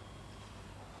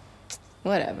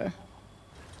 Whatever.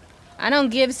 I don't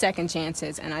give second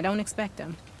chances, and I don't expect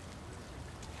them.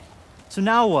 So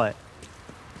now what?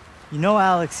 You know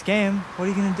Alec's game. What are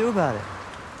you gonna do about it?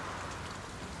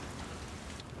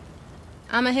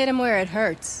 I'ma hit him where it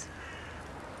hurts.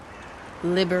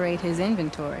 Liberate his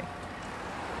inventory.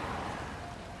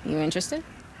 You interested?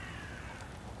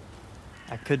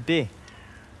 I could be.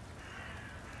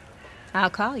 I'll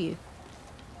call you.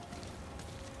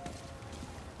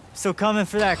 Still coming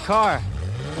for that car.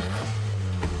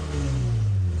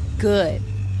 Good.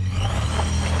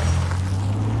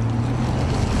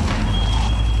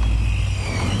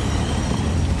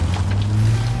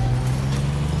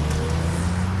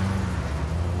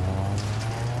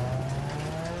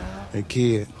 Hey,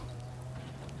 kid.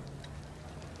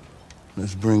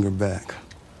 Let's bring her back.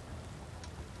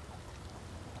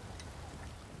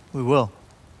 We will.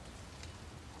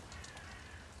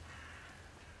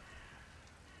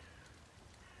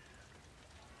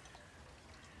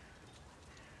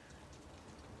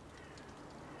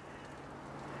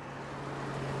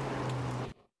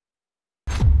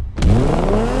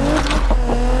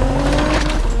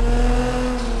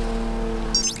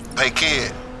 Hey,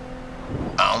 kid.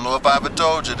 I don't know if I ever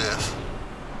told you this,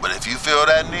 but if you feel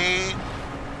that need,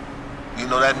 you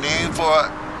know that need for,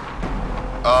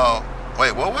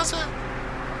 wait, what was it?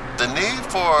 The need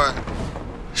for,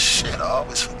 shit, I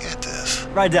always forget this.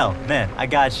 Rydell, man, I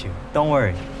got you. Don't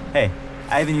worry. Hey,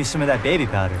 I even used some of that baby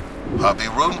powder. I'll be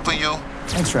rooting for you.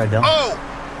 Thanks, Rydell. Oh!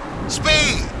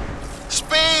 Speed!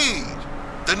 Speed!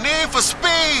 The need for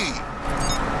speed!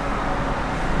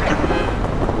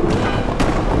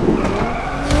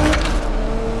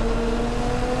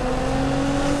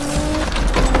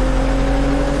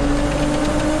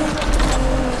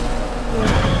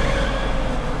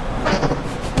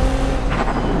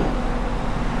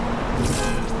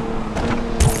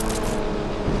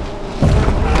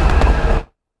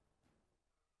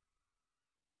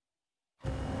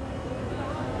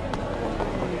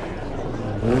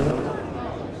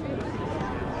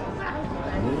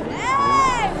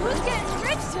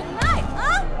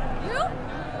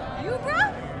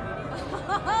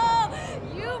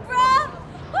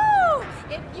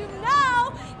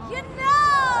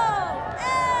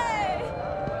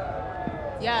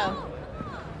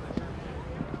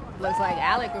 Looks like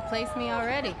Alec replaced me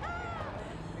already.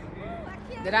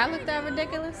 Did I look that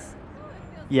ridiculous?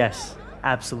 Yes,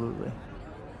 absolutely.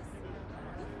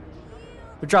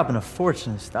 We're dropping a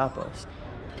fortune to stop us.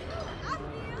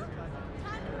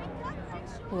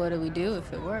 What do we do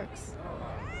if it works?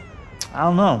 I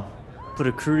don't know. Put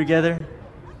a crew together,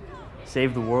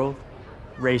 save the world,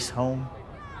 race home,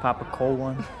 pop a cold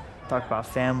one, talk about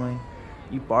family,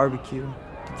 eat barbecue,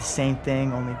 do the same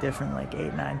thing, only different like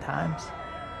 8, 9 times.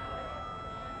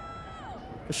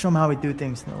 Let's show them how we do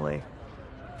things in the lake.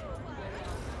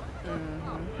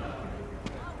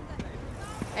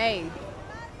 Hey,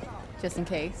 just in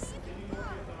case.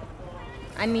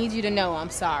 I need you to know I'm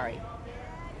sorry.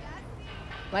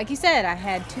 Like you said, I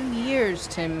had 2 years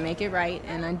to make it right,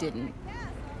 and I didn't.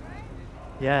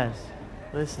 Yes,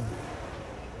 listen.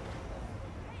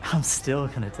 I'm still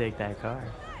gonna take that car.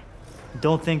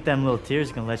 Don't think them little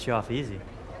tears gonna let you off easy.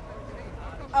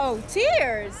 Oh,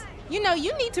 tears? You know,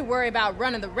 you need to worry about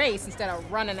running the race instead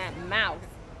of running that mouth.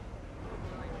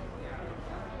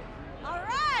 All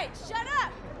right, shut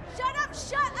up! Shut up,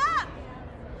 shut up!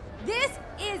 This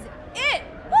is it!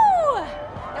 Woo!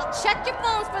 Now check your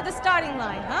phones for the starting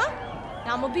line, huh?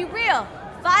 Now I'm gonna be real.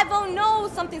 5-0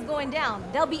 knows something's going down.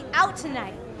 They'll be out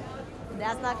tonight.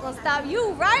 That's not gonna stop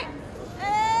you, right?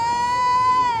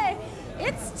 Hey!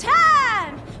 It's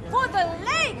time for the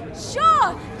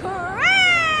Lakeshore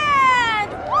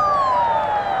Grand! Woo!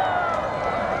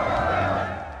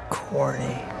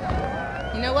 Corny.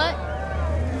 You know what?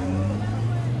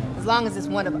 As long as it's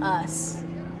one of us.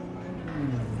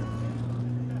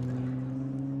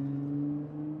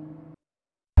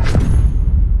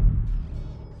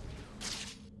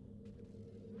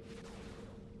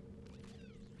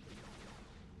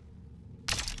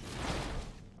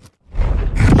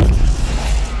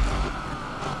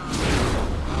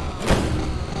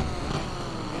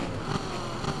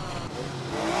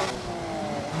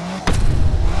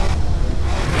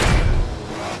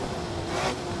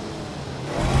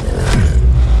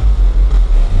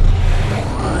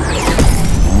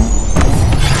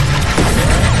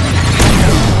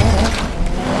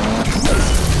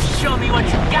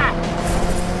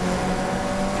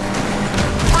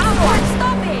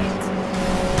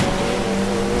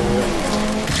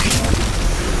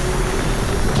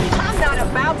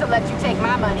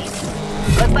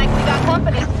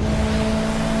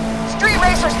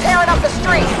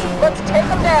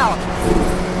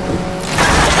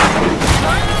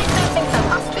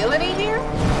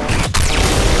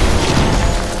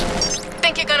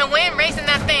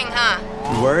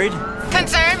 Worried?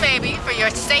 Concerned, maybe, for your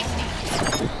safety.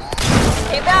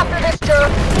 Keep after this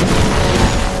jerk.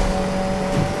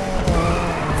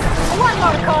 One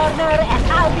more corner and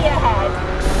I'll be ahead.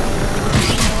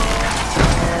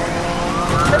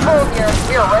 Control here.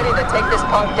 We are ready to take this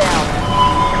punk down.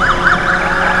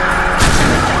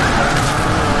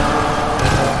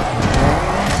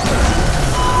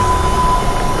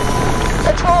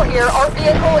 Control here. Our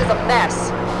vehicle is a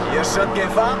mess. You should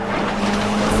give up.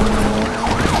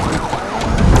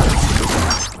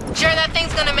 Sure that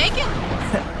thing's gonna make it?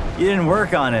 You didn't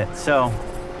work on it, so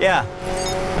yeah.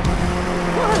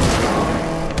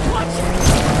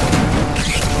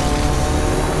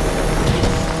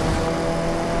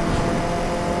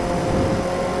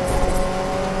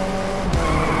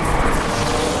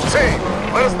 Team,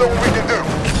 let us know what we can do.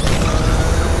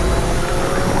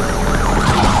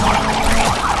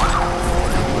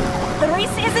 The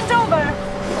race isn't over.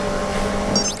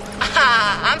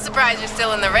 I'm surprised you're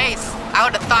still in the race. I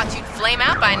would have thought you'd flame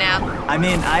out by now. I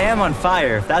mean, I am on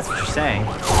fire, if that's what you're saying.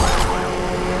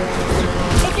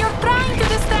 If you're trying to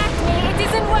distract me, it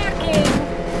isn't working.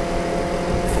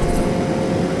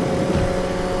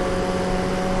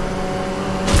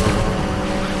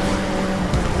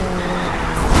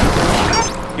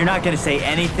 You're not gonna say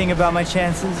anything about my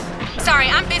chances? Sorry,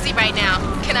 I'm busy right now.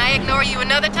 Can I ignore you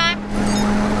another time?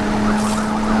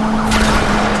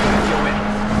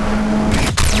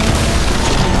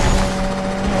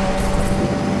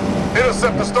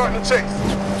 Interceptor starting to chase.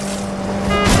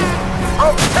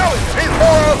 I'm telling you, these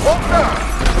morons won't die.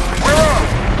 We're on,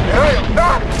 and I am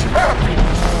not happy.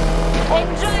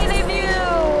 Enjoy the view.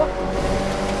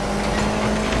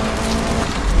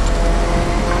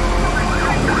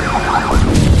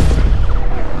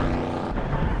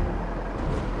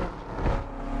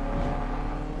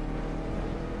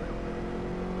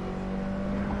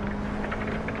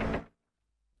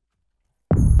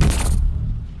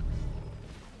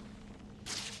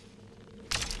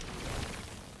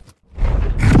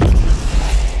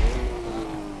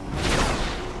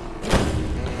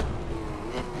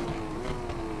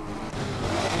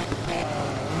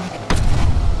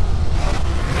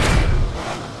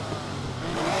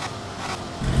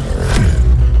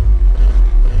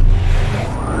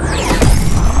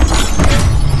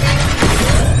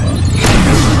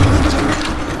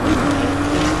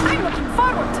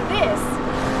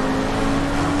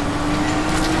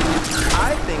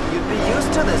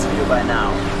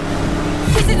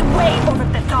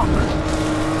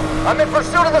 I'm in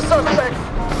pursuit of the suspect.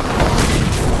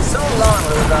 So long,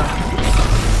 loser.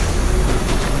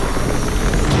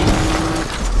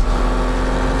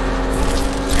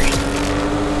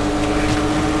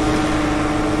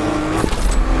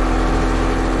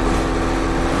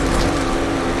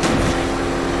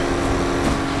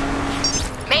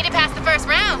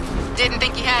 Didn't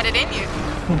think you had it in you.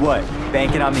 What,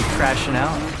 banking on me crashing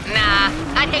out? Nah,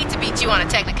 I'd hate to beat you on a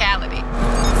technicality.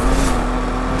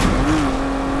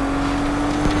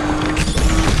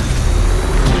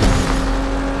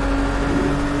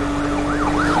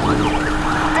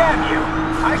 Damn you!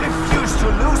 I refuse to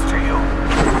lose to you!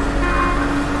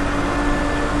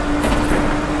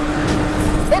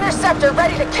 Interceptor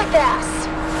ready to kick ass!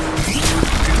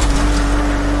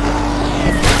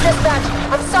 Dispatch,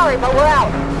 I'm sorry, but we're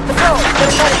out. Patrol,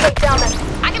 gonna try to take down that.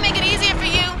 I can make it easier for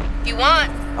you, if you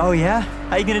want. Oh yeah?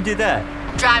 How you gonna do that?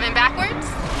 Driving backwards?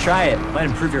 Try it. Might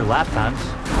improve your lap times.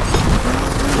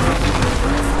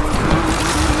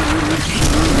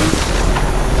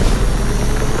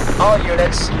 All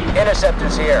units,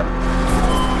 interceptors here.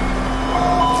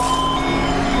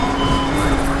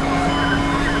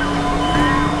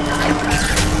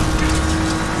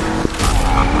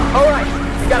 All right.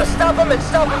 Gotta stop him and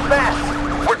stop him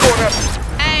fast. We're going up.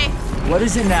 Hey. What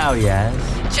is it now, Yaz?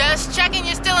 Just checking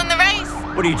you're still in the race.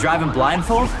 What, are you driving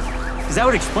blindfold? Because that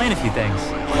would explain a few things.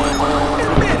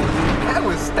 Admit it, that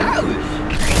was stylish.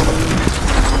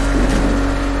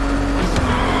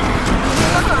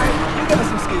 Alright, you got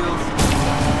some skills.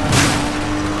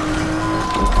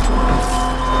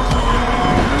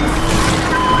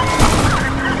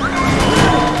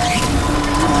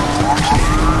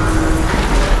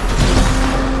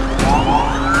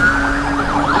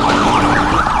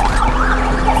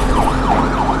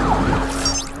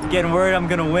 Getting worried I'm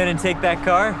gonna win and take that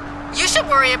car? You should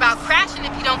worry about crashing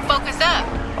if you don't focus up.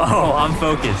 Oh, I'm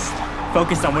focused.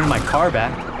 Focused on winning my car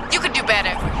back. You could do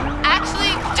better.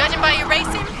 Actually, judging by your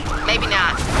racing, maybe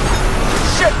not.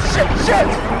 Shit!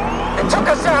 They took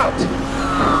us out!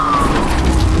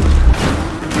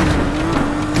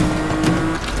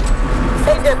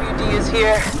 AWD is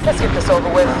here. Let's get this over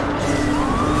with.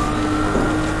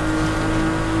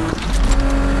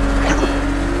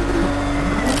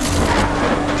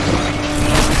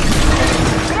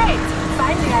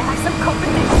 Finally, I have some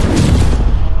competition.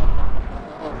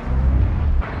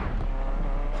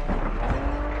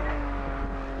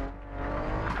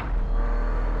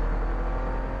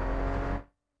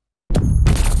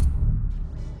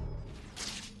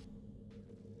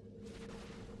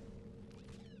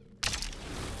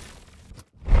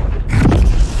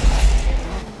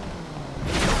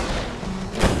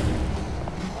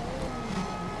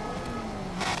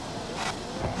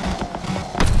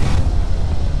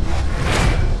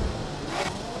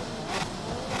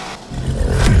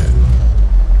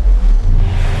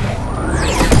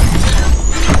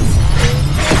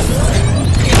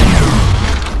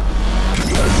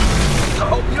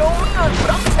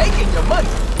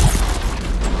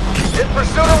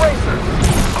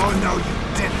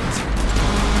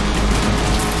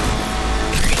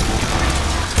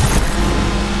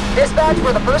 Dispatch,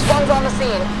 we're the first ones on the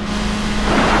scene.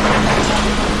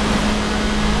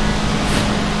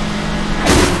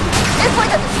 It's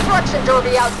like a destruction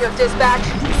derby out here, Dispatch.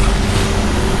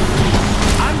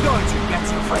 I'm going to get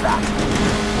you for that.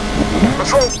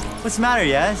 Patrol. What's the matter,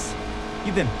 Yaz?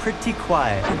 You've been pretty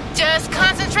quiet. Just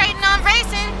concentrating on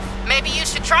racing. Maybe you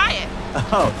should try it.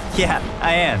 Oh, yeah,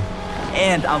 I am.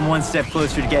 And I'm one step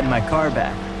closer to getting my car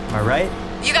back. Am I right?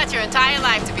 You got your entire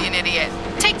life to be an idiot.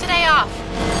 Take today off.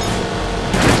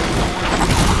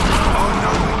 Oh,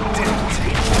 no, we didn't.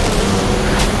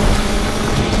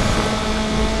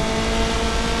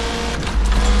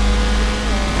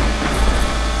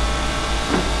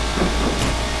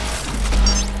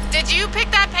 Did you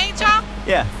pick that paint job?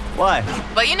 Yeah, why?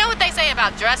 Well, you know what they say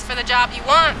about dress for the job you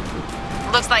want?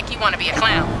 Looks like you want to be a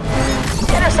clown.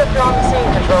 Interceptor on the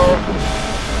scene, Control.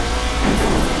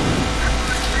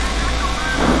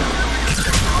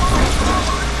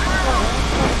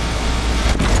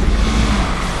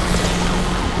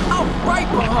 Right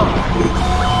behind.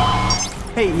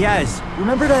 Hey, Yaz,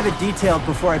 remember to have it detailed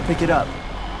before I pick it up.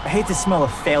 I hate the smell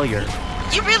of failure.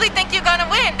 You really think you're gonna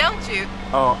win, don't you?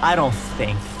 Oh, I don't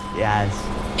think, Yaz.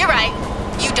 You're right.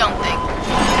 You don't think.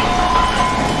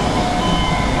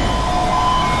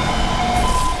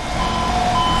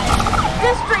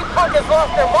 This street punk has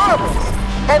lost their marbles.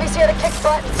 Heavy's here to kick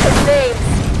butt and take names.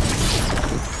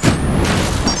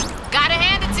 Gotta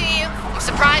hand it to you. I'm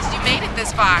surprised you made it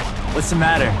this far. What's the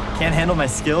matter? Can't handle my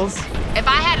skills? If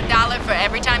I had $1 for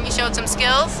every time you showed some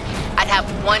skills, I'd have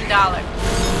 $1.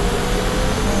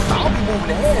 I'll be moving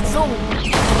ahead soon.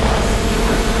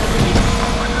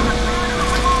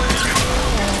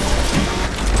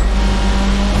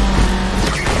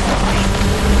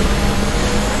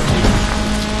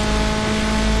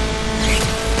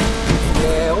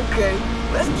 Yeah, okay.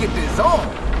 Let's get this on.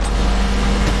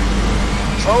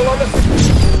 Control on the...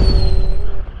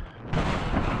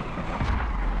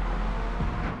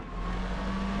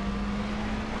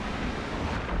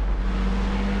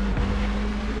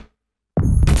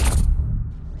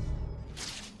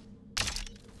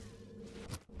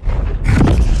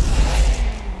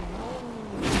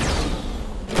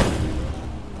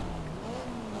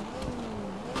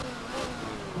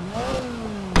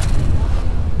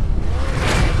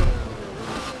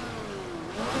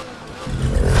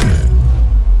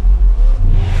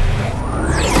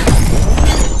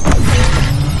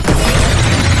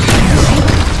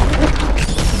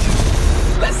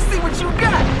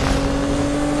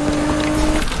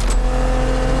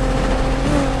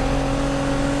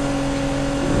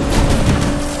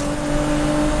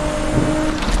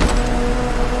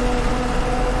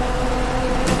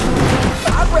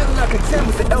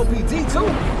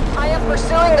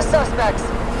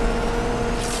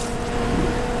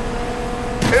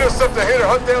 Intercept the hitter,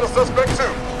 hunt down the suspect too.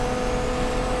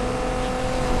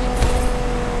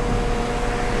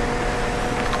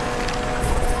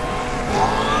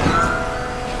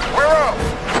 We're out,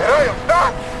 and I am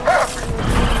not happy.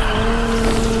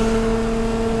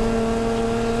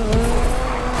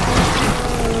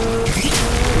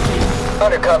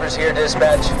 Undercover's here,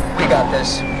 dispatch. We got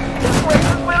this. This place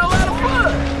has been a lot of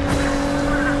fun.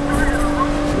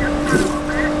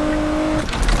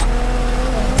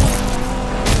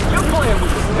 You're playing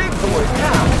with the big boys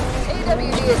now.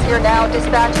 AWD is here now,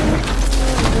 dispatch.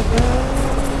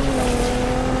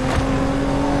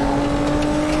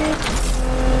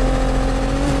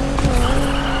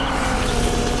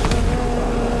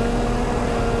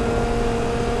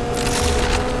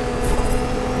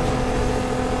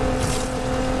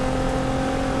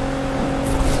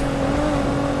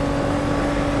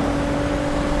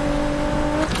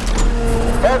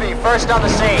 Heavy, first on the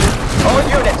scene. All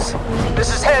units, this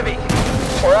is Heavy.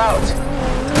 We're out.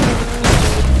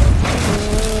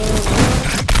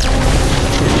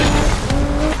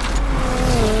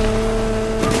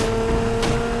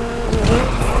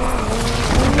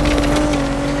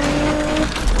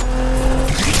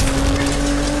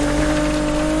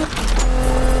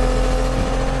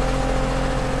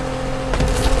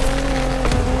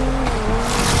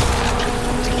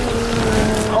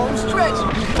 Home stretch.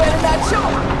 You better not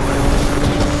choke.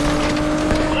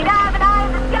 You don't have an eye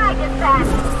in the sky, dispatch.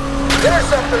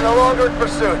 Interceptor no longer in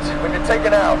pursuit. We've been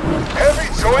taken out. Heavy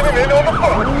joining in on the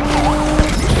fun.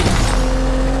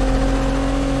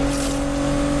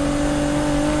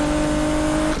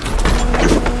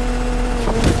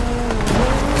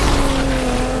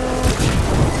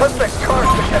 Suspect's car's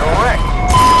been getting wrecked.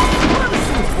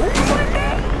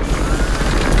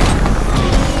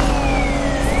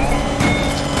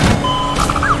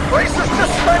 Racist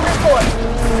just suspended foot.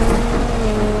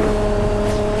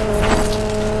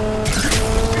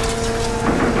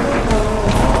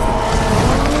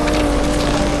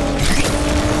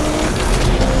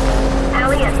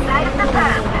 Elliot, side of the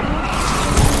path.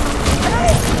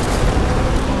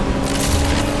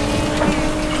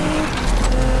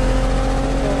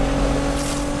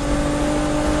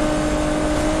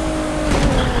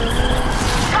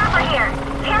 Chopper here.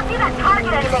 Can't see that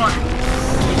target anymore.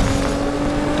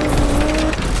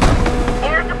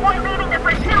 Air support leaving the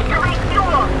pursuit to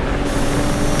refuel.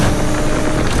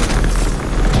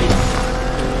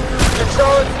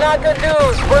 Control, it's not good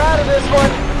news. We're out of this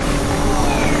one.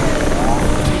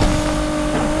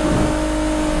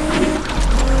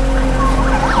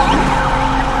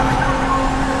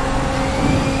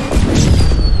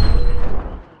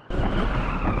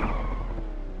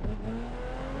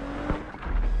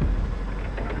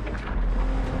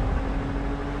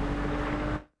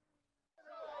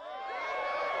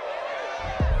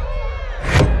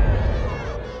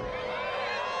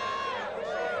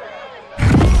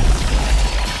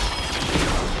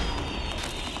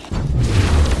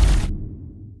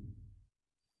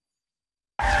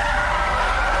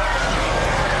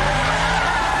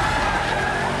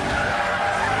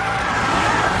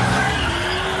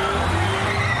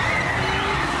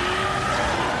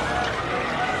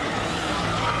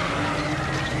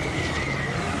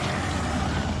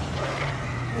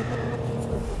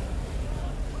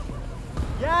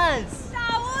 Yes!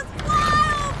 That was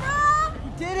wild, bro!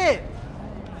 You did it!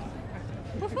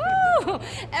 Woohoo!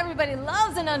 Everybody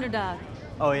loves an underdog.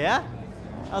 Oh yeah?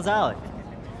 How's Alec?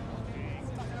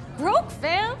 Broke,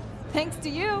 fam. Thanks to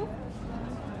you.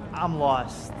 I'm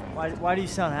lost. Why do you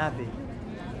sound happy?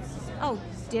 Oh,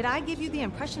 did I give you the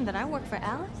impression that I work for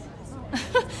Alex?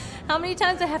 How many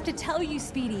times do I have to tell you,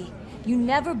 Speedy? You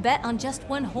never bet on just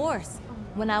one horse.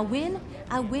 When I win,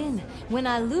 I win. When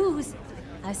I lose,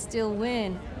 I still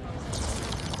win.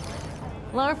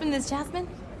 Learn from this, Jasmine.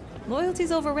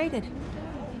 Loyalty's overrated.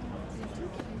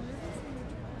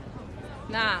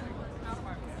 Nah,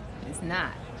 it's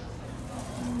not.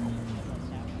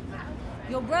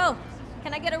 Yo, bro,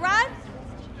 can I get a ride?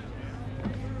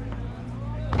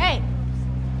 Hey,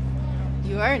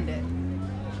 you earned it.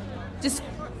 Just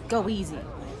go easy.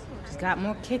 She's got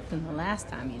more kick than the last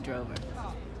time you drove her.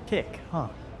 Kick, huh?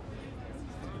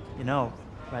 You know,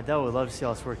 Rydell would love to see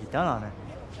all this work you've done on her.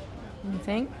 You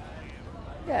think?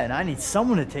 Yeah, and I need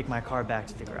someone to take my car back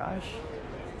to the garage.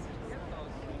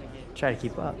 Try to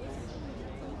keep up.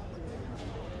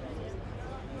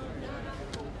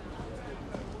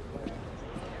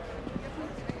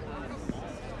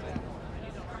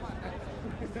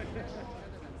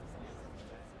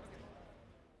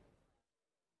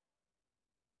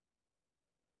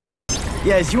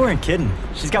 Yes, you weren't kidding.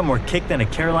 She's got more kick than a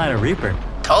Carolina Reaper.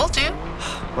 Told you.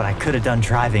 What I could have done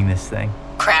driving this thing.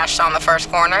 crashed on the first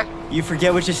corner. You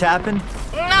forget what just happened?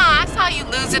 No, I saw you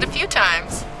lose it a few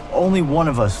times. Only one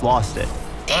of us lost it.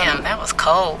 Damn, that was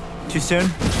cold. Too soon?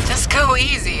 Just go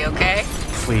easy, okay?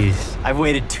 Please, I've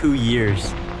waited 2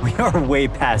 years. We are way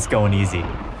past going easy.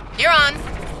 You're on.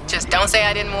 Just don't say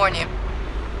I didn't warn you.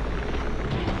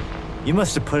 You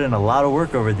must have put in a lot of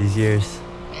work over these years.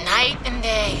 Night and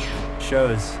day.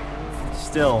 Shows.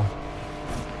 Still.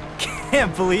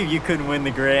 Can't believe you couldn't win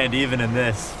the grand even in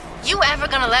this. You ever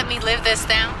gonna let me live this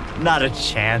down? Not a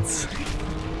chance.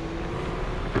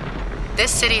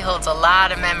 This city holds a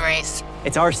lot of memories.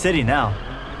 It's our city now.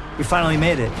 We finally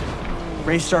made it.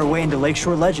 Raced our way into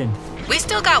Lakeshore legend. We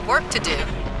still got work to do.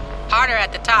 Harder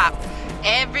at the top.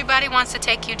 Everybody wants to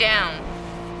take you down.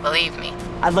 Believe me.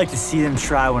 I'd like to see them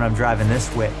try when I'm driving this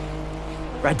way.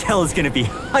 Rydell is gonna be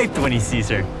hyped when he sees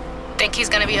her. Think he's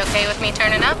gonna be okay with me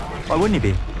turning up? Why wouldn't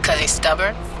he be? 'Cause he's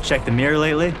stubborn? Check the mirror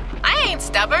lately? I ain't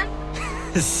stubborn.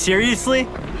 Seriously?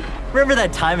 Remember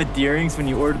that time at Deering's when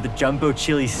you ordered the jumbo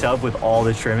chili sub with all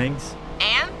the trimmings?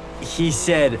 And? He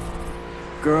said,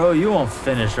 girl, you won't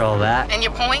finish all that. And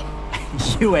your point?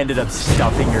 You ended up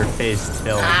stuffing your face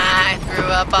till... I threw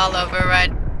up all over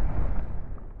Rydell.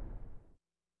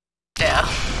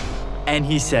 And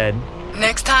he said...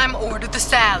 Next time, order the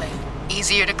salad.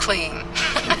 Easier to clean.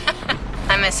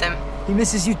 I miss him. He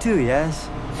misses you too, yes?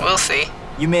 We'll see.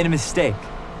 You made a mistake.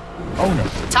 Own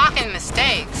it. Talking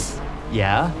mistakes.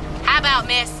 Yeah? How about,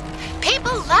 miss?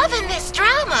 People loving this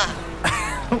drama.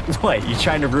 What, you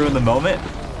trying to ruin the moment?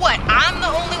 What, I'm the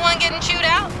only one getting chewed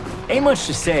out? Ain't much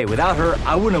to say. Without her,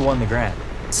 I wouldn't have won the grand.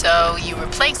 So you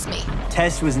replaced me?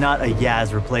 Tess was not a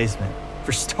Yaz replacement.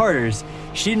 For starters,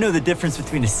 she didn't know the difference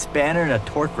between a spanner and a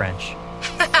torque wrench.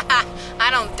 I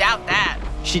don't doubt that.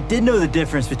 She did know the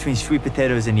difference between sweet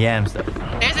potatoes and yams, though.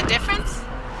 There's a difference?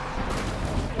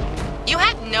 You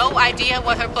had no idea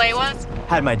what her play was?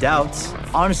 Had my doubts.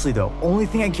 Honestly, though, only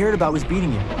thing I cared about was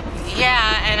beating you.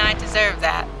 Yeah, and I deserve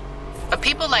that. But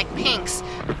people like Pinks,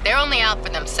 they're only out for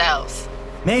themselves.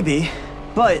 Maybe,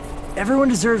 but everyone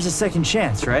deserves a second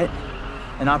chance, right?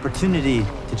 An opportunity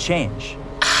to change.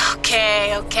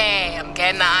 Okay, I'm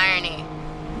getting the irony.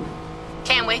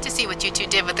 Can't wait to see what you two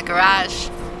did with the garage.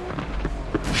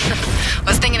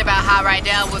 Was thinking about how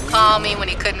Rydell would call me when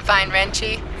he couldn't find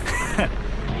Wrenchy.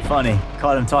 Funny,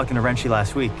 caught him talking to Wrenchy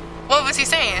last week. What was he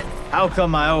saying? How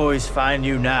come I always find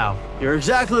you now? You're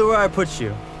exactly where I put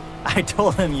you. I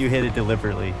told him you hit it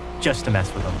deliberately, just to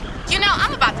mess with him. You know,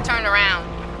 I'm about to turn around.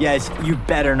 Yes, you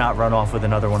better not run off with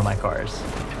another one of my cars.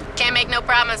 Can't make no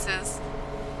promises.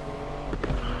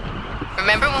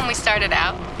 Remember when we started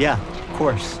out? Yeah, of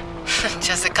course.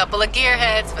 Just a couple of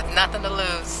gearheads with nothing to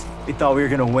lose. We thought we were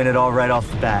gonna win it all right off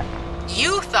the bat.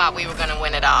 You thought we were gonna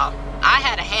win it all. I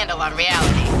had a handle on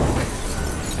reality.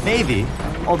 Maybe,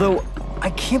 although I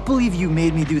can't believe you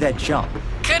made me do that jump.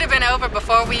 Could have been over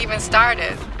before we even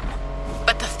started.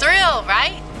 But the thrill,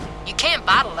 right? You can't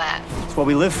bottle that. It's what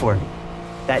we live for.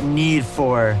 That need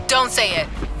for... Don't say it.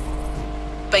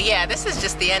 But yeah, this is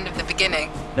just the end of the beginning.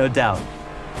 No doubt.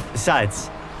 Besides,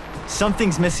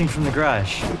 something's missing from the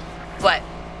garage. What?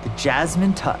 The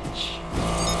Jasmine touch.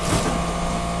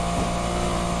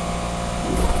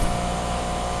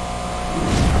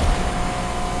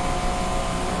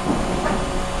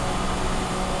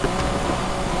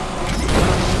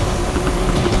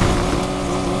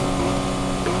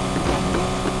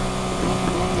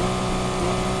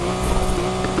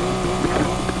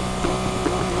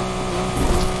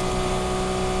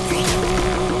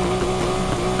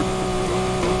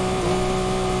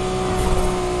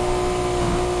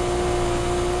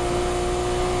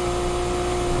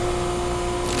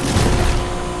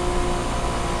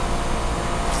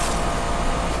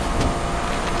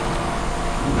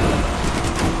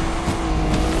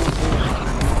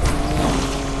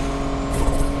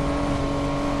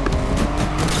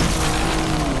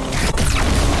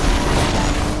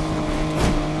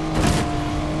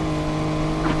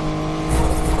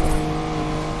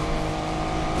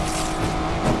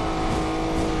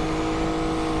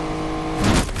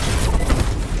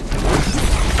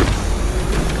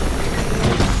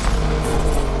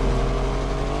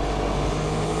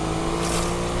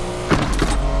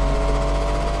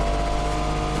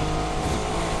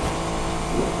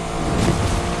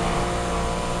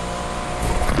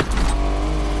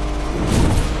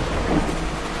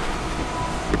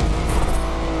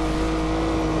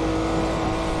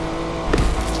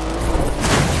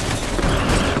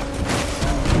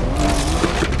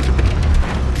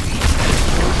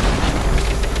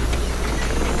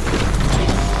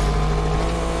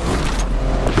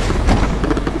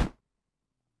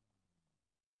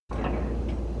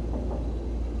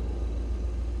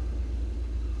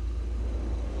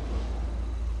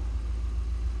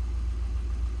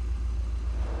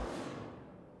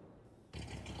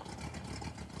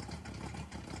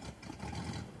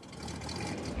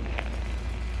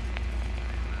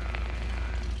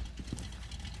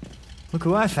 Look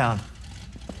who I found.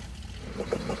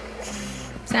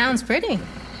 Sounds pretty.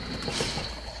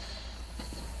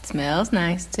 Smells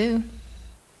nice, too.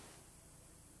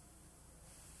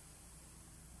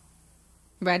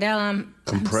 Rydell,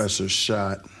 Compressor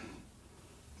shot.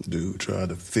 Dude tried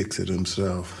to fix it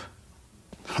himself.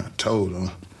 I told him.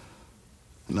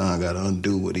 Now I gotta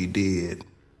undo what he did.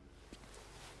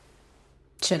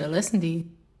 Should've listened to you.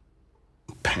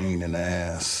 Pain in the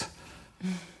ass.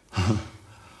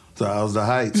 So how's the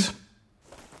heights?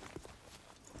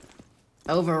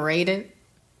 Overrated.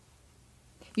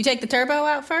 You take the turbo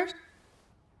out first?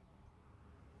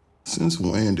 Since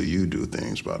when do you do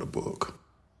things by the book?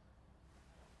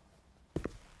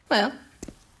 Well,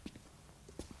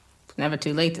 it's never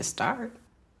too late to start.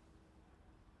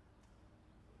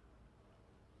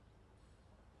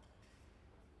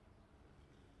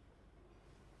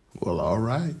 Well, all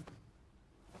right.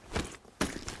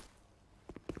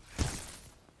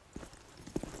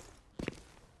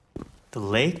 The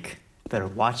lake better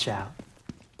watch out.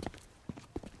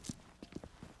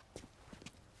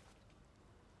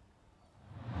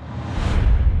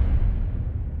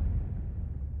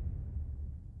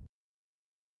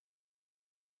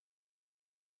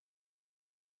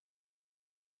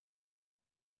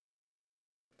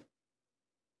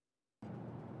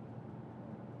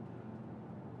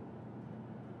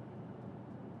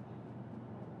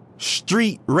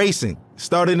 Street racing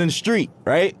started in the street,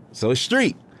 right? So it's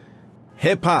street.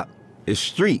 Hip hop is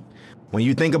street. When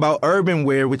you think about urban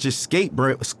wear, which is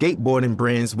skateboarding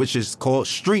brands, which is called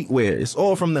streetwear, it's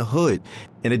all from the hood.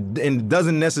 And it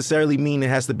doesn't necessarily mean it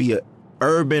has to be a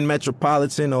urban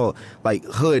metropolitan or like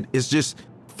hood. It's just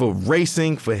for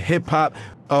racing, for hip hop.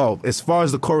 Oh, as far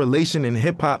as the correlation in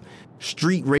hip hop,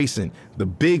 street racing, the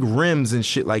big rims and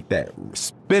shit like that.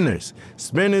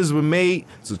 Spinners were made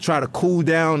to try to cool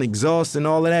down exhaust and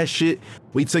all of that shit.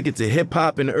 We took it to hip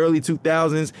hop in the early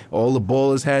 2000s. All the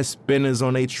ballers had spinners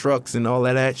on their trucks and all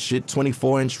of that shit,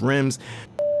 24-inch rims.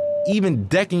 Even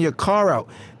decking your car out.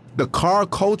 The car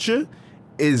culture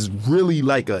is really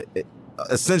like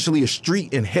essentially a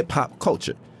street and hip hop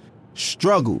culture.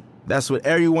 Struggle, that's what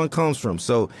everyone comes from.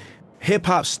 So hip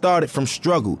hop started from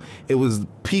struggle. It was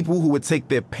people who would take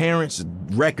their parents'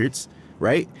 records,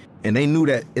 right? And they knew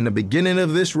that in the beginning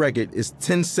of this record is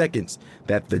 10 seconds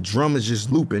that the drum is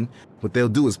just looping. What they'll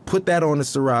do is put that on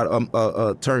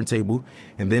the turntable,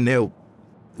 and then they'll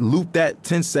loop that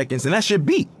 10 seconds, and that's your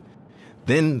beat.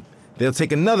 Then they'll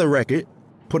take another record,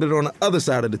 put it on the other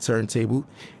side of the turntable,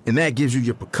 and that gives you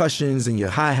your percussions and your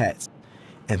hi-hats.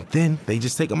 And then they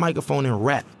just take a microphone and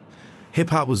rap. Hip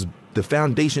hop was, the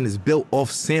foundation is built off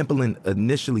sampling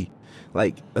initially,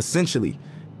 like essentially.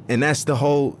 And that's the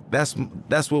whole, that's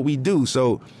what we do.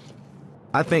 So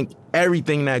I think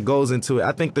everything that goes into it,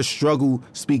 I think the struggle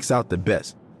speaks out the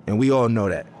best. And we all know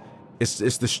that.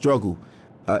 It's the struggle.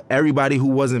 Everybody who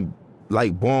wasn't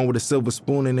like born with a silver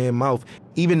spoon in their mouth,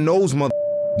 even those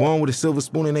born with a silver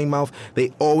spoon in their mouth,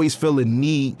 they always feel a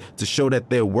need to show that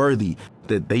they're worthy,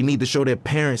 that they need to show their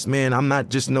parents, man, I'm not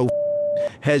just no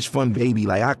hedge fund baby.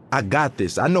 Like, I got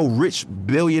this. I know rich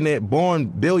born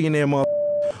billionaire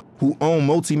who own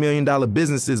multi-million-dollar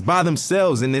businesses by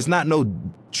themselves, and it's not no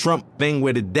Trump thing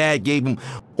where the dad gave him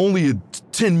only a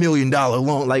 $10 million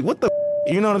loan. Like, what the,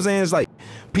 you know what I'm saying? It's like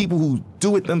people who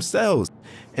do it themselves.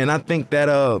 And I think that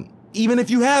even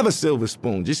if you have a silver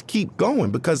spoon, just keep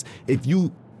going, because if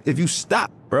you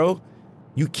stop, bro,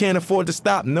 you can't afford to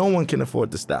stop. No one can afford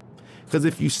to stop, because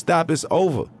if you stop, it's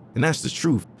over, and that's the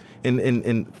truth.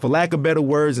 And for lack of better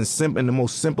words, in the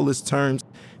most simplest terms,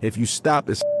 if you stop,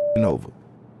 it's over.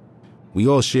 We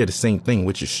all share the same thing,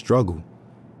 which is struggle.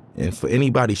 And for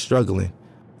anybody struggling,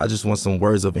 I just want some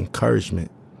words of encouragement.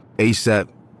 ASAP,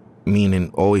 meaning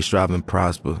always strive and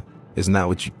prosper. It's not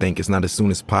what you think. It's not as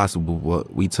soon as possible.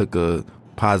 But we took a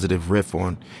positive riff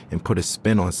on and put a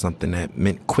spin on something that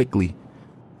meant quickly.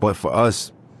 But for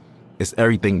us, it's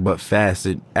everything but fast.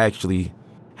 It actually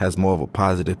has more of a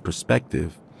positive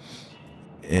perspective.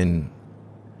 And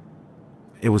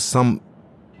it was some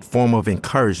form of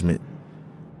encouragement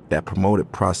that promoted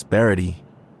prosperity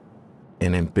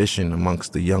and ambition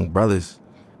amongst the young brothers.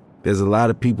 There's a lot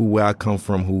of people where I come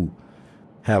from who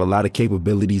have a lot of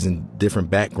capabilities and different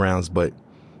backgrounds, but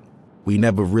we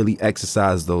never really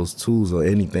exercise those tools or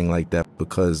anything like that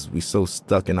because we so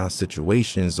stuck in our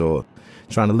situations or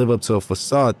trying to live up to a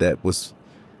facade that was,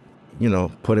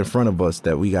 put in front of us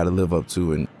that we got to live up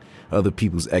to and other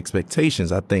people's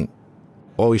expectations. I think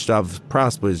always strive to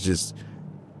prosper is just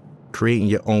creating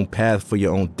your own path for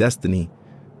your own destiny,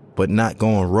 but not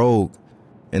going rogue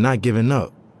and not giving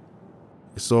up.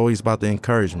 It's always about the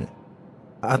encouragement.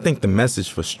 I think the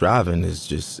message for striving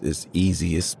is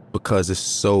easy. It's because it's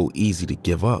so easy to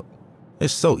give up.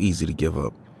 It's so easy to give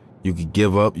up. You could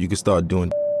give up, you could start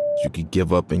doing, you could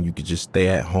give up and you could just stay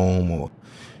at home, or,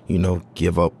 you know,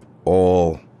 give up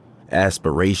all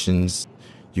aspirations.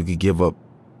 You could give up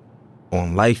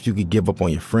on life. You could give up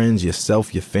on your friends,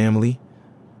 yourself, your family.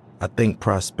 I think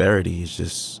prosperity is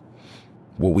just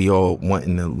what we all want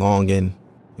in the long end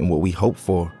and what we hope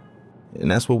for.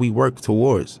 And that's what we work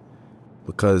towards.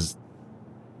 Because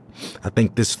I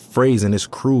think this phrase and this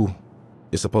crew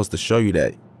is supposed to show you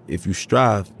that if you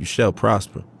strive, you shall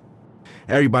prosper.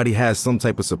 Everybody has some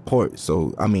type of support.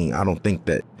 So, I mean, I don't think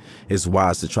that it's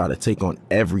wise to try to take on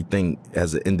everything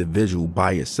as an individual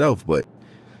by yourself, but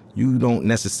you don't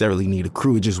necessarily need a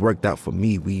crew. It just worked out for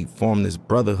me. We formed this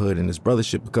brotherhood and this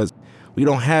brothership because we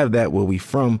don't have that where we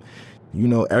from. You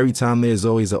know, every time there's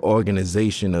always an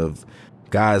organization of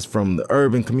guys from the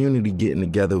urban community getting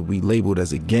together, we labeled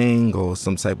as a gang or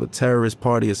some type of terrorist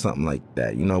party or something like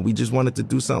that. You know, we just wanted to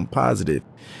do something positive.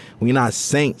 We're not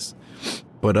saints,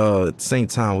 but at the same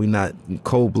time, we're not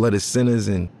cold-blooded sinners,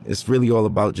 and it's really all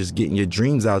about just getting your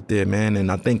dreams out there, man.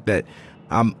 And I think that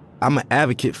I'm an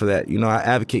advocate for that. You know, I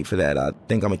advocate for that. I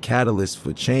think I'm a catalyst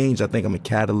for change. I think I'm a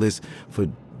catalyst for,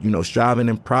 you know, striving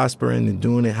and prospering and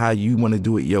doing it how you want to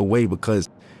do it your way, because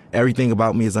everything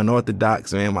about me is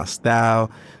unorthodox, man. My style,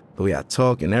 the way I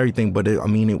talk and everything, but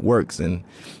it works. And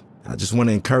I just want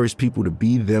to encourage people to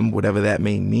be them, whatever that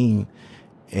may mean.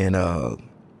 And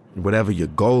whatever your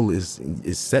goal is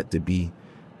set to be,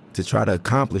 to try to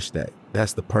accomplish that.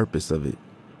 That's the purpose of it.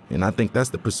 And I think that's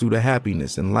the pursuit of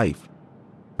happiness in life.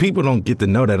 People don't get to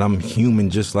know that I'm human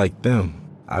just like them.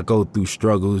 I go through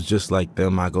struggles just like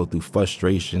them. I go through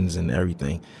frustrations and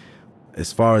everything.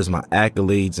 As far as my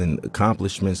accolades and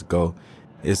accomplishments go,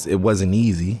 it wasn't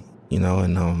easy, you know,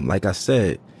 and like I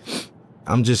said,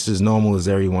 I'm just as normal as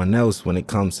everyone else when it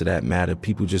comes to that matter.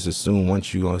 People just assume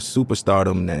once you're a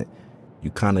superstardom that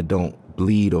you kind of don't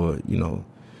bleed or, you know,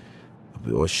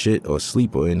 or shit or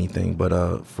sleep or anything.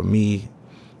 But for me,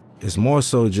 it's more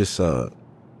so just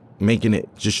making it,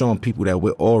 just showing people that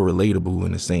we're all relatable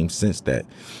in the same sense, that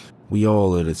we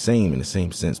all are the same in the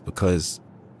same sense, because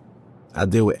I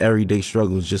deal with everyday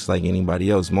struggles just like anybody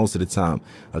else. Most of the time,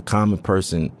 a common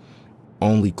person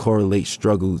only correlates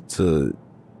struggle to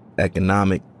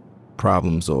economic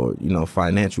problems or, you know,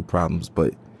 financial problems,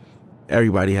 but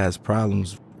everybody has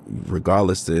problems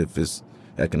regardless of if it's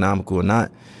economical or not.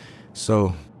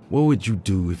 So what would you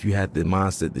do if you had the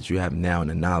mindset that you have now and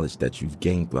the knowledge that you've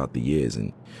gained throughout the years,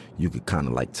 and you could kind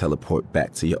of like teleport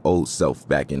back to your old self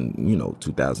back in, you know,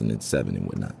 2007 and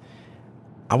whatnot?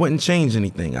 I wouldn't change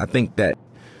anything. I think that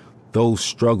those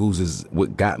struggles is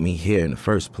what got me here in the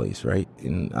first place, right?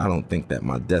 And I don't think that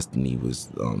my destiny was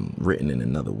written in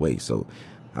another way. So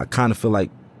I kind of feel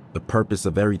like the purpose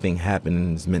of everything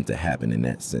happening is meant to happen in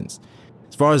that sense.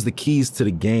 As far as the keys to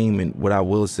the game, and what I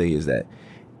will say is that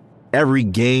every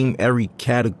game, every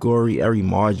category, every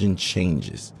margin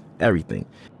changes. Everything.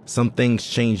 Some things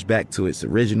change back to its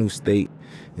original state,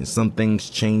 and some things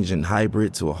change in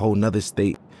hybrid to a whole nother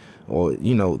state. Or,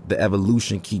 you know, the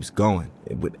evolution keeps going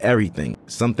with everything.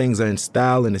 Some things are in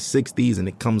style in the 60s and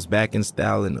it comes back in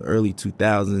style in the early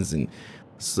 2000s, and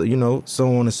so, you know,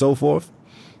 so on and so forth.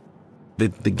 The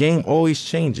game always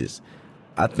changes.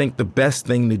 I think the best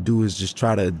thing to do is just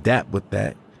try to adapt with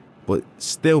that, but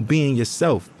still being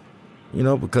yourself, you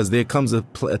know, because there comes a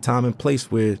time and place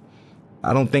where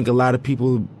I don't think a lot of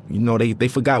people, you know, they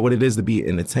forgot what it is to be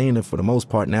an entertainer for the most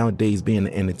part. Nowadays, being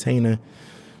an entertainer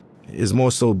is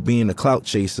more so being a clout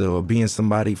chaser, or being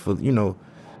somebody, for, you know,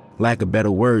 lack of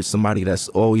better words, somebody that's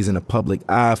always in the public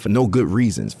eye for no good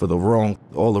reasons, for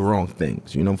all the wrong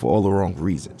things, you know, for all the wrong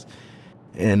reasons.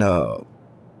 And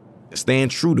staying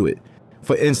true to it.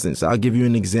 For instance, I'll give you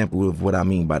an example of what I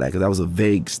mean by that, because that was a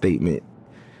vague statement.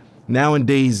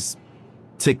 Nowadays,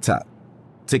 TikTok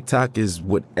is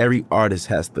what every artist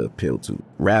has to appeal to.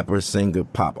 Rapper, singer,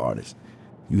 pop artist.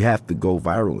 You have to go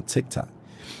viral on TikTok.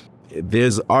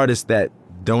 There's artists that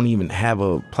don't even have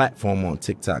a platform on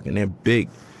TikTok, and they're big,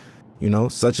 you know,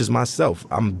 such as myself.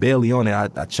 I'm barely on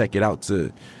it. I check it out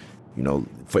to, you know,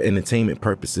 for entertainment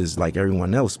purposes like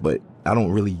everyone else, but I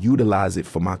don't really utilize it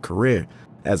for my career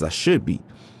as I should be.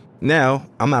 Now,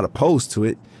 I'm not opposed to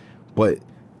it, but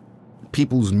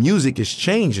people's music is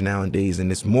changing nowadays,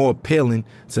 and it's more appealing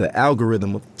to the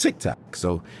algorithm of TikTok.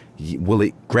 So will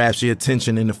it grasp your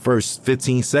attention in the first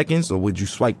 15 seconds, or would you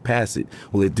swipe past it?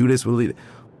 Will it do this? Will it?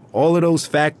 All of those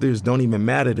factors don't even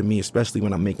matter to me, especially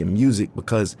when I'm making music,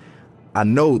 because I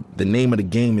know the name of the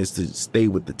game is to stay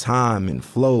with the time and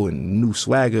flow and new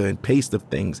swagger and pace of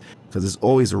things. because it's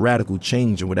always a radical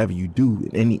change in whatever you do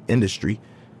in any industry.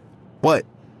 But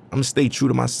I'm gonna stay true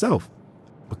to myself,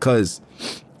 because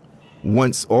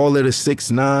once all of the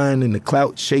 6ix9ine and the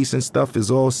clout chasing stuff is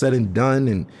all said and done,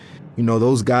 and you know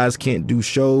those guys can't do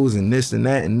shows and this and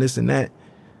that and this and that,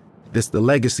 this the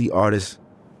legacy artists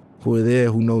who are there,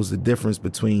 who knows the difference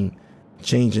between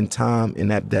changing time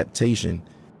and adaptation.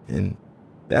 And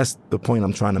that's the point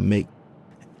I'm trying to make.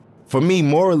 For me,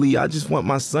 morally, I just want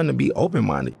my son to be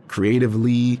open-minded,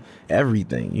 creatively,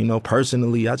 everything, you know,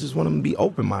 personally. I just want him to be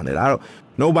open-minded.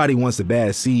 Nobody wants a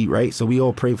bad seed, right? So we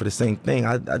all pray for the same thing.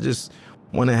 I just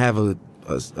want to have a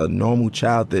normal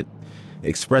child that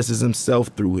expresses himself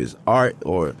through his art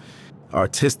or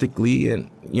artistically, and,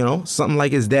 you know, something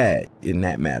like his dad in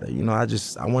that matter. You know, I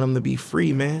want him to be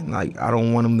free, man. Like, I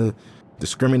don't want him to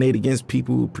discriminate against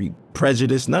people,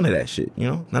 prejudice, none of that shit, you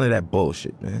know? None of that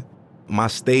bullshit, man. My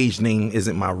stage name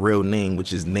isn't my real name,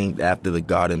 which is named after the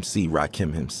God MC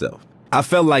Rakim himself. I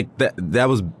felt like that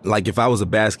was like if I was a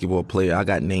basketball player, I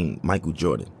got named Michael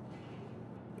Jordan.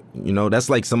 You know, that's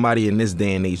like somebody in this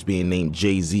day and age being named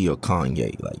Jay-Z or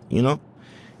Kanye, like, you know?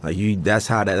 Like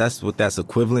that's what that's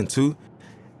equivalent to.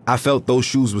 I felt those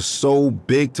shoes were so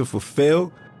big to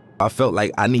fulfill. I felt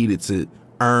like I needed to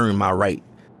earn my right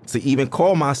to even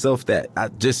call myself that.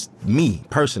 Just me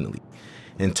personally.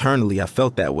 Internally, I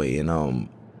felt that way, and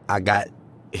I got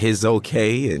his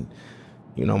okay, and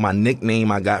you know my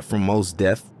nickname I got from Mos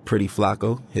Def, Pretty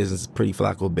Flacco. His is Pretty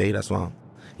Flacco Bay. That's why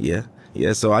yeah.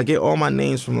 So I get all my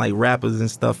names from like rappers and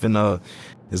stuff, and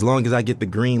as long as I get the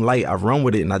green light, I run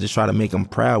with it, and I just try to make them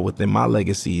proud within my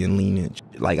legacy and lineage.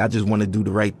 Like I just want to do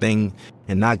the right thing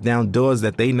and knock down doors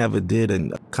that they never did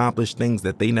and accomplish things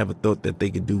that they never thought that they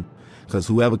could do, because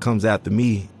whoever comes after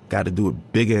me got to do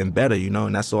it bigger and better, you know,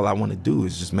 and that's all I want to do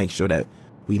is just make sure that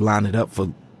we line it up for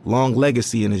long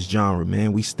legacy in this genre,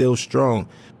 man. We still strong,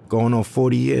 going on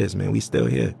 40 years, man. We still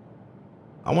here.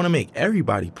 I want to make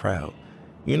everybody proud,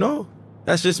 you know?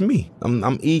 That's just me.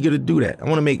 I'm eager to do that. I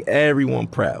want to make everyone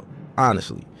proud,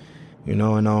 honestly, you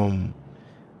know, and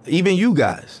even you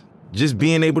guys, just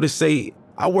being able to say,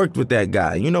 I worked with that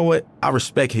guy. You know what? I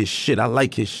respect his shit. I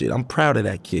like his shit. I'm proud of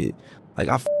that kid. Like,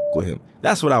 I with him.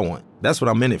 That's what I want. That's what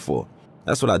I'm in it for.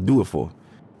 That's what I do it for.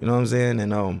 You know what I'm saying?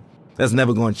 And that's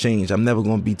never going to change. I'm never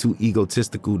going to be too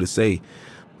egotistical to say,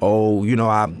 oh, you know,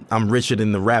 I'm richer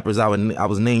than the rappers I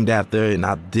was named after, and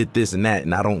I did this and that,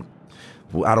 and I don't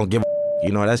give a,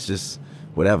 you know, that's just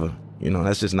whatever. You know,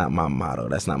 that's just not my motto.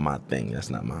 That's not my thing. It's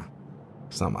not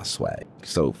my swag.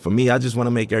 So for me, I just want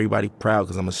to make everybody proud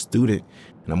because I'm a student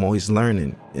and I'm always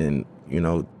learning. And, you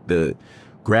know, the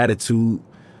gratitude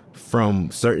from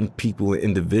certain people and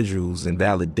individuals and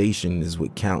validation is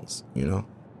what counts, you know?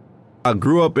 I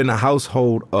grew up in a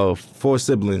household of 4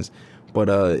 siblings, but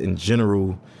in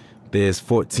general, there's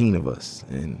 14 of us.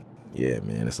 And yeah,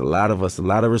 man, it's a lot of us, a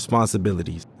lot of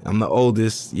responsibilities. I'm the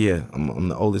oldest, yeah, I'm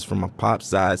the oldest from my pop's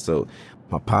side, so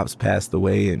my pops passed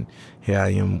away, and here I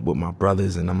am with my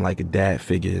brothers, and I'm like a dad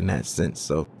figure in that sense.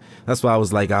 So that's why I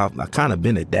was like, I kind of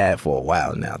been a dad for a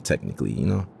while now, technically, you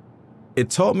know? It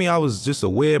taught me I was just a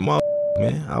weird man.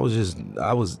 I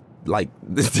was like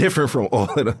different from all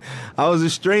of them. I was a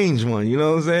strange one, you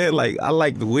know what I'm saying? Like, I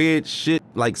like the weird shit,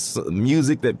 like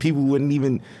music that people wouldn't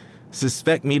even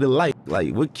suspect me to like.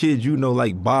 Like, what kid you know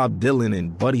like Bob Dylan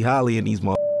and Buddy Holly and these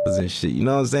motherfuckers and shit, you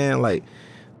know what I'm saying? Like,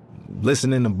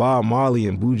 listening to Bob Marley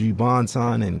and Buju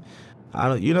Banton, and I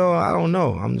don't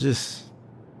know. I'm just,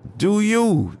 do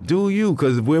you,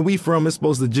 because where we from, it's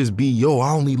supposed to just be, yo,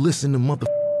 I only listen to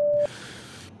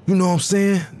you know what I'm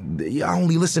saying? I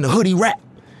only listen to hoodie rap.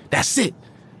 That's it.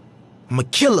 I'm a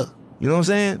killer. You know what I'm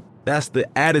saying? That's the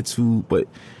attitude. But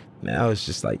now it's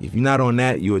just like, if you're not on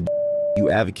that, you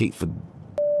advocate for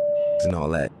and all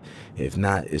that. If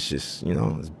not, it's just, you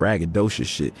know, it's braggadocious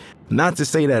shit. Not to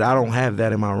say that I don't have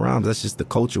that in my rhymes. That's just the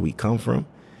culture we come from.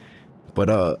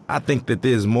 But I think that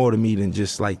there's more to me than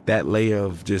just like that layer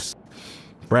of just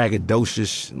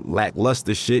braggadocious,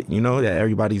 lackluster shit, you know, that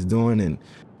everybody's doing. And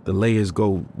the layers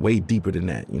go way deeper than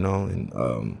that, you know? And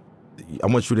I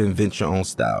want you to invent your own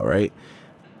style, right?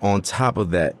 On top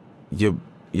of that,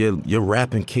 your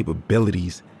rapping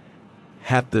capabilities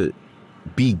have to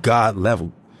be God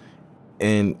level.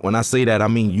 And when I say that, I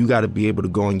mean you got to be able to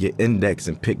go on your index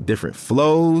and pick different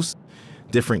flows,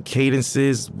 different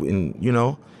cadences, and, you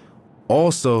know.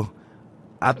 Also,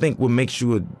 I think what makes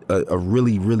you a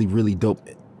really, really, really dope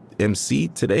MC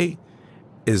today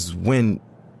is when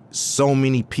so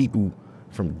many people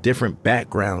from different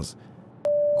backgrounds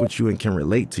with you and can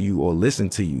relate to you or listen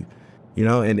to you, you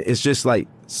know. And it's just like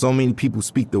so many people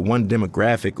speak to one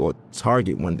demographic or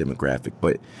target one demographic,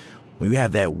 but when you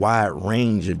have that wide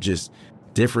range of just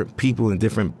different people and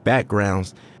different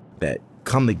backgrounds that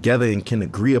come together and can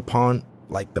agree upon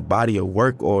like the body of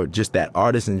work or just that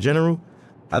artist in general,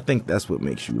 I think that's what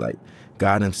makes you like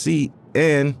God MC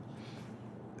and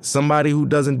somebody who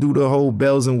doesn't do the whole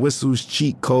bells and whistles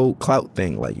cheat code clout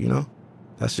thing. Like, you know,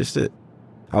 that's just it.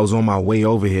 I was on my way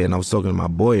over here and I was talking to my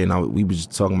boy and we were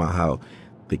just talking about how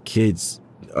the kids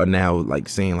are now like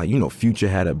saying like, you know, Future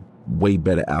had a way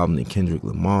better album than Kendrick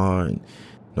Lamar and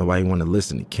nobody want to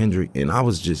listen to Kendrick. And I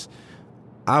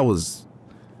was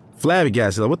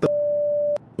flabbergasted. Like, what the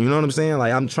you know what I'm saying?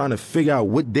 Like, I'm trying to figure out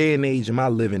what day and age am I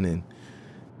living in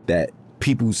that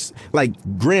people's, like,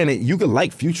 granted, you could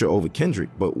like Future over Kendrick,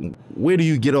 but where do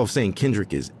you get off saying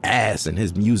Kendrick is ass and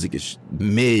his music is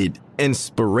mid?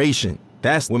 Inspiration.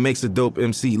 That's what makes a dope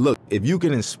MC. Look, if you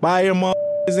can inspire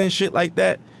motherfuckers and shit like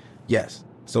that, yes.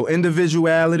 So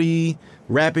individuality,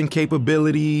 rapping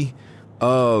capability,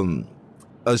 a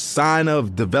sign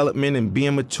of development and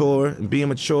being mature,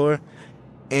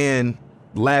 and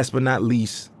last but not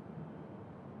least,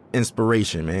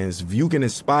 inspiration, man. If you can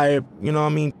inspire, you know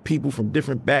what I mean, people from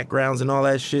different backgrounds and all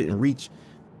that shit and reach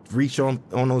on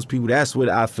those people, that's what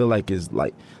I feel like is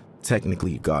like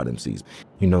technically God MCs.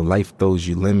 You know, life throws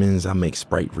you lemons. I make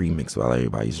Sprite remix while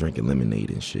everybody's drinking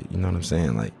lemonade and shit. You know what I'm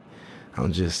saying? Like, I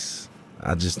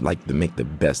just like to make the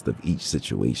best of each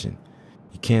situation.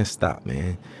 You can't stop,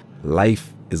 man.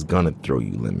 Life is gonna throw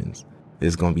you lemons.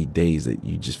 There's gonna be days that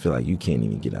you just feel like you can't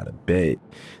even get out of bed.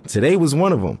 Today was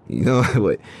one of them, you know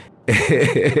what?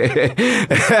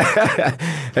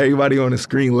 Everybody on the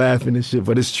screen laughing and shit,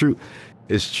 but it's true.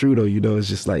 It's true though, you know, it's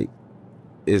just like,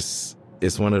 it's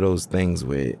one of those things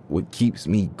where what keeps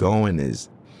me going is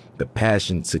the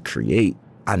passion to create.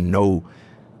 I know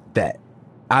that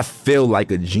I feel like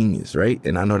a genius, right?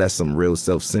 And I know that's some real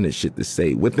self-centered shit to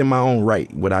say. Within my own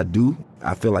right, what I do,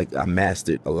 I feel like I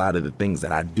mastered a lot of the things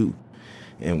that I do.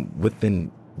 And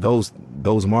within those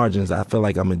margins, I feel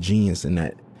like I'm a genius in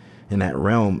that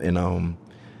realm. And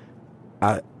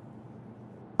I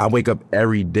wake up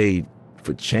every day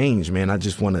for change, man. I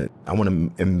want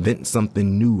to invent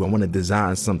something new. I want to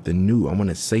design something new. I want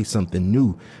to say something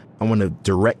new. I want to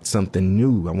direct something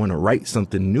new. I want to write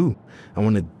something new. I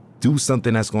want to do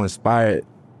something that's going to inspire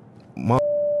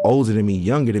older than me,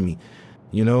 younger than me.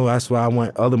 You know, that's why I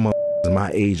want other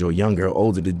my age or younger or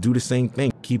older to do the same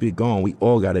thing. Keep it going. We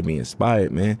all got to be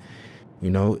inspired, man. You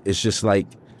know, it's just like,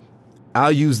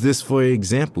 I'll use this for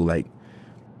example. Like,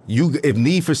 if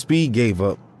Need for Speed gave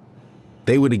up,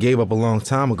 they would have gave up a long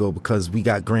time ago because we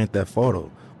got Grand Theft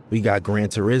Auto. We got Gran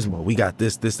Turismo. We got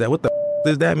this, that. What the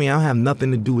does that mean? I don't have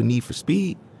nothing to do with Need for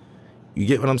Speed. You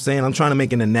get what I'm saying? I'm trying to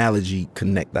make an analogy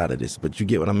connect out of this, but you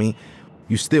get what I mean?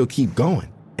 You still keep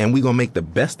going, and we gonna make the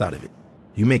best out of it.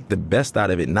 You make the best out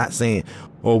of it, not saying,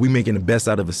 oh, we making the best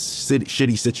out of a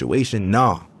shitty situation.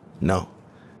 No.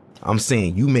 I'm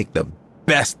saying you make the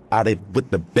best out of what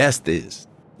the best is,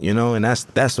 you know, and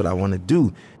that's what I want to do.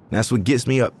 And that's what gets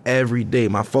me up every day.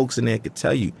 My folks in there could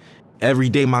tell you. Every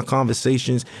day, my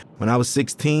conversations, when I was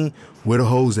 16, where the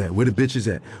hoes at? Where the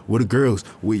bitches at? Where the girls?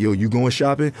 Yo, you going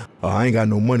shopping? Oh, I ain't got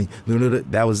no money.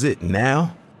 That was it.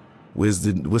 Now, what's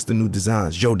the new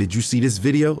designs? Yo, did you see this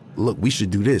video? Look, we should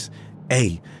do this.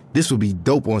 Hey, this would be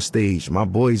dope on stage. My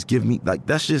boys give me, like,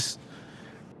 that's just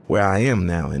where I am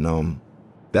now. And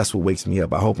that's what wakes me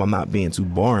up. I hope I'm not being too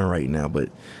boring right now, but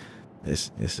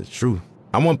it's the truth.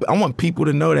 I want people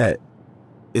to know that,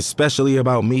 especially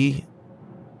about me,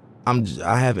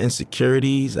 I have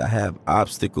insecurities, I have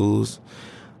obstacles,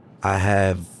 I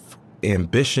have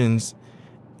ambitions,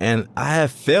 and I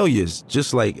have failures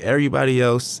just like everybody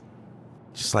else,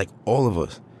 just like all of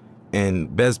us.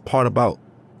 And best part about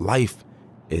life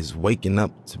is waking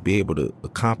up to be able to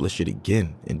accomplish it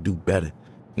again and do better.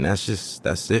 And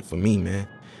that's it for me, man.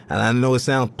 And I know it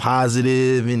sounds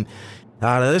positive and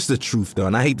that's the truth though.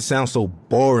 And I hate to sound so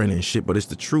boring and shit, but it's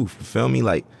the truth. You feel me?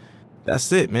 Like,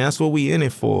 that's it, man. That's what we in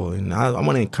it for. And I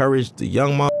want to encourage the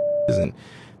young motherfuckers and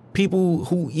people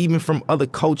who even from other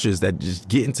cultures that just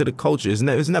get into the culture. It's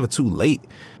never too late.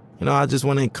 You know, I just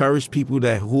want to encourage people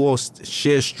who all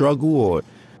share struggle or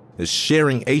is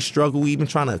sharing a struggle, even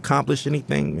trying to accomplish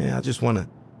anything, man. I just want to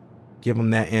give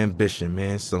them that ambition,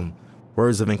 man. Some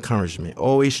words of encouragement.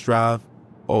 Always strive,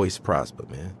 always prosper,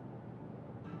 man.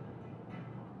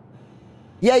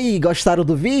 E aí, gostaram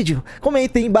do vídeo?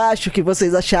 Comentem embaixo o que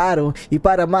vocês acharam. E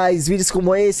para mais vídeos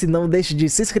como esse, não deixe de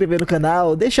se inscrever no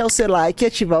canal, deixar o seu like e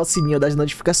ativar o sininho das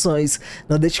notificações.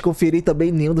 Não deixe de conferir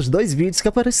também nenhum dos 2 vídeos que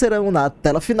aparecerão na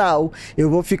tela final.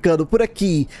 Eu vou ficando por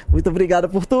aqui. Muito obrigado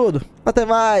por tudo. Até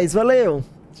mais, valeu,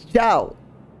 tchau!